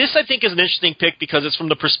I think is an interesting pick because it's from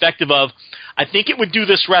the perspective of I think it would do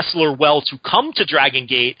this wrestler well to come to Dragon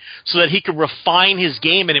Gate so that he could refine his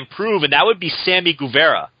game and improve, and that would be Sammy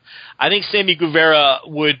Guevara. I think Sammy Guevara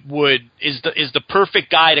is the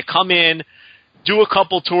perfect guy to come in, do a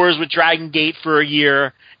couple tours with Dragon Gate for a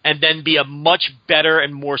year, and then be a much better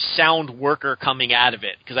and more sound worker coming out of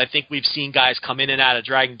it. Because I think we've seen guys come in and out of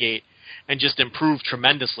Dragon Gate and just improve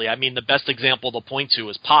tremendously. I mean, the best example to point to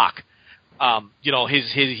is Pac. You know,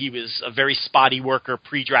 he was a very spotty worker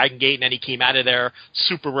pre-Dragon Gate, and then he came out of there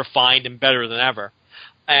super refined and better than ever.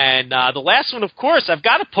 And the last one, of course, I've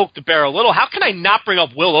got to poke the bear a little. How can I not bring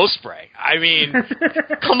up Will Ospreay? I mean,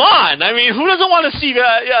 come on. I mean, who doesn't want to see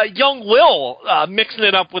young Will mixing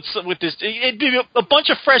it up with this? It'd be a bunch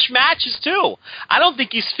of fresh matches, too. I don't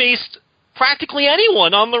think he's faced practically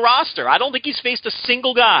anyone on the roster. I don't think he's faced a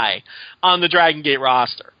single guy on the Dragon Gate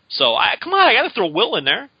roster. So, come on, I got to throw Will in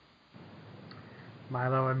there.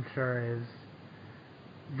 Milo, I'm sure, is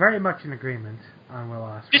very much in agreement on Will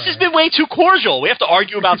Ospreay. This has been way too cordial. We have to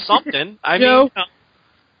argue about something. I mean, Joe,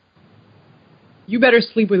 you better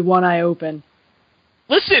sleep with one eye open.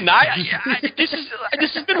 Listen, this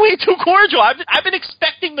has been way too cordial. I've been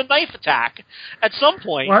expecting the knife attack at some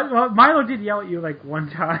point. Well, Milo did yell at you like one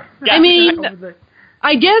time. I mean,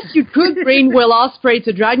 I guess you could bring Will Ospreay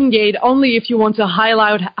to Dragon Gate only if you want to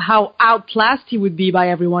highlight how outclassed he would be by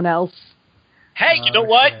everyone else. Hey, you know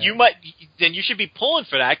what? Then you should be pulling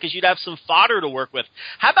for that because you'd have some fodder to work with.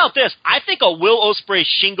 How about this? I think a Will Ospreay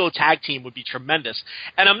Shingo tag team would be tremendous.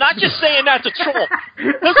 And I'm not just saying that to troll.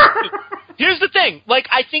 Listen, here's the thing. Like,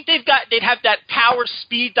 I think they'd have that power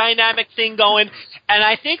speed dynamic thing going, and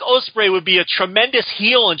I think Ospreay would be a tremendous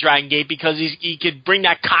heel in Dragon Gate because he could bring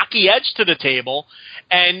that cocky edge to the table,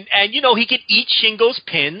 and you know, he could eat Shingo's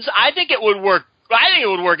pins. I think it would work. I think it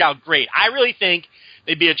would work out great. I really think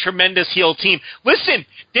they'd be a tremendous heel team. Listen,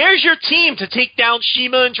 there's your team to take down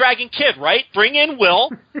CIMA and Dragon Kid, right? Bring in Will.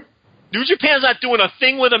 New Japan's not doing a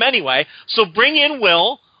thing with him anyway, so bring in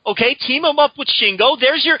Will. Okay, team him up with Shingo.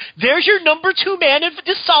 There's your number 2 man.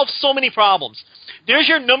 This solves so many problems. There's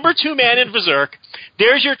your number 2 man in Berserk.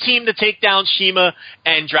 There's your team to take down CIMA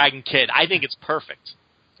and Dragon Kid. I think it's perfect.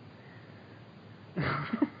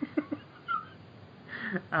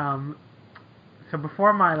 So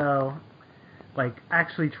before Milo,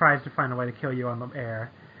 actually tries to find a way to kill you on the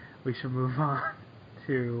air, we should move on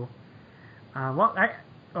to,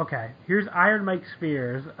 okay, here's Iron Mike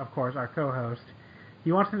Spears, of course, our co-host.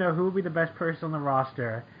 He wants to know who would be the best person on the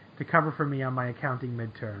roster to cover for me on my accounting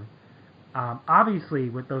midterm. Obviously,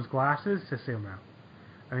 with those glasses, Susumu.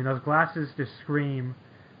 I mean, those glasses just scream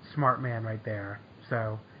smart man right there.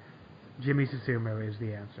 So, Jimmy Susumu is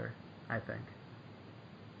the answer, I think.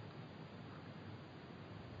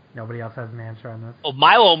 Nobody else has an answer on this? Oh,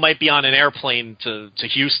 Milo might be on an airplane to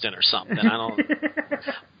Houston or something. I don't.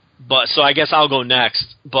 But so I guess I'll go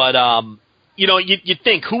next. But you know, you'd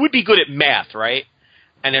think who would be good at math, right?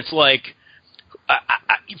 And it's like,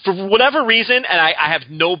 for whatever reason, and I have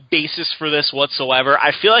no basis for this whatsoever,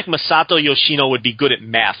 I feel like Masato Yoshino would be good at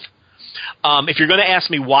math. If you're going to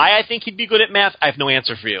ask me why I think he'd be good at math, I have no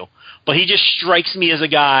answer for you. But he just strikes me as a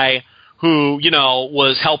guy who, you know,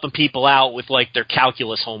 was helping people out with, like, their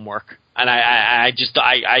calculus homework. And I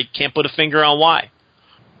can't put a finger on why.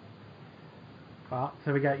 Well,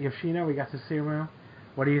 so we got Yoshino, we got Susumu.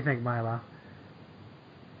 What do you think, Milo?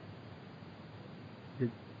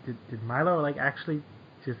 Did Milo, actually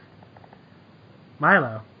just...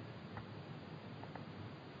 Milo?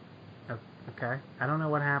 Okay. I don't know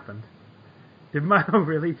what happened. Did Milo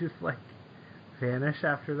really just, vanish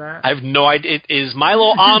after that? I have no idea. Is Milo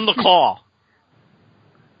on the call?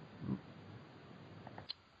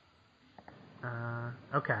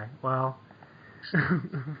 Okay. Well...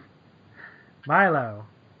 Milo.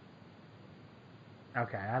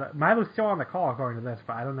 Okay. Milo's still on the call according to this,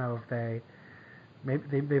 but I don't know if they...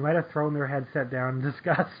 Maybe they might have thrown their headset down in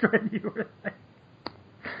disgust when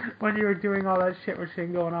you were doing all that shit with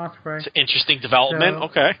Shingo and Ospreay. It's an interesting development. So,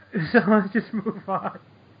 okay. So let's just move on.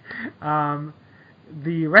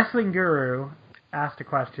 The Wrestling Guru asked a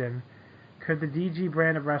question. Could the DG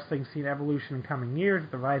brand of wrestling see an evolution in coming years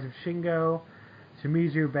with the rise of Shingo,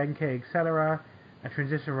 Shimizu, Benkei, etc., a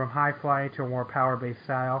transition from high flying to a more power-based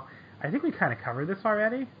style? I think we kind of covered this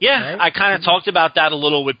already. Yeah, right? I kind of talked about that a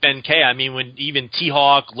little with Benkei. I mean, when even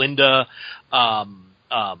T-Hawk, Linda,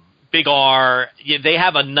 Big R, they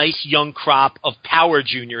have a nice young crop of power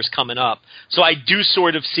juniors coming up. So I do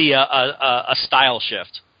sort of see a style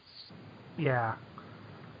shift. Yeah.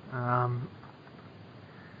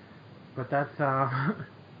 But that's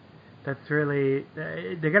really...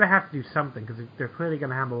 They're going to have to do something, because they're clearly going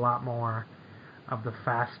to have a lot more of the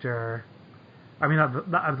faster... I mean, of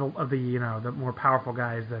the you know, the more powerful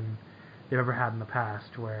guys than they've ever had in the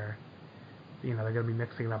past, where, you know, they're going to be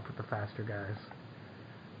mixing it up with the faster guys.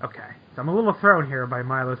 Okay. So I'm a little thrown here by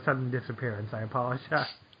Milo's sudden disappearance. I apologize.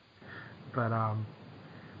 But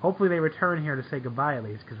hopefully they return here to say goodbye at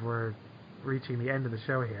least, because we're reaching the end of the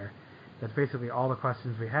show here. That's basically all the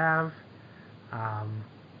questions we have.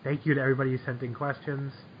 Thank you to everybody who sent in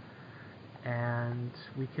questions. And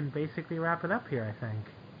we can basically wrap it up here, I think.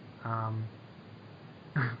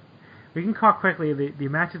 We can talk quickly the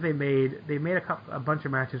matches they made. They made a bunch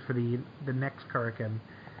of matches for the next Kurikan,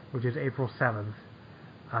 which is April 7th.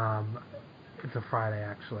 It's a Friday,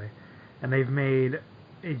 actually. And they've made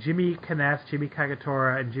a Jimmy Kness, Jimmy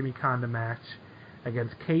Kagetora, and Jimmy Kanda match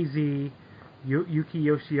against KZ, Yuki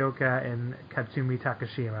Yoshioka, and Katsumi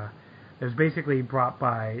Takashima. It was basically brought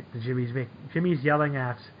by the Jimmy's yelling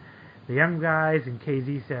at the young guys and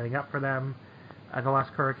KZ standing up for them at the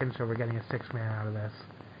last Kurikan, so we're getting a 6-man out of this.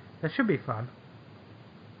 That should be fun.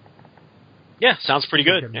 Yeah, sounds pretty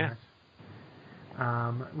good. Yeah.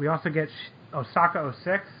 We also get Osaka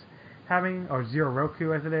 06 having, or Zero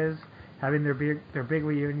Roku as it is, having their big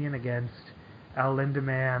reunion against El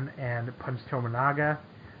Lindaman and Punch Tominaga.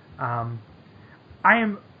 I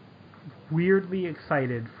am weirdly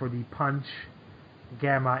excited for the Punch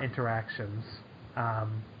Gamma interactions.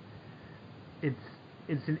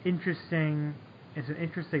 It's an interesting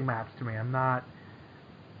match to me.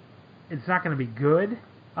 It's not going to be good,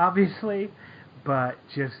 obviously, but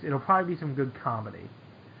it'll probably be some good comedy,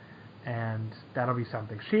 and that'll be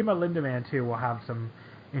something. Shima Lindaman too will have some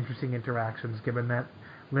interesting interactions, given that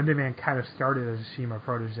Lindaman kind of started as a Shima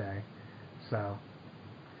protege, so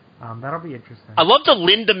that'll be interesting. I love the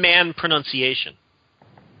Lindaman pronunciation.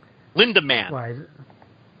 Lindaman. Why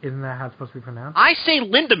isn't that how it's supposed to be pronounced? I say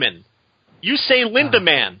Lindaman. You say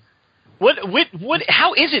Lindaman. What?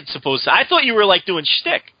 How is it supposed to? I thought you were like doing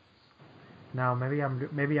shtick. No, maybe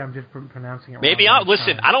I'm just pronouncing it wrong. Maybe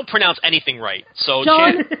listen. I don't pronounce anything right. So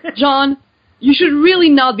John, you should really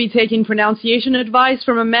not be taking pronunciation advice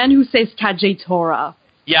from a man who says Kagetora.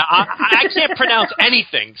 Yeah, I can't pronounce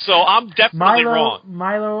anything, so I'm definitely wrong.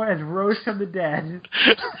 Milo as rose from the dead.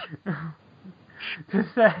 To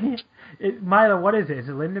say, Milo, what is it? Is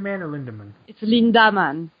it Lindaman or Lindaman? It's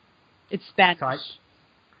Lindaman. It's Spanish.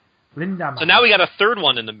 Lindaman. So now we got a third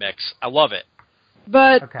one in the mix. I love it.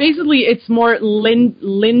 But basically, it's more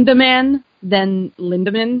Lindaman than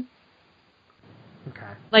Lindaman.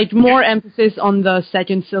 Okay. Like more emphasis on the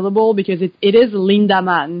second syllable because it is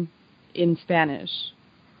Lindaman in Spanish.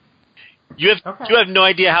 You have no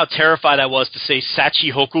idea how terrified I was to say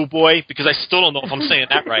Sachi Hoku boy because I still don't know if I'm saying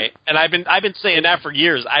that right, and I've been saying that for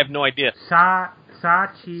years. I have no idea.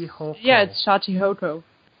 Sachi Hoku. Yeah, it's Shachi Hoko.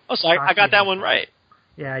 Oh, so I got that one right.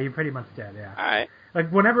 Yeah, you pretty much did. Yeah. All right. Like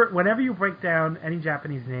whenever you break down any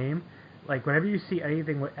Japanese name, like whenever you see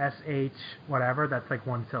anything with SH whatever, that's like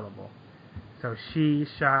one syllable. So shi,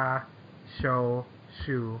 sha, sho,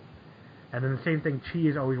 shu, and then the same thing. Chi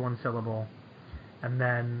is always one syllable, and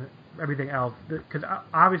then everything else, because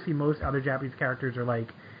obviously most other Japanese characters are like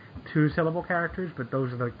 2-syllable characters, but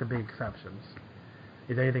those are like the big exceptions.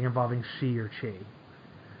 Is anything involving she or chi.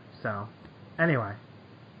 So, anyway,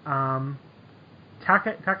 Takahiro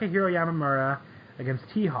Yamamura against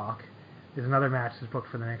T-Hawk is another match that's booked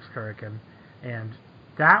for the next Kurikan, and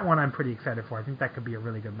that one I'm pretty excited for. I think that could be a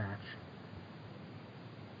really good match.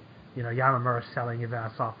 You know, Yamamura selling his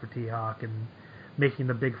ass off for T-Hawk and making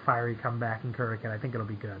the big fiery comeback in Kurikan. I think it'll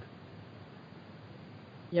be good.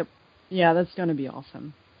 Yep. Yeah, that's going to be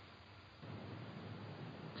awesome.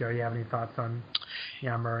 Joe, you have any thoughts on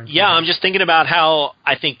Yamamura? Yeah, I'm just thinking about how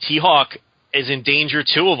I think T-Hawk is in danger,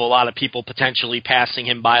 too, of a lot of people potentially passing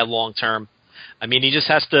him by long term. I mean, he just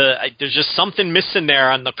has to... There's just something missing there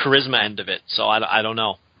on the charisma end of it, so I don't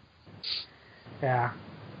know. Yeah.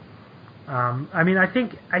 I mean, I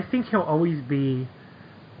think he'll always be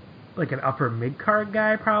like an upper mid-card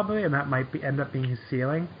guy, probably, and that might end up being his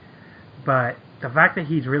ceiling. But the fact that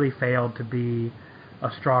he's really failed to be a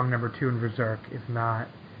strong number 2 in Berserk is not...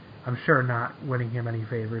 I'm sure not winning him any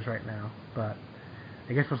favors right now, but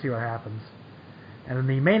I guess we'll see what happens. And in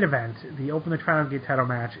the main event, the Open the Triangle Gate title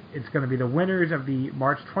match, it's going to be the winners of the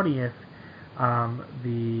March 20th,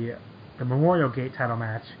 the Memorial Gate title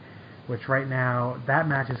match, which right now, that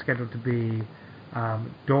match is scheduled to be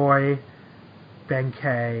Doi,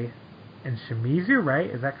 Benkei, and Shimizu, right?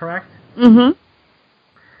 Is that correct? Mm-hmm.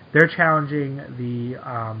 They're challenging the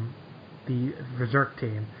Berserk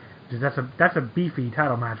team. That's a beefy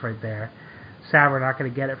title match right there. Sad we're not going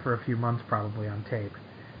to get it for a few months probably on tape.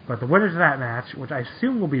 But the winners of that match, which I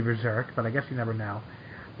assume will be Berserk, but I guess you never know,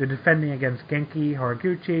 they're defending against Genki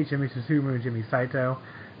Horiguchi, Jimmy Suzumu, and Jimmy Saito.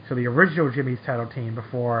 So the original Jimmy's title team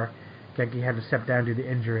before Genki had to step down due to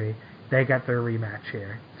injury, they got their rematch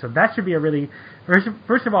here. So that should be a really...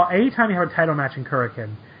 First of all, anytime you have a title match in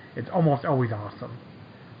Kurikan, it's almost always awesome.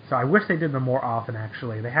 So I wish they did them more often,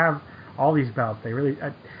 actually. They have all these belts. They really...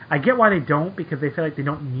 I get why they don't, because they feel like they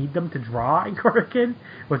don't need them to draw in Kurikan,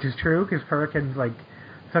 which is true, because Kurikan's like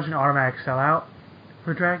such an automatic sellout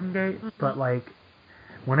for Dragon Gate. Mm-hmm. But like,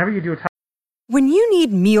 whenever you do a title... When you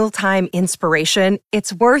need mealtime inspiration,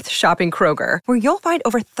 it's worth shopping Kroger, where you'll find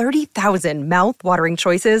over 30,000 mouth-watering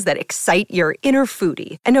choices that excite your inner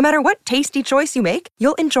foodie. And no matter what tasty choice you make,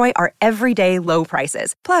 you'll enjoy our everyday low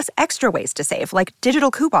prices, plus extra ways to save, like digital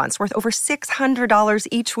coupons worth over $600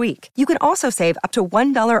 each week. You can also save up to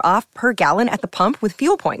 $1 off per gallon at the pump with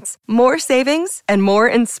fuel points. More savings and more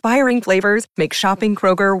inspiring flavors make shopping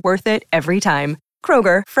Kroger worth it every time.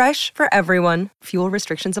 Kroger, fresh for everyone. Fuel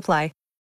restrictions apply.